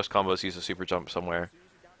 because most combos use a super jump somewhere,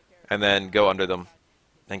 and then go under them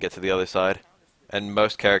and get to the other side. And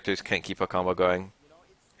most characters can't keep a combo going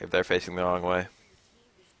if they're facing the wrong way.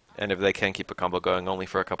 And if they can keep a combo going, only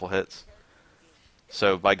for a couple hits.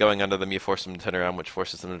 So by going under them, you force them to turn around, which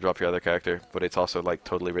forces them to drop your other character, but it's also like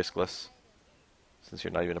totally riskless, since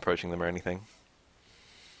you're not even approaching them or anything.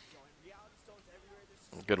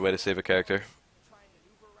 Good way to save a character. Try and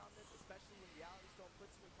maneuver around this, especially when reality storm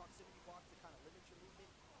puts you in proximity blocks to kind of limit your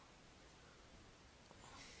movement.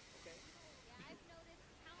 Okay. Yeah, I've noticed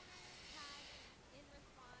counter tag in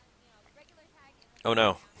response, regular tag in response. Oh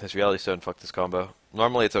no, his reality stone fucked his combo.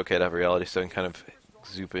 Normally it's okay to have a reality stone kind of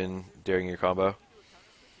zoop in during your combo.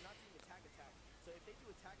 So if they do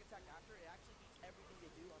a tag attack after, it actually beats everything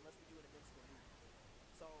they do unless they do an invincible move.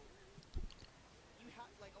 So you have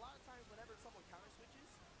like a lot of times whenever someone counter switches,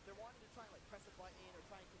 they're wanting to try and like press a button or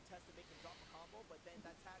try and contest to make them drop a combo, but then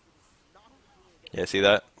that tag is not doing against Yeah, see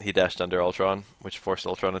that? He dashed under Ultron, which forced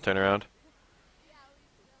Ultron to turn around.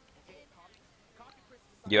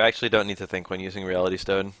 You actually don't need to think when using Reality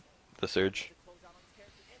Stone, the Surge.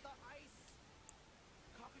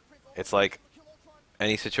 It's like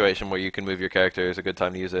any situation where you can move your character is a good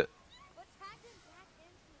time to use it. But Dragon back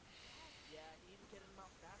into his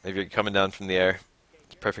head. If you're coming down from the air,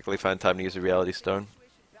 it's a perfectly fine time to use a Reality Stone.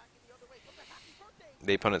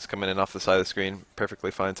 The opponent's coming in off the side of the screen, perfectly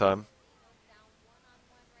fine time. Dano's down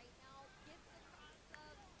one-on-one right now. Gets the cross-up,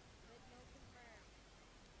 but no confirm.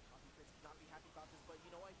 Coffee Prince cannot be happy about this, but you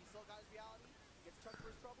know what? He still got his reality. He gets chucked for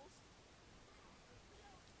his troubles.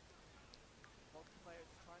 Both players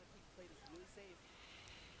are trying to play this really safe.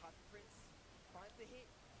 Coffee Prince finds the hit.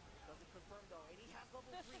 Doesn't confirm though, and he has level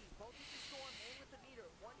 3. Both with the storm and with the meter.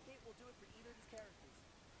 One hit will do it for either of these characters.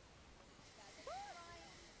 Dragon trying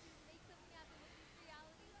to make something happen with these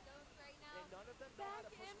reality stones right now. And none of them know how to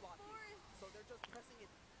Back push and block you. forth. So they're just pressing it.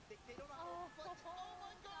 They don't know how to reflect. Oh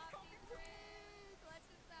my god, Coffee Coffee Prince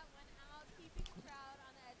clutches that one out, keeping the crowd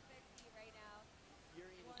on the edge of their seat right now.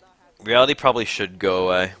 Furion is not happy. Reality probably should go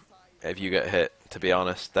away if you get hit, to be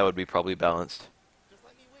honest. That would be probably balanced. Just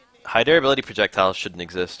let me win, man. High durability projectiles shouldn't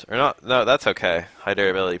exist. Or not, no, that's okay. High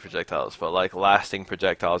durability projectiles, but like lasting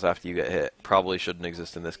projectiles after you get hit probably shouldn't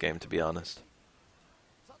exist in this game, to be honest.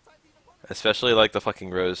 Especially like the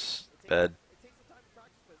fucking rose bed. It takes some time to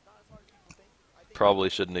practice, but it's not as hard as people think. I think Probably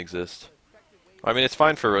shouldn't exist. effective way I mean, it's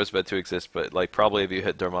fine for rosebed to exist, but like probably if you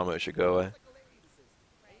hit Dormammu, it should go away. like a Larry's assist.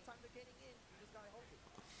 Anytime they're getting in, you just gotta hold it.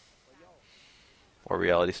 But yo, Or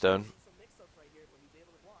Reality Stone. some mix-ups right here, but he's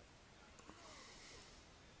able to block.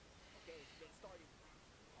 Okay, getting started.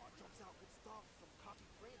 Oh, jumps out, good stuff from Coffee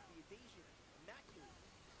Prince. The evasion, immaculate.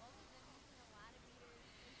 Both of them using a lot of meters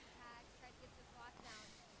into tags, try to get this lockdown.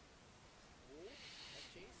 Oh, that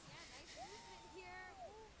chase. Yeah, nice movement here.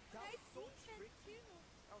 Ooh, That nice was so defense tricky. too.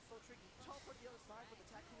 That was so tricky. Teleport the other side, but the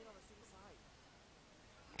tag came in on the same side.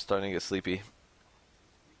 I'm starting to get sleepy.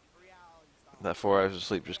 Reality style. That 4 hours of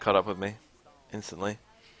sleep just caught up with me instantly.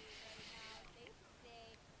 Safe to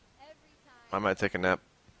say, every I time. might take a nap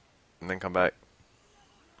and then come back.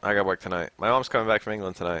 I got work tonight. My mom's coming back from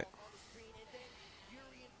England tonight. On the screen, and then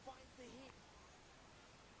Furion finds the hit.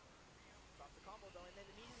 Drops the combo though, and then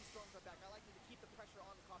immediately storms are back. I like him to keep the pressure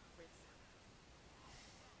on the Coffee Prince.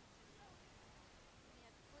 Yeah,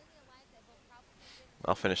 completely alive that will probably win.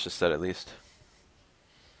 I'll finish this set at least.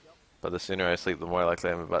 But the sooner I sleep, the more likely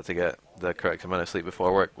I'm about to get the correct amount of sleep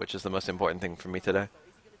before work, which is the most important thing for me today. So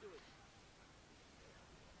is he gonna do it?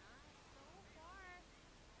 Not so far.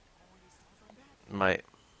 Oh, and he stalls on back. Might.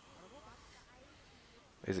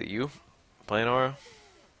 Is it you playing Aura?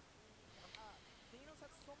 Thanos had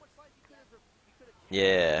so much life, he could have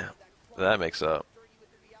Yeah, that makes up. journey with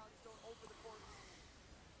the reality stone over the course.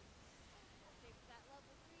 Takes that level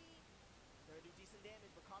 3. They're gonna do decent damage,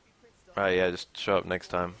 but Coffee Prince still Alright, yeah, just show up next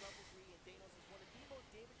time. level 3, and Thanos is one of the most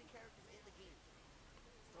damaging characters in the game.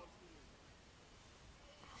 Storm speed.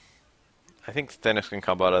 I think Thanos can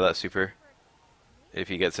combo out of that super if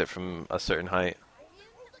he gets it from a certain height.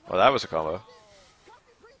 Well, that was a combo.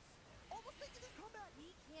 Coffee Prince almost making this comeback.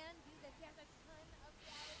 He can do this. He has a ton of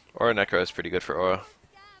reality. Aura Necro is pretty good for Aura.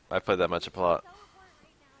 Gap. I played that matchup a lot. Teleport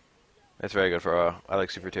right now. It's very good for Aura. I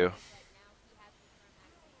like super too. Right now, he has the storm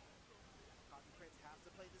activated. Coffee Prince has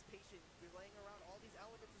to play this patient. Relaying around all these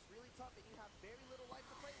elements is really tough, and you have very little life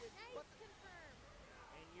to play with. Nice But confirm.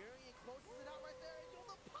 and Urian closes it out right there, and you'll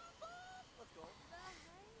the pop up. Let's go. The height.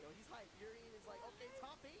 Yo, he's hyped. Urian is like, okay,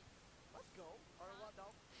 top 8. Let's go. Or what?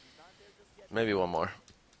 No, he's not there just yet. Maybe one more.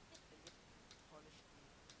 Punish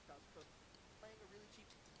Cosco. Playing a really cheap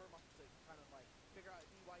confirm off to kind of like figure out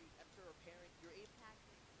why you enter or parent. You're able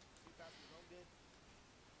to too fast for your own good.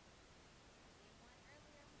 Game 1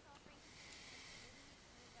 earlier, we saw Frankie really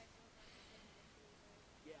moved by both on the eventually lose.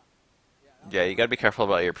 Yeah. Yeah. Yeah, you gotta be careful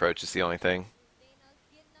about your approach, is the only thing. Thanos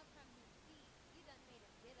getting up from his seat. He done made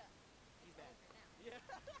him get up. He's It's back. over now. Yeah.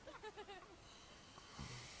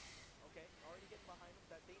 Okay, already getting behind him.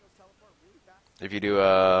 That Thanos teleport really fast.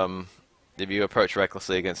 If you approach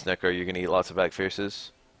recklessly against Necro, you're gonna eat lots of back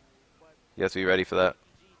fierces. You have to be ready for that.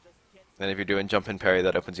 PG just can't And if you're doing jump and parry,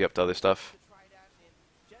 that opens you up to other stuff, try dash and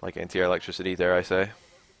Jet like anti-air electricity, dare I say.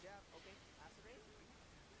 jab. Okay, acid rain.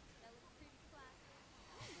 That looks pretty classic.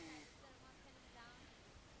 Try to set him up, pin him down.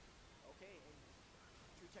 Okay, and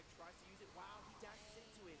True Tech tries to use it. Wow, he dashes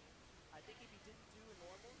into it. I think if he didn't do a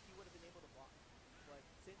normal, he would have been able to block. But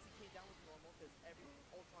since he came down with normal, because every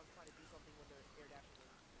Ultron's trying to do something with their air dash. So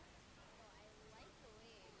I like the way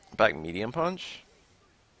that Back medium punch,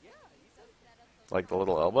 Yeah, he said set up those like the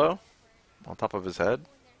little elbow on top of his head. when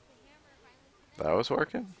there's the hammer finally That was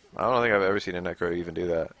working. I don't think I've ever seen a Necro even do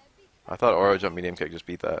that. I thought Aura jump medium kick just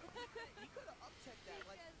beat that. he could have uptech that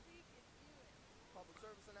like because he can do it. public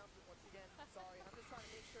service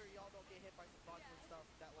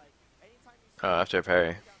Oh, after a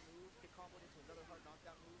parry. Knockdown move get comboed into another hard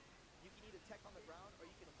knockdown move. You can either tech on the ground or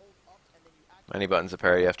you can hold up and then you activate. Any button's a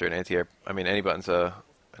parry after an anti-air. I mean, any button's an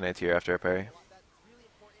anti-air after a parry. That's really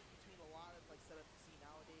important between a lot of like setups you see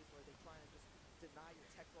nowadays where they try and just deny your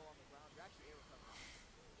tech roll on the ground. You're actually air recovering.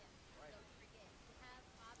 Right. Don't forget, you have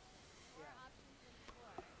options. More Yeah. options than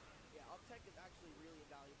before. Yeah, up tech is actually really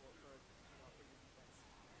invaluable for for your defense.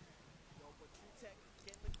 Go for true tech,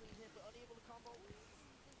 getting the clean hit but unable to combo.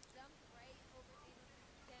 Just jumped right over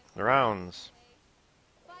Thanos' damage. The rounds. Okay.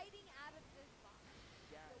 Fighting out of this box.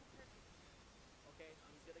 Yeah. So perfect. Okay,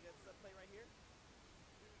 he's gonna get set play right here.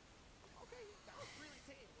 Okay, that was really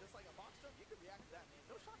tame. Just like a box jump, you could react to that, man.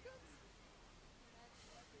 No shotguns. That's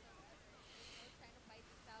so perfect. Thanos trying to fight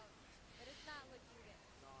this out, but it's not looking good.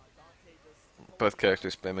 Nah, Dante just Both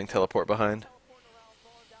characters spamming teleport behind. teleporting around,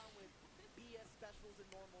 throwing down with BS specials and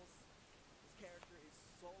normals. This character is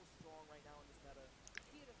so strong right now in this meta.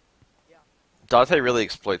 Beautiful. Yeah, Dante really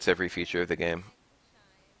exploits every feature of the game. Time to shine.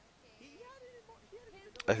 he Okay. had it in he had it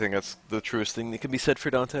in I think that's the truest thing that can be said for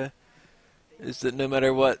Dante. Is that no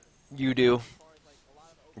matter what you do, as far as like a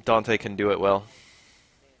lot of the Dante can do it well. man.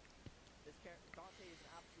 This character Dante is an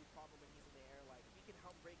absolute problem when he's in the air. Like he can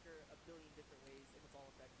Helmbreaker a billion different ways and it's all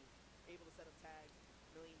effective. Able to set up tags,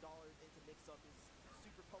 $1,000,000 into mix up is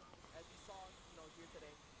super potent as we saw, here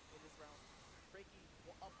today in this round. Frankie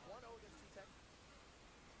up 1-0 against True Tech.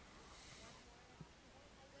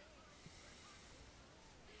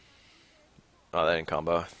 Oh, that didn't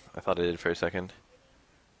combo. I thought it did for a second.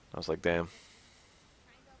 I was like, damn.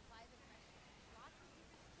 Trying to apply the pressure. Lots of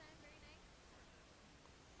super this time. Very nice.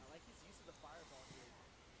 I like his use of the fireball here.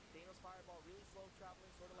 Thanos fireball really slow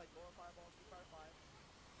traveling, sort of like Laura fireball in Street Fighter 5.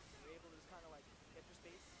 You're able to just kind of like enter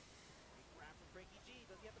space. Big grab from Frankie G.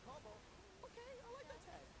 Does he have the combo? Okay, I like that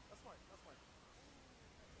tag. That's smart. That's smart.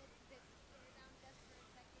 Let's slow her down just for a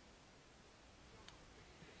second.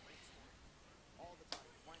 Great smart. All the time.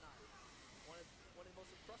 Why not? One of the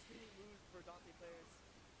most frustrating moves for Dante players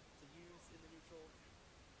to use in the neutral.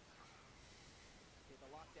 Okay, the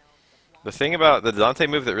lockdown, the block. The thing about the Dante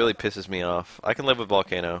move that really pisses me off, I can live with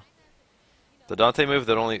Volcano. The Dante move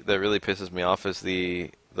that really pisses me off is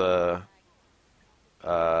the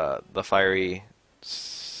fiery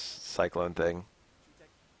cyclone thing. True Tech.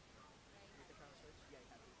 Get the counter switch. Yeah, you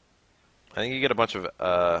have to. I think you get a bunch of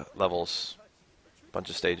levels, bunch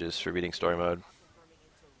of stages for beating story mode. Confirming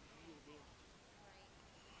into real danger.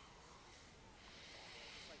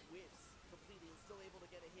 Just like whiffs completely and still able to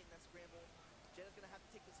get a hit in that scramble. Jenna's gonna have to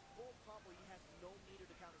take this full combo. He has no meter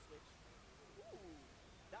to counter switch. Ooh,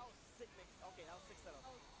 that was sick. Okay, that was sick setup.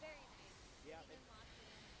 Oh, very nice. Yeah, Even locked it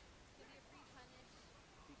in. Give you a free punish.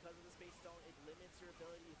 because of the space stone, it limits your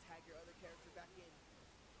ability to tag your other character back in. I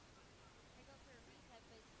go for a reset,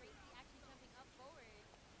 but Frankie actually jumping up forward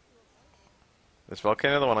to avoid it. Is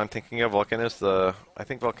Volcano the one I'm thinking of? I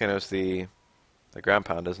think Volcano's the ground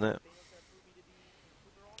pound, isn't it? Thanos gonna prove me to be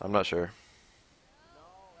proven wrong. I'm not sure. No,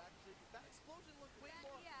 actually, that explosion looked way That,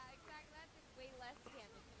 more. yeah, exactly. That did way less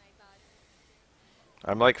damage than I thought.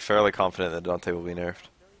 I'm like fairly confident that Dante will be nerfed,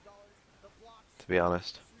 $1,000,000. The blocks. to be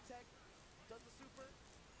honest. True Tech does the super.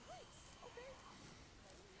 Nice. Okay.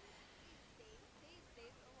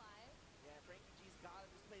 Stays alive. Yeah, Frankie G's gotta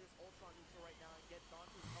just play this Ultron neutral right now and get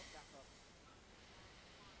Dante's health back up.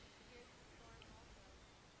 Here's the storm also.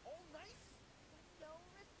 Oh, nice. No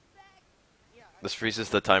respect. Yeah. This freezes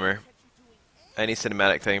the timer. Catch you doing Any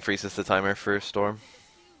cinematic thing freezes the timer for Storm. anything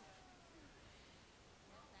that's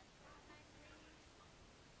huge.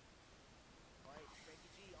 All right, Frankie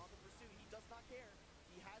G on the pursuit. He does not care.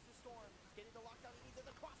 He has the storm. He's getting the lockdown. He needs it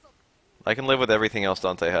to cross up. I can live with everything else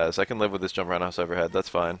Dante has. I can live with this jump roundhouse overhead. That's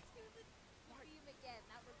fine. Beam again.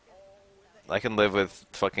 That was good. Oh, and I can live with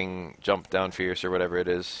fucking jump down fierce or whatever it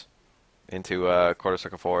is into quarter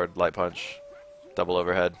circle forward, light punch, double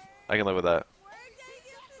overhead. I can live with that.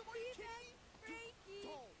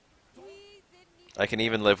 I can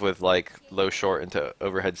even live with like low short into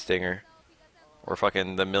overhead stinger, or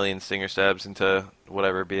fucking the million stinger stabs into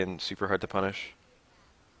whatever being super hard to punish.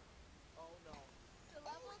 oh no.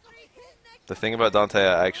 The thing about Dante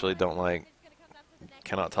I actually don't like,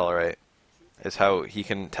 cannot tolerate, is how he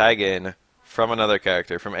can tag in from another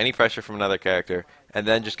character, from any pressure from another character, and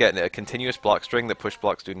then just get a continuous block string that push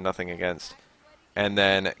blocks do nothing against, and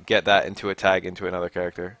then get that into a tag into another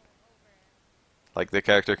character. Like the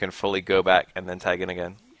character can fully go back and then tag in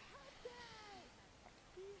again.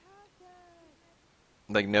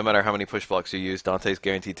 Like no matter how many push blocks you use, Dante's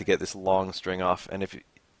guaranteed to get this long string off, and if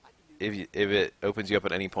it opens you up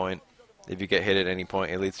at any point, if you get hit at any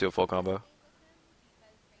point, it leads to a full combo.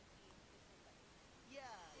 Yeah,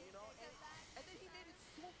 and then he made it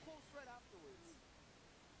so close right afterwards.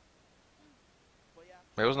 But yeah,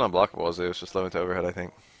 It wasn't unblockable, was it? It was just low into overhead, I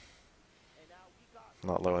think. and now we got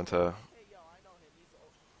Not low into. okay, yo, I know him. He's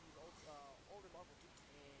older level,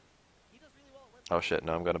 and he does really well at Wednesday. Oh shit,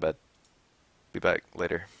 no, I'm going to bed. Be back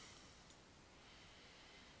later.